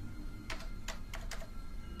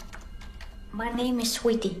 My name is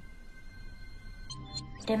Sweetie.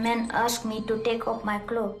 The men asked me to take off my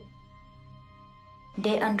clothes.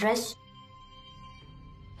 They undress.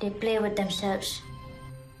 They play with themselves.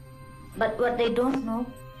 But what they don't know,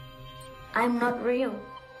 I'm not real.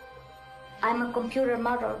 I'm a computer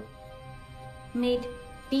model, made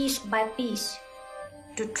piece by piece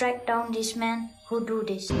to track down these men who do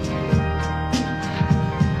this.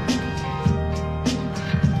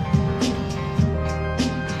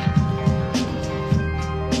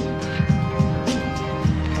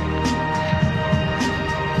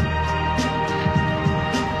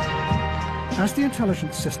 As the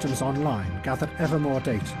intelligence systems online gathered ever more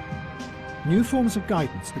data, new forms of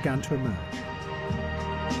guidance began to emerge.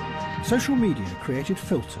 Social media created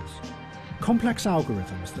filters, complex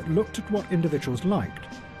algorithms that looked at what individuals liked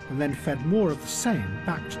and then fed more of the same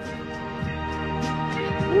back to them.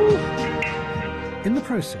 In the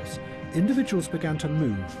process, individuals began to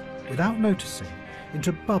move, without noticing,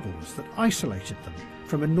 into bubbles that isolated them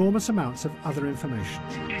from enormous amounts of other information.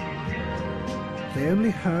 They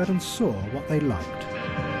only heard and saw what they liked.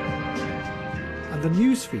 And the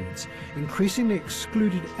news feeds increasingly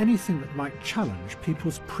excluded anything that might challenge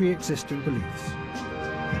people's pre-existing beliefs.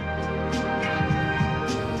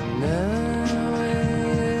 Now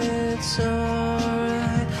it's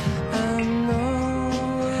alright, I know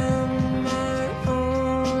when my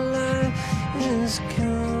own life is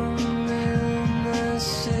coming, I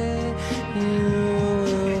say you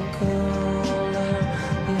will call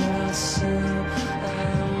out yourself.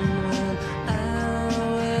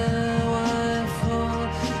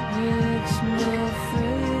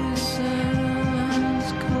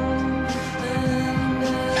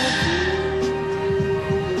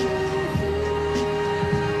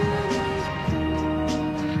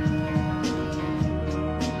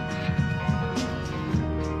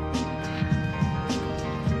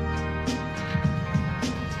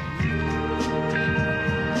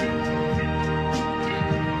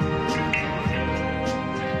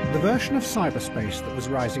 The version of cyberspace that was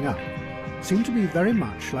rising up seemed to be very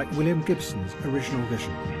much like William Gibson's original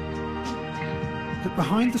vision. That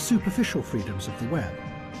behind the superficial freedoms of the web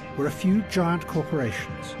were a few giant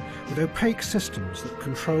corporations with opaque systems that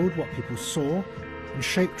controlled what people saw and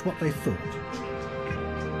shaped what they thought.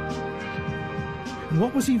 And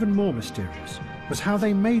what was even more mysterious was how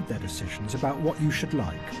they made their decisions about what you should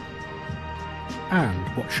like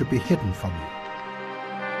and what should be hidden from you.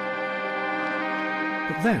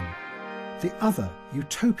 But then, the other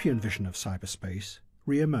utopian vision of cyberspace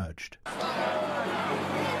re-emerged.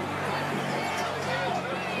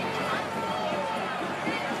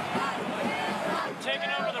 Taking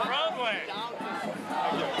over the roadway.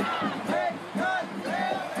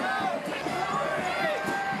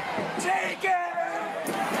 Take it!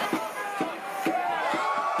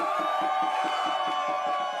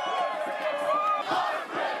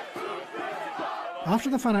 After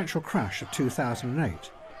the financial crash of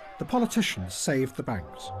 2008, the politicians saved the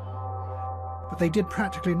banks. But they did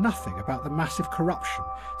practically nothing about the massive corruption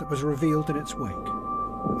that was revealed in its wake.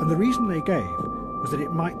 And the reason they gave was that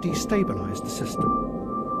it might destabilise the system.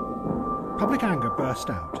 Public anger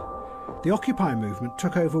burst out. The Occupy movement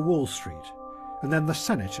took over Wall Street, and then the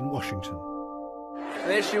Senate in Washington. And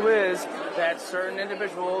the issue is that certain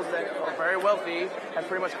individuals that are very wealthy have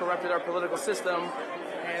pretty much corrupted our political system,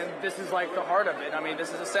 and this is like the heart of it. I mean,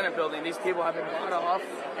 this is a Senate building. These people have been bought off,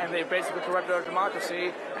 and they've basically corrupted our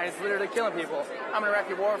democracy, and it's literally killing people. I'm an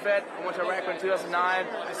Iraqi war vet. I went to Iraq in 2009.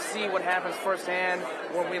 I see what happens firsthand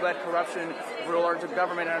when we let corruption rule our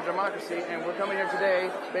government and our democracy, and we're coming here today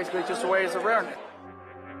basically just to raise awareness.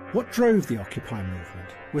 What drove the Occupy movement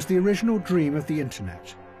was the original dream of the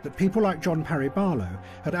internet that people like John Perry Barlow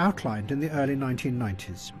had outlined in the early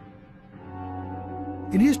 1990s.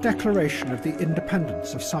 In his declaration of the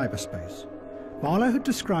independence of cyberspace, Barlow had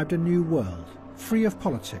described a new world, free of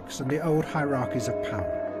politics and the old hierarchies of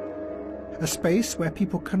power. A space where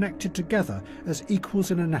people connected together as equals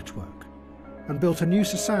in a network, and built a new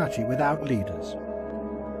society without leaders.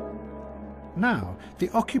 Now, the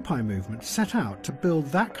Occupy movement set out to build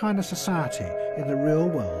that kind of society in the real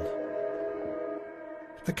world.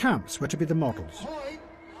 The camps were to be the models.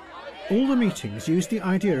 All the meetings used the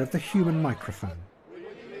idea of the human microphone.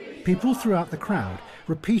 People throughout the crowd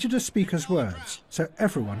repeated a speaker's words so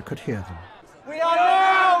everyone could hear them. We are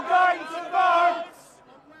now going to vote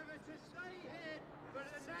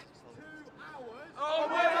on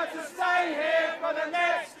whether to stay here for the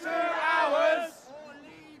next 2 hours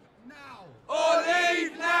or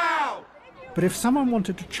leave now. But if someone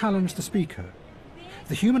wanted to challenge the speaker,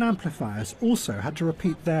 the human amplifiers also had to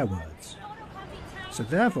repeat their words. So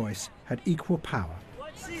their voice had equal power.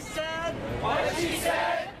 What she said, what she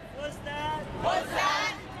said, what's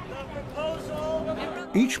that, the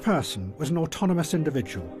proposal. Each person was an autonomous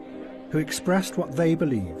individual who expressed what they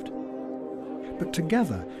believed. But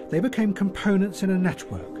together they became components in a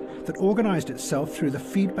network that organized itself through the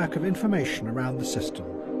feedback of information around the system.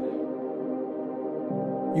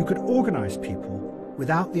 You could organize people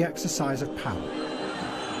without the exercise of power.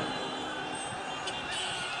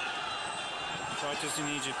 Protests in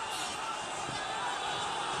Egypt.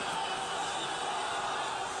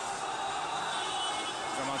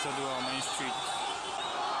 Gamata Dua, Main Street.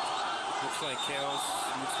 Looks like chaos.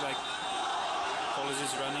 Looks like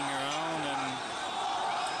police running around and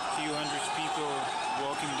a few hundred people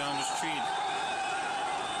walking down the street.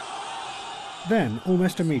 Then,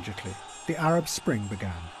 almost immediately, the Arab Spring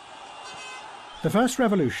began. The first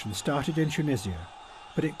revolution started in Tunisia,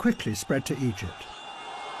 but it quickly spread to Egypt.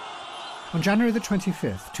 On January the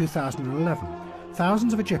 25th, 2011,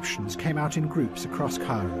 thousands of Egyptians came out in groups across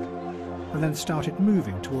Cairo and then started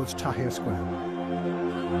moving towards Tahrir Square.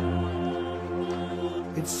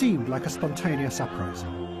 It seemed like a spontaneous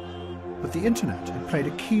uprising, but the internet had played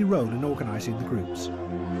a key role in organizing the groups.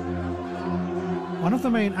 One of the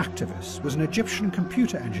main activists was an Egyptian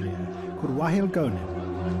computer engineer called Wael Ghonim.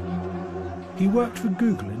 He worked for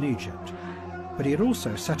Google in Egypt, but he had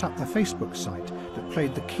also set up the Facebook site that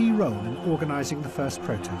played the key role in organizing the first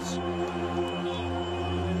protests.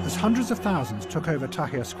 As hundreds of thousands took over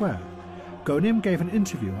Tahrir Square, Ghonim gave an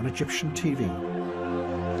interview on Egyptian TV.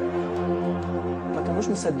 ما كانوش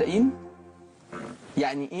مصدقين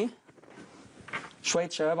يعني ايه شويه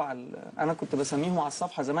شباب على انا كنت بسميهم على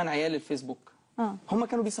الصفحه زمان عيال الفيسبوك. هم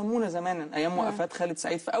كانوا بيسمونا زمان ايام وقفات خالد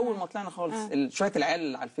سعيد في اول ما طلعنا خالص شويه العيال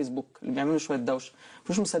اللي على الفيسبوك اللي بيعملوا شويه دوشه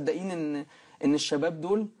مش مصدقين ان الشباب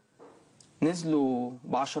دول نزلوا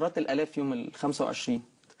بعشرات الالاف يوم ال 25.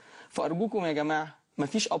 فارجوكم يا جماعه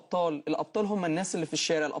مفيش ابطال، الابطال هم الناس اللي في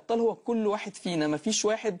الشارع، الابطال هو كل واحد فينا،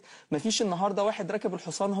 مفيش النهارده واحد راكب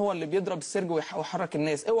الحصان هو اللي بيضرب السرج ويحرك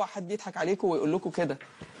الناس، اوعى حد يضحك عليكم ويقول لكم كده.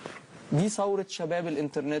 دي ثورة شباب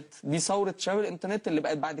الانترنت، دي ثورة شباب الانترنت اللي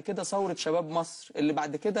بقت بعد كده ثورة شباب مصر، اللي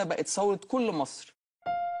بعد كده بقت ثورة كل مصر.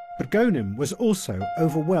 But Ghonim was also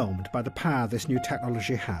overwhelmed by the power this new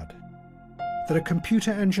technology had. That a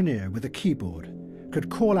computer engineer with a keyboard could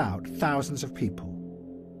call out thousands of people,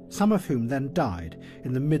 some of whom then died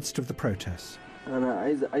in the midst of the protests. أنا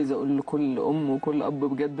عايز أقول لكل أم وكل أب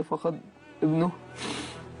بجد فقد ابنه.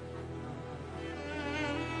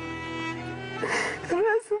 أنا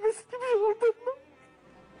آسف بس دي مش غلطتنا.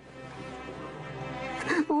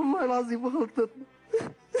 والله العظيم غلطتنا.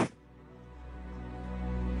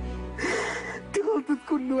 دي غلطة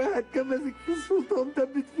كل واحد كان ماسك في السلطة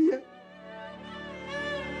ومثبت فيها.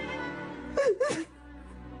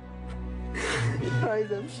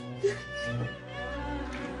 عايز أمشي.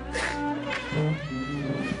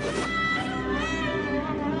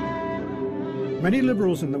 Many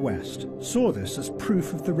liberals in the West saw this as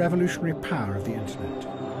proof of the revolutionary power of the internet.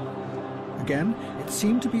 Again, it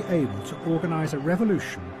seemed to be able to organize a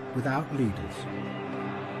revolution without leaders.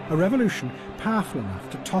 A revolution powerful enough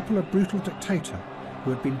to topple a brutal dictator who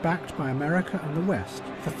had been backed by America and the West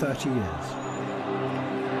for 30 years.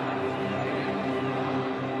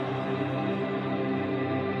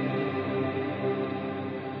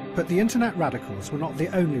 But the internet radicals were not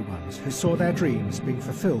the only ones who saw their dreams being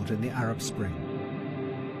fulfilled in the Arab Spring.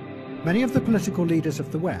 Many of the political leaders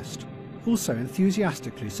of the West also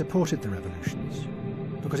enthusiastically supported the revolutions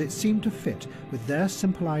because it seemed to fit with their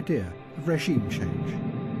simple idea of regime change.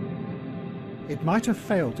 It might have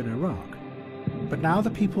failed in Iraq, but now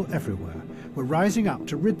the people everywhere were rising up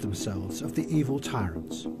to rid themselves of the evil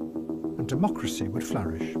tyrants, and democracy would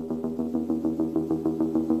flourish.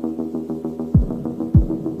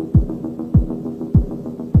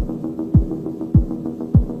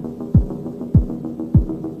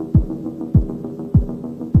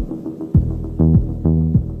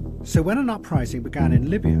 So when an uprising began in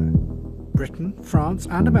Libya, Britain, France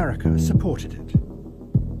and America supported it.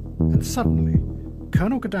 And suddenly,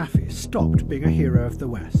 Colonel Gaddafi stopped being a hero of the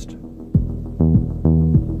West.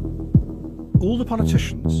 All the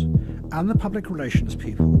politicians and the public relations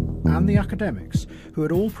people and the academics who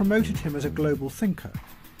had all promoted him as a global thinker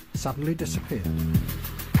suddenly disappeared.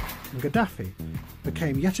 And Gaddafi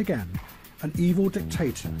became yet again an evil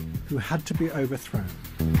dictator who had to be overthrown.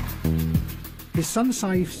 His son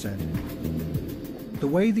Saif said, "The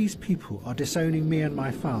way these people are disowning me and my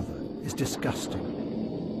father is disgusting.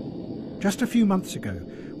 Just a few months ago,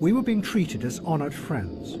 we were being treated as honoured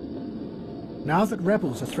friends. Now that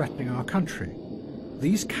rebels are threatening our country,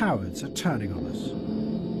 these cowards are turning on us."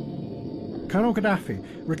 Colonel Gaddafi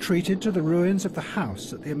retreated to the ruins of the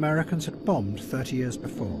house that the Americans had bombed 30 years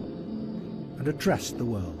before and addressed the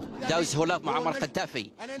world. Those who love Muammar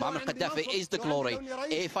Gaddafi is the glory.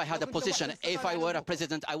 If I had a position, if I were a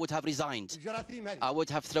president, I would have resigned. I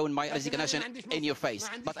would have thrown my resignation in your face.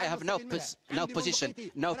 But I have no position,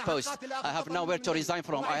 no post. I have nowhere to resign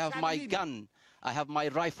from. I have my gun. I have my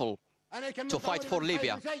rifle to fight for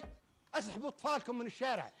Libya.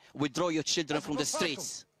 Withdraw your children from the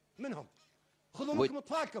streets.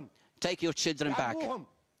 Take your children back.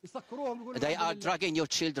 They are dragging your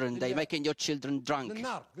children, they're making your children drunk,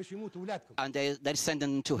 and they're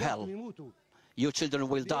sending them to hell. Your children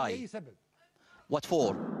will die. What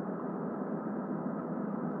for?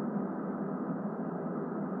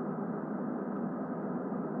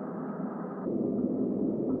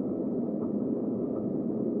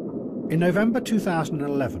 In November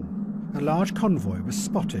 2011, a large convoy was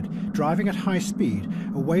spotted driving at high speed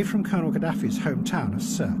away from Colonel Gaddafi's hometown of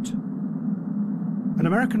Sirte. An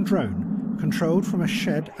American drone, controlled from a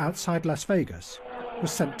shed outside Las Vegas, was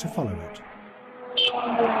sent to follow it.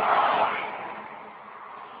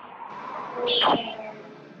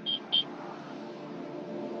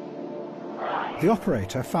 The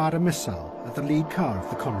operator fired a missile at the lead car of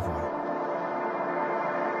the convoy.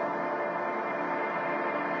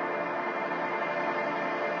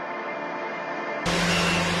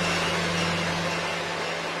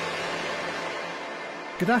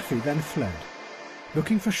 Gaddafi then fled,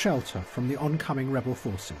 looking for shelter from the oncoming rebel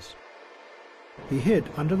forces. He hid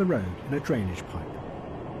under the road in a drainage pipe.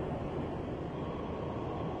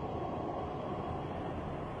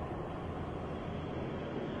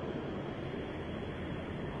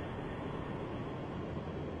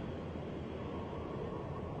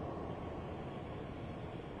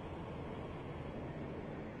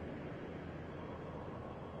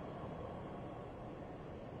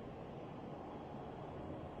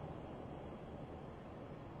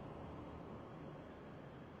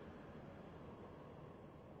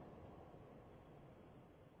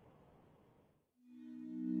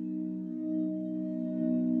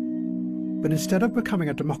 But instead of becoming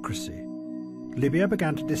a democracy, Libya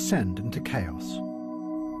began to descend into chaos.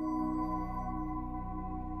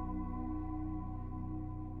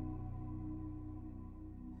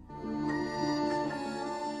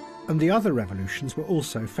 And the other revolutions were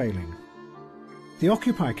also failing. The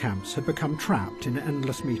Occupy camps had become trapped in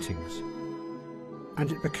endless meetings,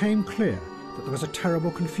 and it became clear that there was a terrible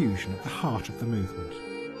confusion at the heart of the movement.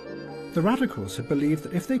 The radicals had believed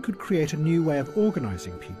that if they could create a new way of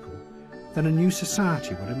organising people, then a new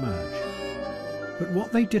society would emerge. But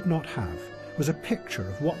what they did not have was a picture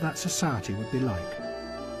of what that society would be like,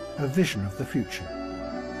 a vision of the future.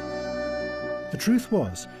 The truth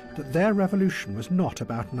was that their revolution was not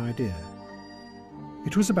about an idea.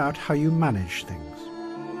 It was about how you manage things.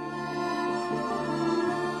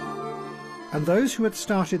 And those who had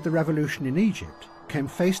started the revolution in Egypt came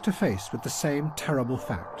face to face with the same terrible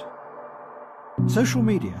fact. Social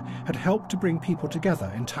media had helped to bring people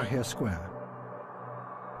together in Tahrir Square.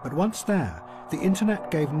 But once there, the internet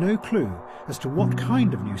gave no clue as to what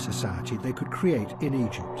kind of new society they could create in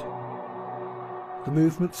Egypt. The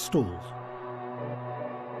movement stalled.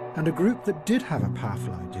 And a group that did have a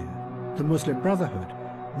powerful idea, the Muslim Brotherhood,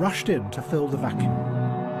 rushed in to fill the vacuum.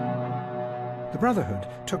 The Brotherhood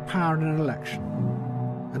took power in an election,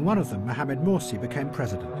 and one of them, Mohamed Morsi, became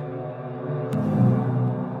president.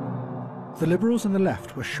 The liberals and the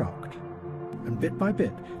left were shocked, and bit by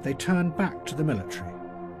bit they turned back to the military,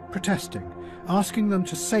 protesting, asking them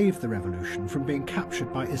to save the revolution from being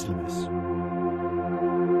captured by Islamists.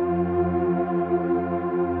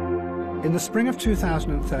 In the spring of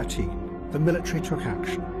 2013, the military took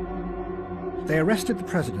action. They arrested the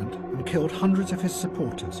president and killed hundreds of his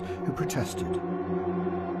supporters who protested.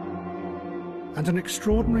 And an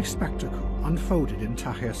extraordinary spectacle unfolded in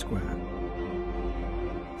Tahrir Square.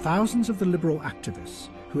 Thousands of the liberal activists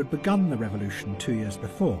who had begun the revolution 2 years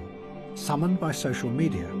before, summoned by social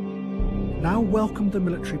media, now welcomed the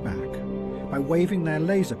military back by waving their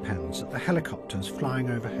laser pens at the helicopters flying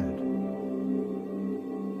overhead.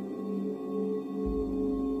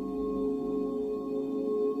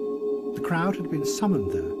 The crowd had been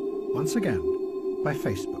summoned there, once again, by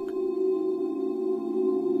Facebook.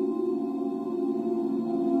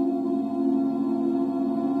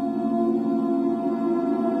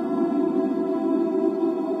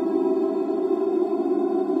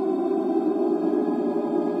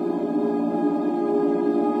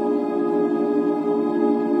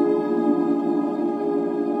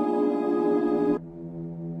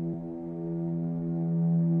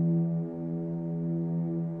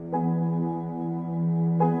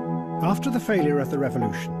 After the failure of the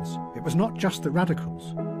revolutions, it was not just the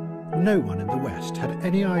radicals. No one in the West had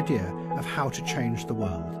any idea of how to change the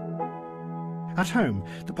world. At home,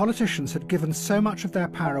 the politicians had given so much of their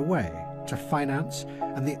power away to finance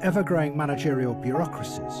and the ever-growing managerial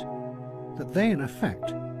bureaucracies that they, in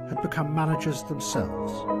effect, had become managers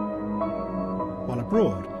themselves. While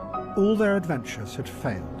abroad, all their adventures had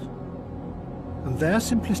failed, and their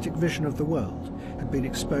simplistic vision of the world had been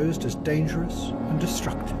exposed as dangerous and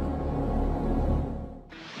destructive.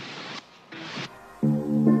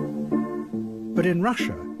 But in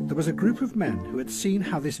Russia, there was a group of men who had seen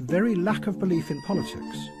how this very lack of belief in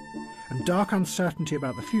politics and dark uncertainty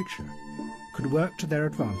about the future could work to their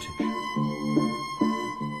advantage.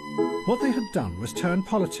 What they had done was turn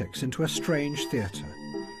politics into a strange theatre,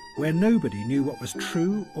 where nobody knew what was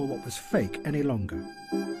true or what was fake any longer.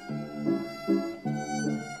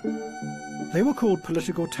 They were called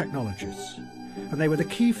political technologists, and they were the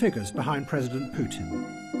key figures behind President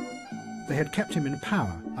Putin. They had kept him in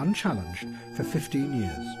power, unchallenged, for 15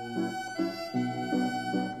 years.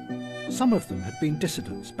 Some of them had been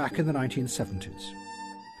dissidents back in the 1970s,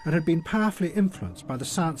 and had been powerfully influenced by the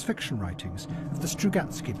science fiction writings of the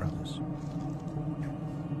Strugatsky brothers.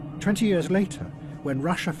 20 years later, when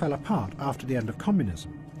Russia fell apart after the end of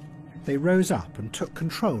communism, they rose up and took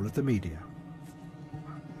control of the media.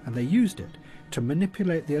 And they used it to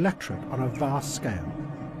manipulate the electorate on a vast scale.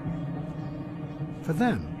 For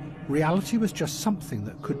them, reality was just something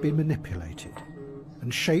that could be manipulated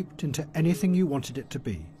and shaped into anything you wanted it to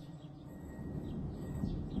be.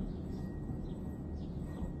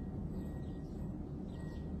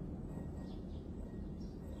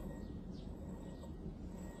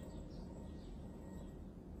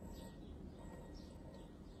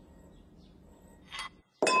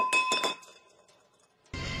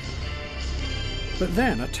 But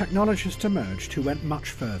then a technologist emerged who went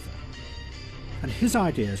much further, and his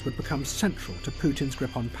ideas would become central to Putin's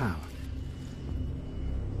grip on power.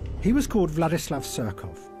 He was called Vladislav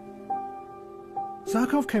Surkov.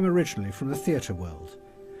 Surkov came originally from the theatre world,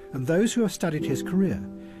 and those who have studied his career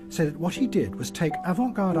say that what he did was take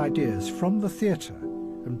avant-garde ideas from the theatre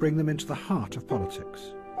and bring them into the heart of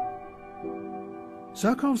politics.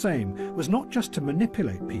 Surkov's aim was not just to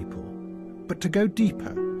manipulate people, but to go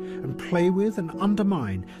deeper and play with and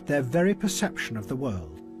undermine their very perception of the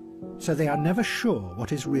world, so they are never sure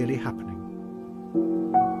what is really happening.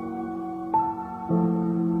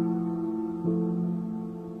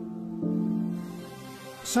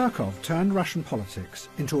 Surkov turned Russian politics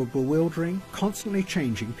into a bewildering, constantly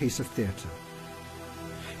changing piece of theatre.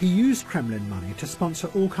 He used Kremlin money to sponsor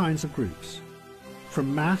all kinds of groups,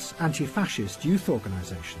 from mass anti-fascist youth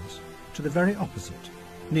organisations to the very opposite,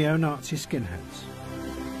 neo-Nazi skinheads.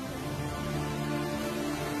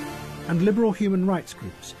 And liberal human rights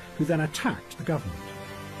groups who then attacked the government.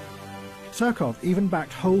 Surkov even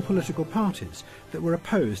backed whole political parties that were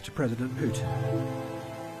opposed to President Putin.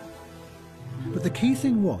 But the key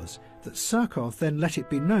thing was that Surkov then let it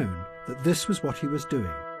be known that this was what he was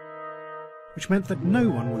doing, which meant that no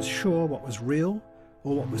one was sure what was real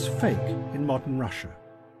or what was fake in modern Russia.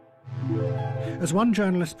 As one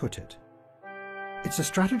journalist put it, it's a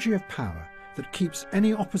strategy of power that keeps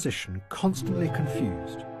any opposition constantly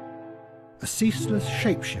confused. A ceaseless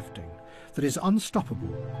shape-shifting that is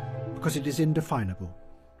unstoppable because it is indefinable.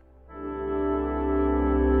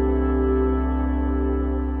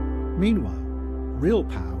 Meanwhile, real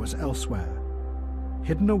power was elsewhere,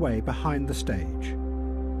 hidden away behind the stage,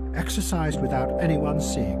 exercised without anyone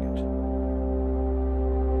seeing it.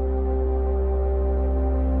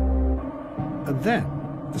 And then,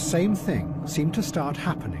 the same thing seemed to start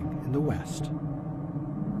happening in the West.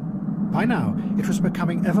 By now, it was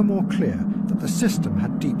becoming ever more clear that the system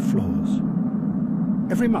had deep flaws.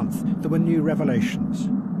 Every month, there were new revelations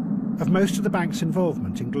of most of the bank's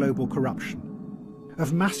involvement in global corruption,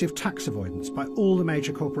 of massive tax avoidance by all the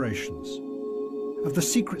major corporations, of the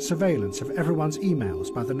secret surveillance of everyone's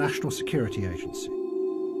emails by the National Security Agency.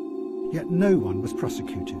 Yet no one was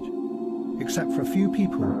prosecuted, except for a few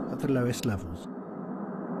people at the lowest levels.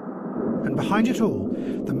 And behind it all,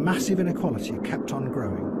 the massive inequality kept on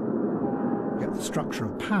growing. Yet the structure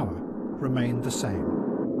of power remained the same.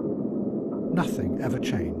 Nothing ever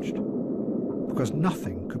changed, because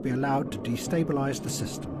nothing could be allowed to destabilize the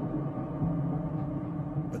system.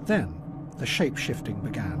 But then, the shape-shifting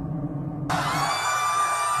began.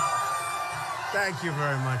 Thank you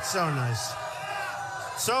very much. So nice.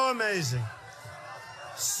 So amazing.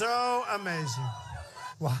 So amazing.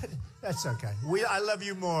 What? That's okay. I love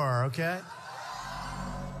you more, okay?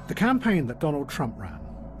 The campaign that Donald Trump ran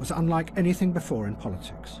was unlike anything before in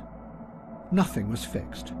politics. Nothing was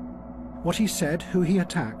fixed. What he said, who he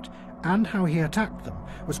attacked, and how he attacked them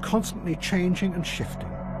was constantly changing and shifting.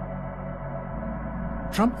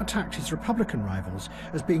 Trump attacked his Republican rivals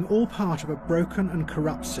as being all part of a broken and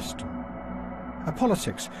corrupt system, a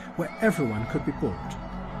politics where everyone could be bought,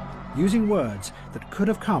 using words that could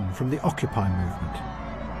have come from the Occupy movement.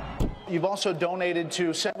 You've also donated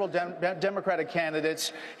to several Democratic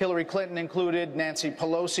candidates, Hillary Clinton included, Nancy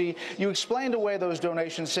Pelosi. You explained away those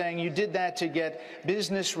donations, saying you did that to get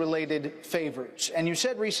business-related favors. And you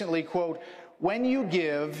said recently, quote, "When you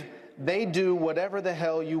give, they do whatever the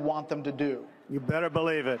hell you want them to do." You better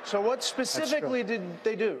believe it. So what specifically did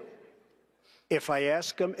they do? If I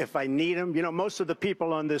ask them, if I need them, you know, most of the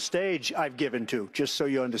people on this stage I've given to, just so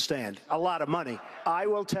you understand, a lot of money. I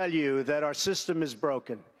will tell you that our system is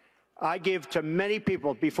broken. I give to many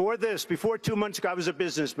people. Before 2 months ago, I was a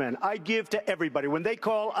businessman. I give to everybody. When they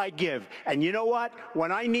call, I give. And you know what?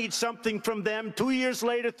 When I need something from them, 2 years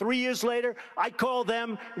later, 3 years later, I call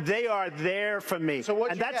them. They are there for me.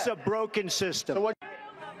 And that's a broken system.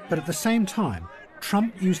 But at the same time,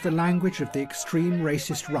 Trump used the language of the extreme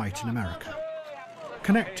racist right in America,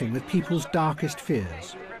 connecting with people's darkest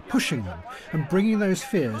fears, pushing them and bringing those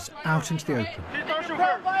fears out into the open. Get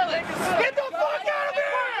the fuck out of here!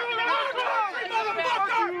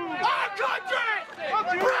 Our country!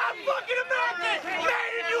 Proud fucking American!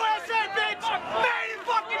 Made in USA, bitch! Made in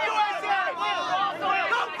fucking USA!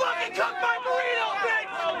 Don't fucking cook my burrito,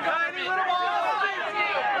 bitch!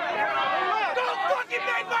 Don't fucking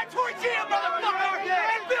make my tortilla, motherfucker!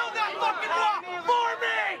 And build that fucking wall for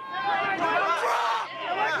me! Trump!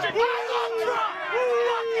 I love Trump!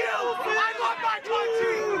 Fuck you! I love my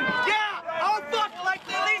country! Yeah! I'll fuck like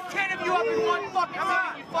at least 10 of you up in one fucking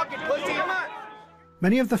city, you fucking pussy! Come on!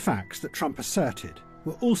 Many of the facts that Trump asserted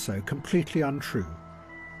were also completely untrue.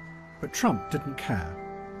 But Trump didn't care.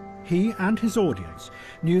 He and his audience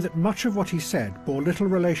knew that much of what he said bore little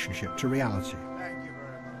relationship to reality. Thank you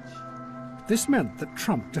very much. This meant that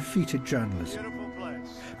Trump defeated journalism,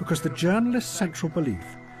 because the journalists' central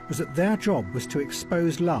belief was that their job was to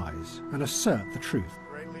expose lies and assert the truth.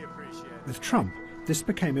 Greatly appreciated. With Trump, this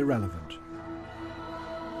became irrelevant.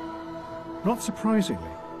 Not surprisingly,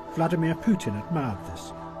 Vladimir Putin admired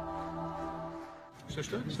this.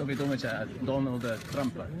 Что вы думаете о Дональде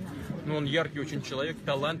Трампе? Ну, он яркий очень человек,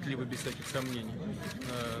 талантливый, без всяких сомнений.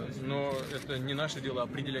 Но это не наше дело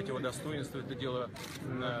определять его достоинство, это дело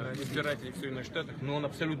избирателей в Соединенных Штатах. Но он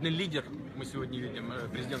абсолютный лидер, мы сегодня видим,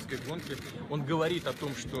 президентской гонки. Он говорит о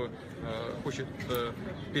том, что хочет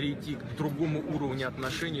перейти к другому уровню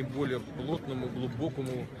отношений, более плотному,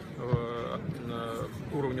 глубокому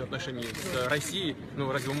уровню отношений с Россией.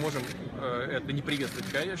 Ну, разве мы можем это не приветствовать?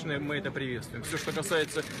 Конечно, мы это приветствуем. Все, что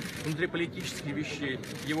касается внутриполитических вещей,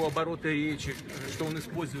 его обороты речи, что он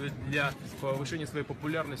использует для повышения своей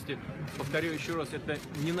популярности, повторяю еще раз, это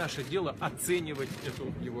не наше дело оценивать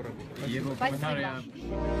эту его работу.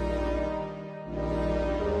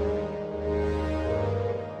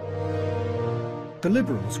 The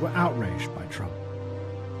liberals were outraged by Trump,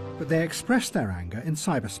 but they expressed their anger in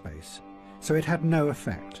cyberspace, so it had no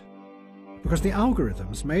effect, because the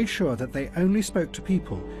algorithms made sure that they only spoke to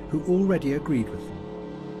people who already agreed with them.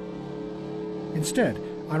 Instead,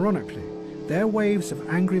 ironically, their waves of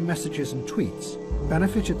angry messages and tweets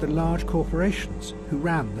benefited the large corporations who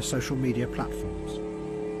ran the social media platforms.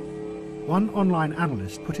 One online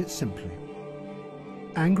analyst put it simply: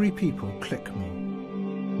 angry people click more.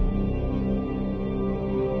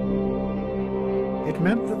 It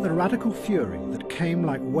meant that the radical fury that came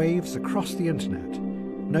like waves across the internet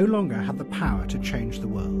no longer had the power to change the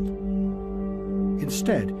world.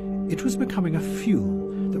 Instead, it was becoming a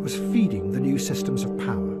fuel that was feeding the new systems of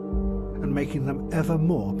power and making them ever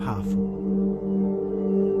more powerful.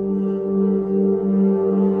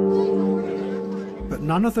 But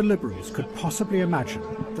none of the Liberals could possibly imagine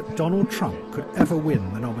that Donald Trump could ever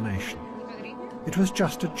win the nomination. It was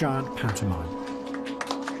just a giant pantomime.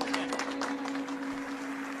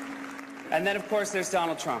 And then, of course, there's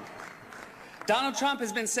Donald Trump. Donald Trump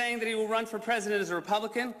has been saying that he will run for president as a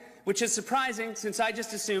Republican, which is surprising since I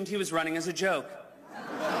just assumed he was running as a joke.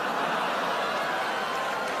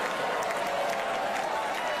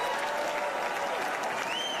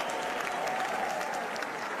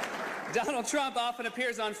 Donald Trump often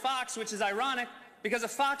appears on Fox, which is ironic because a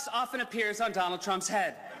fox often appears on Donald Trump's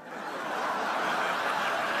head.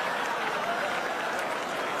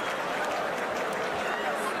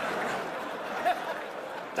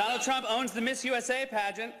 Donald Trump owns the Miss USA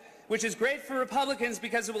pageant, which is great for Republicans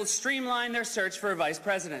because it will streamline their search for a vice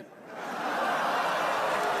president.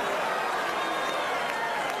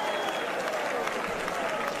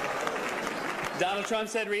 Donald Trump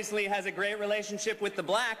said recently he has a great relationship with the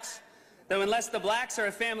blacks, though unless the blacks are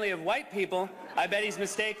a family of white people, I bet he's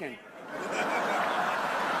mistaken.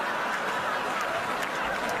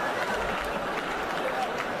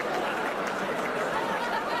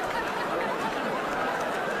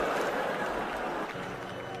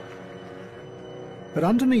 But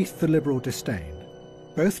underneath the liberal disdain,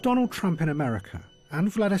 both Donald Trump in America and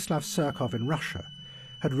Vladislav Surkov in Russia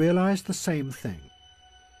had realized the same thing: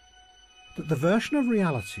 that the version of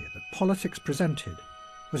reality that politics presented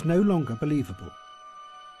was no longer believable,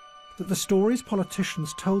 that the stories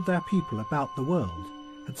politicians told their people about the world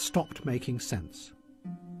had stopped making sense.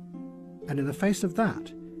 And in the face of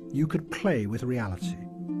that, you could play with reality,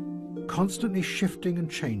 constantly shifting and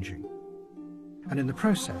changing, and in the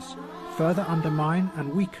process further undermine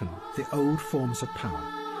and weaken the old forms of power.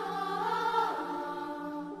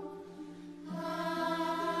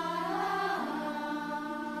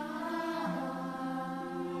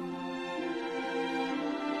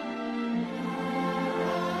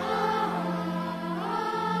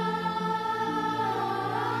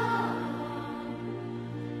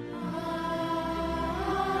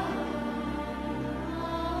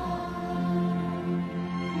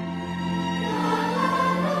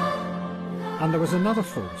 And there was another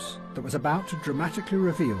force that was about to dramatically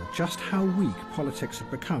reveal just how weak politics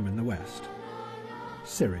had become in the West: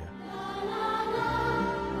 Syria.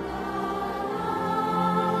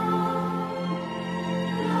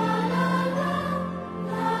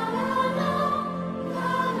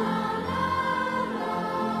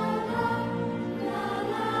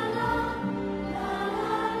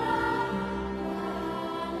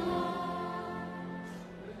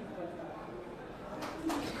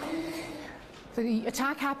 The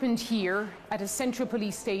attack happened here at a central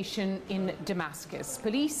police station in Damascus.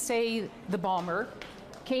 Police say the bomber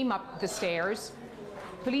came up the stairs.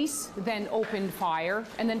 Police then opened fire,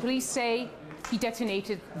 and then police say he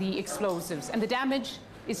detonated the explosives. And the damage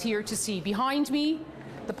is here to see. Behind me,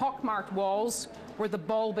 the pockmarked walls where the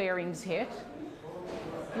ball bearings hit.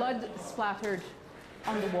 Blood splattered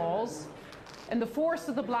on the walls. And the force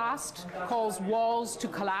of the blast caused walls to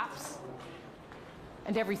collapse.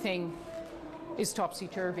 And everything is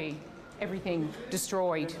topsy-turvy, everything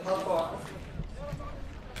destroyed.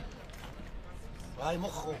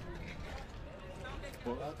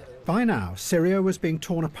 By now, Syria was being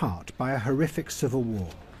torn apart by a horrific civil war.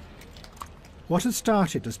 What had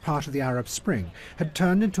started as part of the Arab Spring had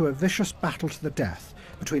turned into a vicious battle to the death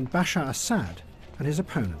between Bashar Assad and his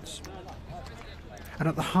opponents. And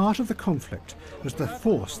at the heart of the conflict was the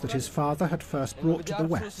force that his father had first brought to the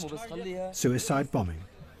West: suicide bombing.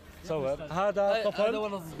 Back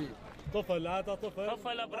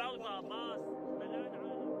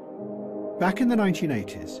in the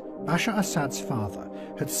 1980s, Bashar Assad's father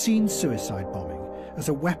had seen suicide bombing as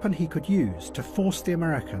a weapon he could use to force the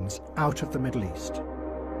Americans out of the Middle East.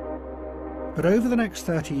 But over the next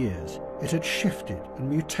 30 years, it had shifted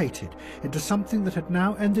and mutated into something that had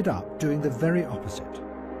now ended up doing the very opposite,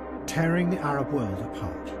 tearing the Arab world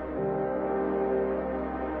apart.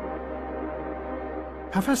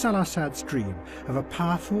 Hafez al-Assad's dream of a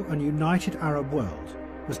powerful and united Arab world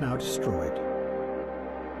was now destroyed.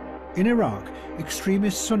 In Iraq,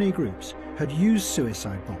 extremist Sunni groups had used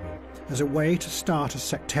suicide bombing as a way to start a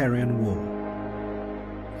sectarian war.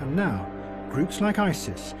 And now, groups like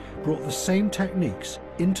ISIS brought the same techniques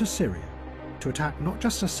into Syria to attack not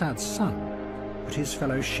just Assad's son, but his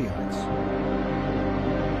fellow Shiites.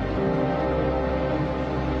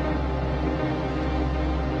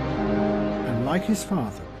 And like his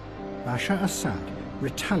father, Bashar Assad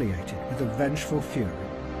retaliated with a vengeful fury,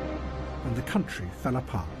 and the country fell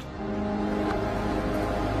apart.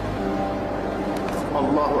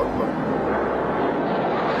 Allahu Akbar.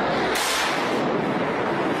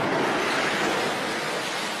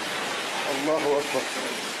 Allahu Akbar.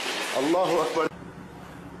 Allahu Akbar.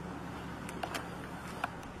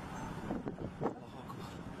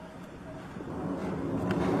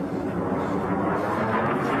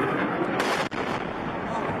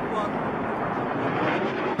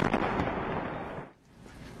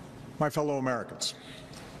 My fellow Americans,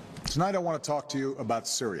 tonight I want to talk to you about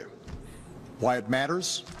Syria, why it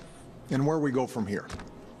matters, and where we go from here.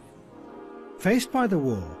 Faced by the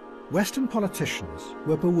war, Western politicians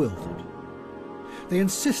were bewildered. They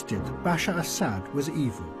insisted that Bashar Assad was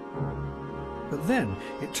evil. But then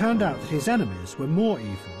it turned out that his enemies were more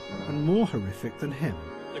evil and more horrific than him.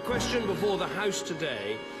 The question before the House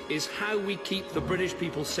today is how we keep the British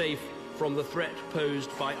people safe from the threat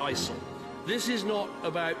posed by ISIL. This is not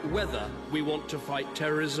about whether we want to fight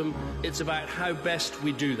terrorism, it's about how best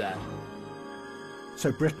we do that.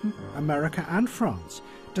 So Britain, America and France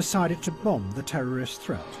decided to bomb the terrorist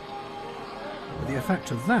threat. But the effect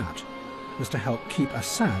of that was to help keep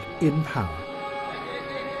Assad in power.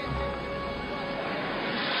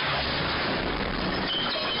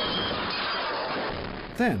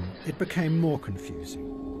 Then it became more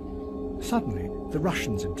confusing. Suddenly, the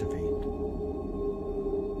Russians intervened.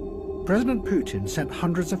 President Putin sent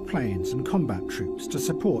hundreds of planes and combat troops to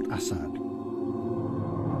support Assad.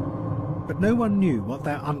 But no one knew what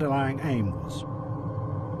their underlying aim was.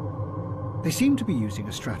 They seemed to be using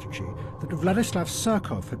a strategy that Vladislav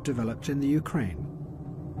Surkov had developed in the Ukraine.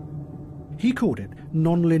 He called it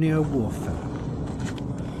non-linear warfare.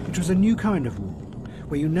 It was a new kind of war,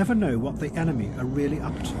 where you never know what the enemy are really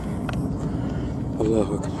up to.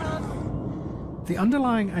 Allahu Akbar. The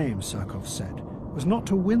underlying aim, Surkov said, was not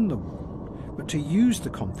to win the war, but to use the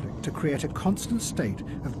conflict to create a constant state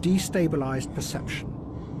of destabilized perception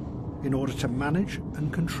in order to manage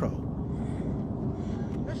and control.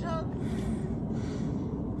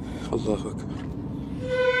 Allahu Akbar.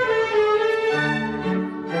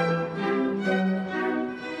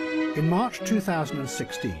 In March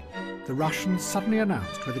 2016, the Russians suddenly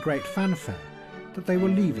announced with a great fanfare that they were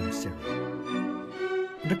leaving Syria.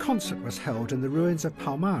 And a concert was held in the ruins of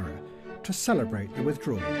Palmyra to celebrate the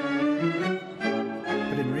withdrawal.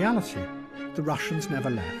 But in reality, the Russians never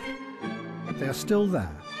left. They are still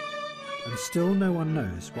there, and still no one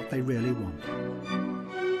knows what they really want.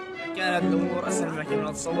 كانت الأمور أسهل مما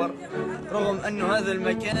كنا نتصور رغم أن هذا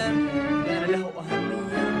المكان كان له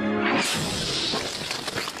أهمية.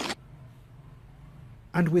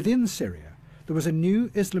 And within Syria, there was a new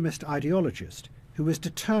Islamist ideologist who was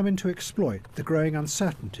determined to exploit the growing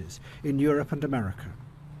uncertainties in Europe and America.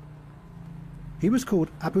 He was called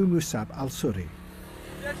Abu Musab al-Suri,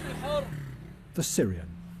 the Syrian.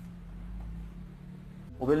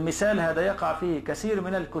 وبالمثال هذا يقع فيه كثير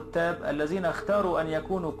من الكتاب الذين اختاروا أن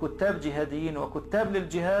يكونوا كتاب جهاديين وكتاب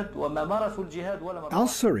للجهاد وما مارسوا الجهاد ولا مرة.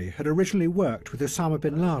 Al-Suri had originally worked with Osama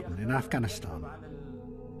bin Laden in Afghanistan,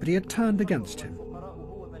 but he had turned against him.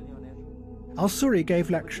 Al-Suri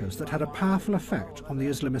gave lectures that had a powerful effect on the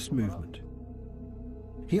Islamist movement.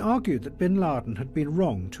 He argued that bin Laden had been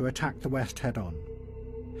wrong to attack the West head-on,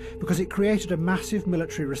 because it created a massive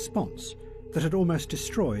military response that had almost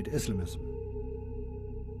destroyed Islamism.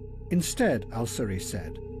 Instead, al-Suri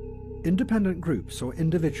said, independent groups or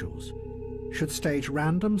individuals should stage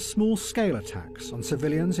random small-scale attacks on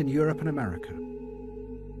civilians in Europe and America.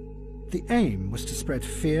 The aim was to spread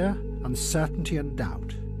fear, uncertainty and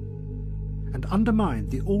doubt, and undermine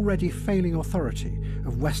the already failing authority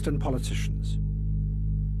of Western politicians.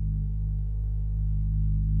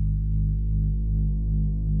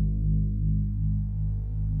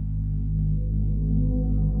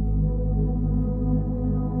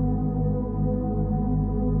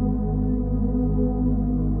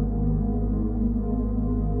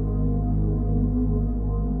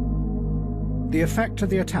 The effect of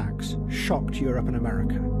the attacks shocked Europe and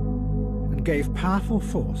America and gave powerful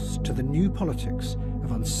force to the new politics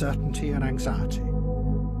of uncertainty and anxiety.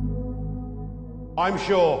 I'm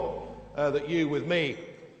sure that you, with me,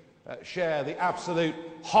 share the absolute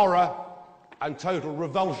horror and total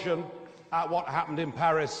revulsion at what happened in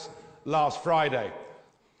Paris last Friday.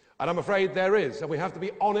 And I'm afraid there is, and we have to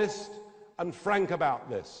be honest and frank about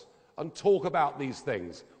this and talk about these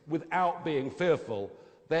things without being fearful,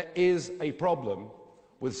 there is a problem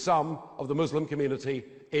with some of the Muslim community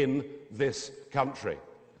in this country.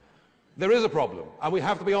 There is a problem, and we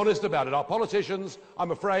have to be honest about it. Our politicians, I'm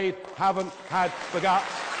afraid, haven't had the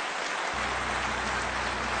guts.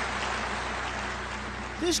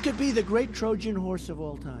 This could be the great Trojan horse of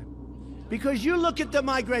all time. Because you look at the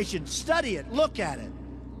migration, study it, look at it.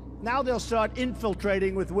 Now they'll start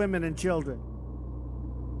infiltrating with women and children.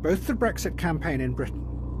 Both the Brexit campaign in Britain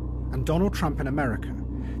and Donald Trump in America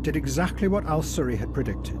did exactly what al-Suri had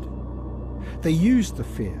predicted. They used the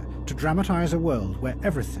fear to dramatize a world where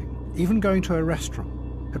everything, even going to a restaurant,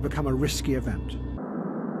 had become a risky event.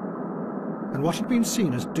 And what had been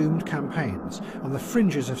seen as doomed campaigns on the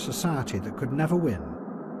fringes of society that could never win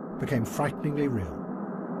became frighteningly real.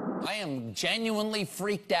 I am genuinely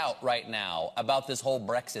freaked out right now about this whole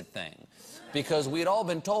Brexit thing, because we'd all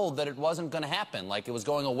been told that it wasn't going to happen, like it was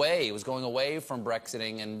going away from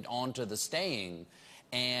Brexiting and onto the staying.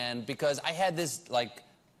 And because I had this like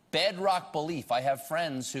bedrock belief, I have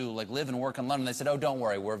friends who like live and work in London, they said, oh, don't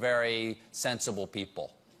worry, we're very sensible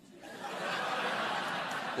people.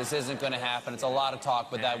 This isn't going to happen. It's a lot of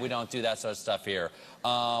talk, but that we don't do that sort of stuff here.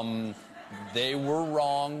 They were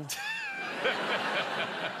wrong.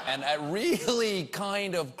 And it really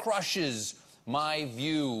kind of crushes my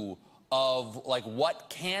view of like what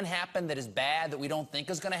can happen that is bad that we don't think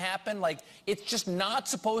is going to happen. Like, it's just not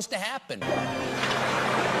supposed to happen.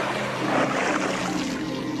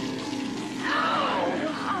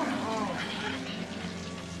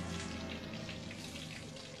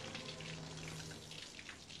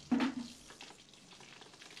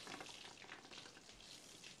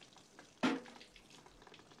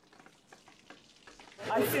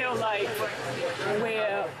 I feel like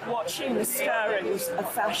we're watching the stirrings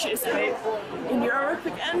of fascism in Europe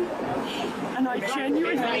again, and I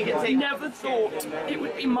genuinely never thought it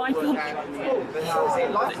would be my country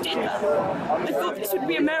that did that. I thought this would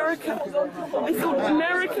be America. I thought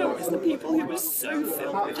America was the people who were so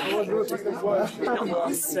filled with hate, not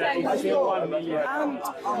us. And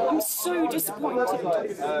I'm so disappointed.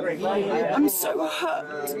 I'm so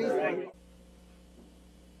hurt.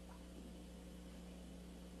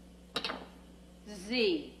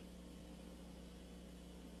 Z.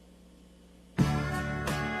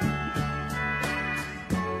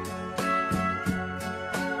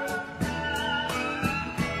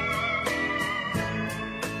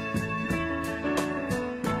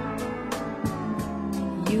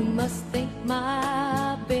 You must think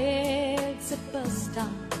my bed's a bus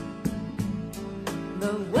stop.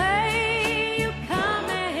 The way you come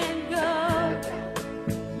and go,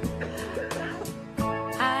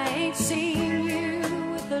 I ain't seen you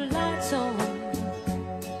with the lights on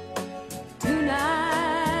 2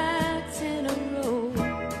 nights in a row.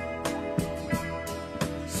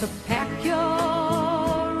 So pack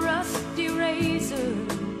your rusty razor.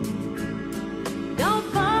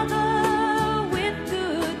 Don't bother with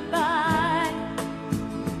goodbye.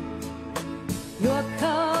 Your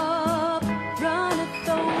cup runneth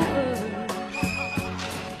over,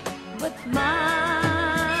 but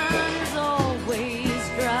mine's always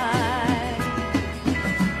dry.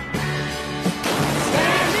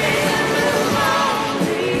 Standing room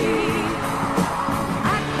only,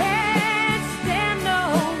 I can't stand no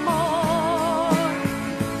more.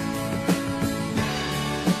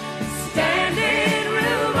 Standing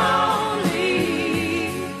room only,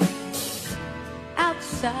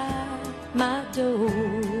 outside my door.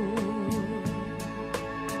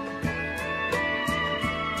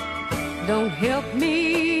 Don't help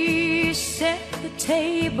me set the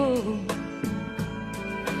table,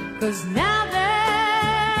 'cause now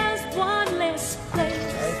there's one less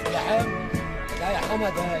place.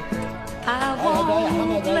 I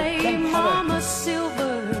won't blame Mama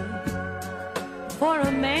Silver for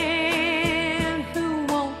a man who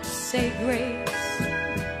won't say grace.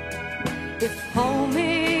 If home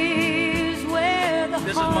is where the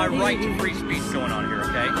This is my right to free speech going on here,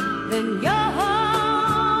 okay? then your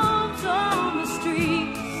home's on the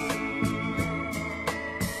streets.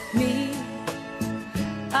 Me,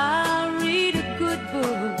 I'll read a good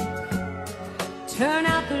book, turn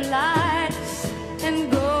out the lights, and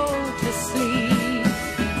go to sleep.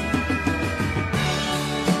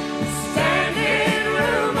 Standing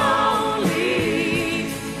room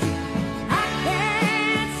only, I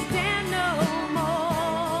can't stand no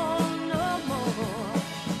more, no more.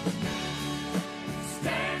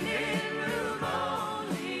 Standing room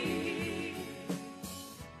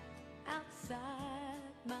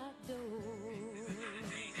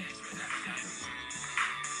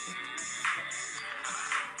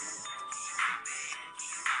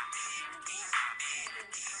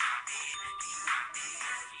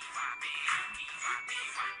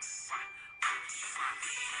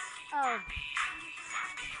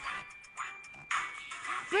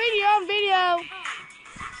Brady, you're on video.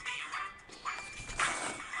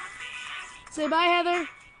 Say bye, Heather.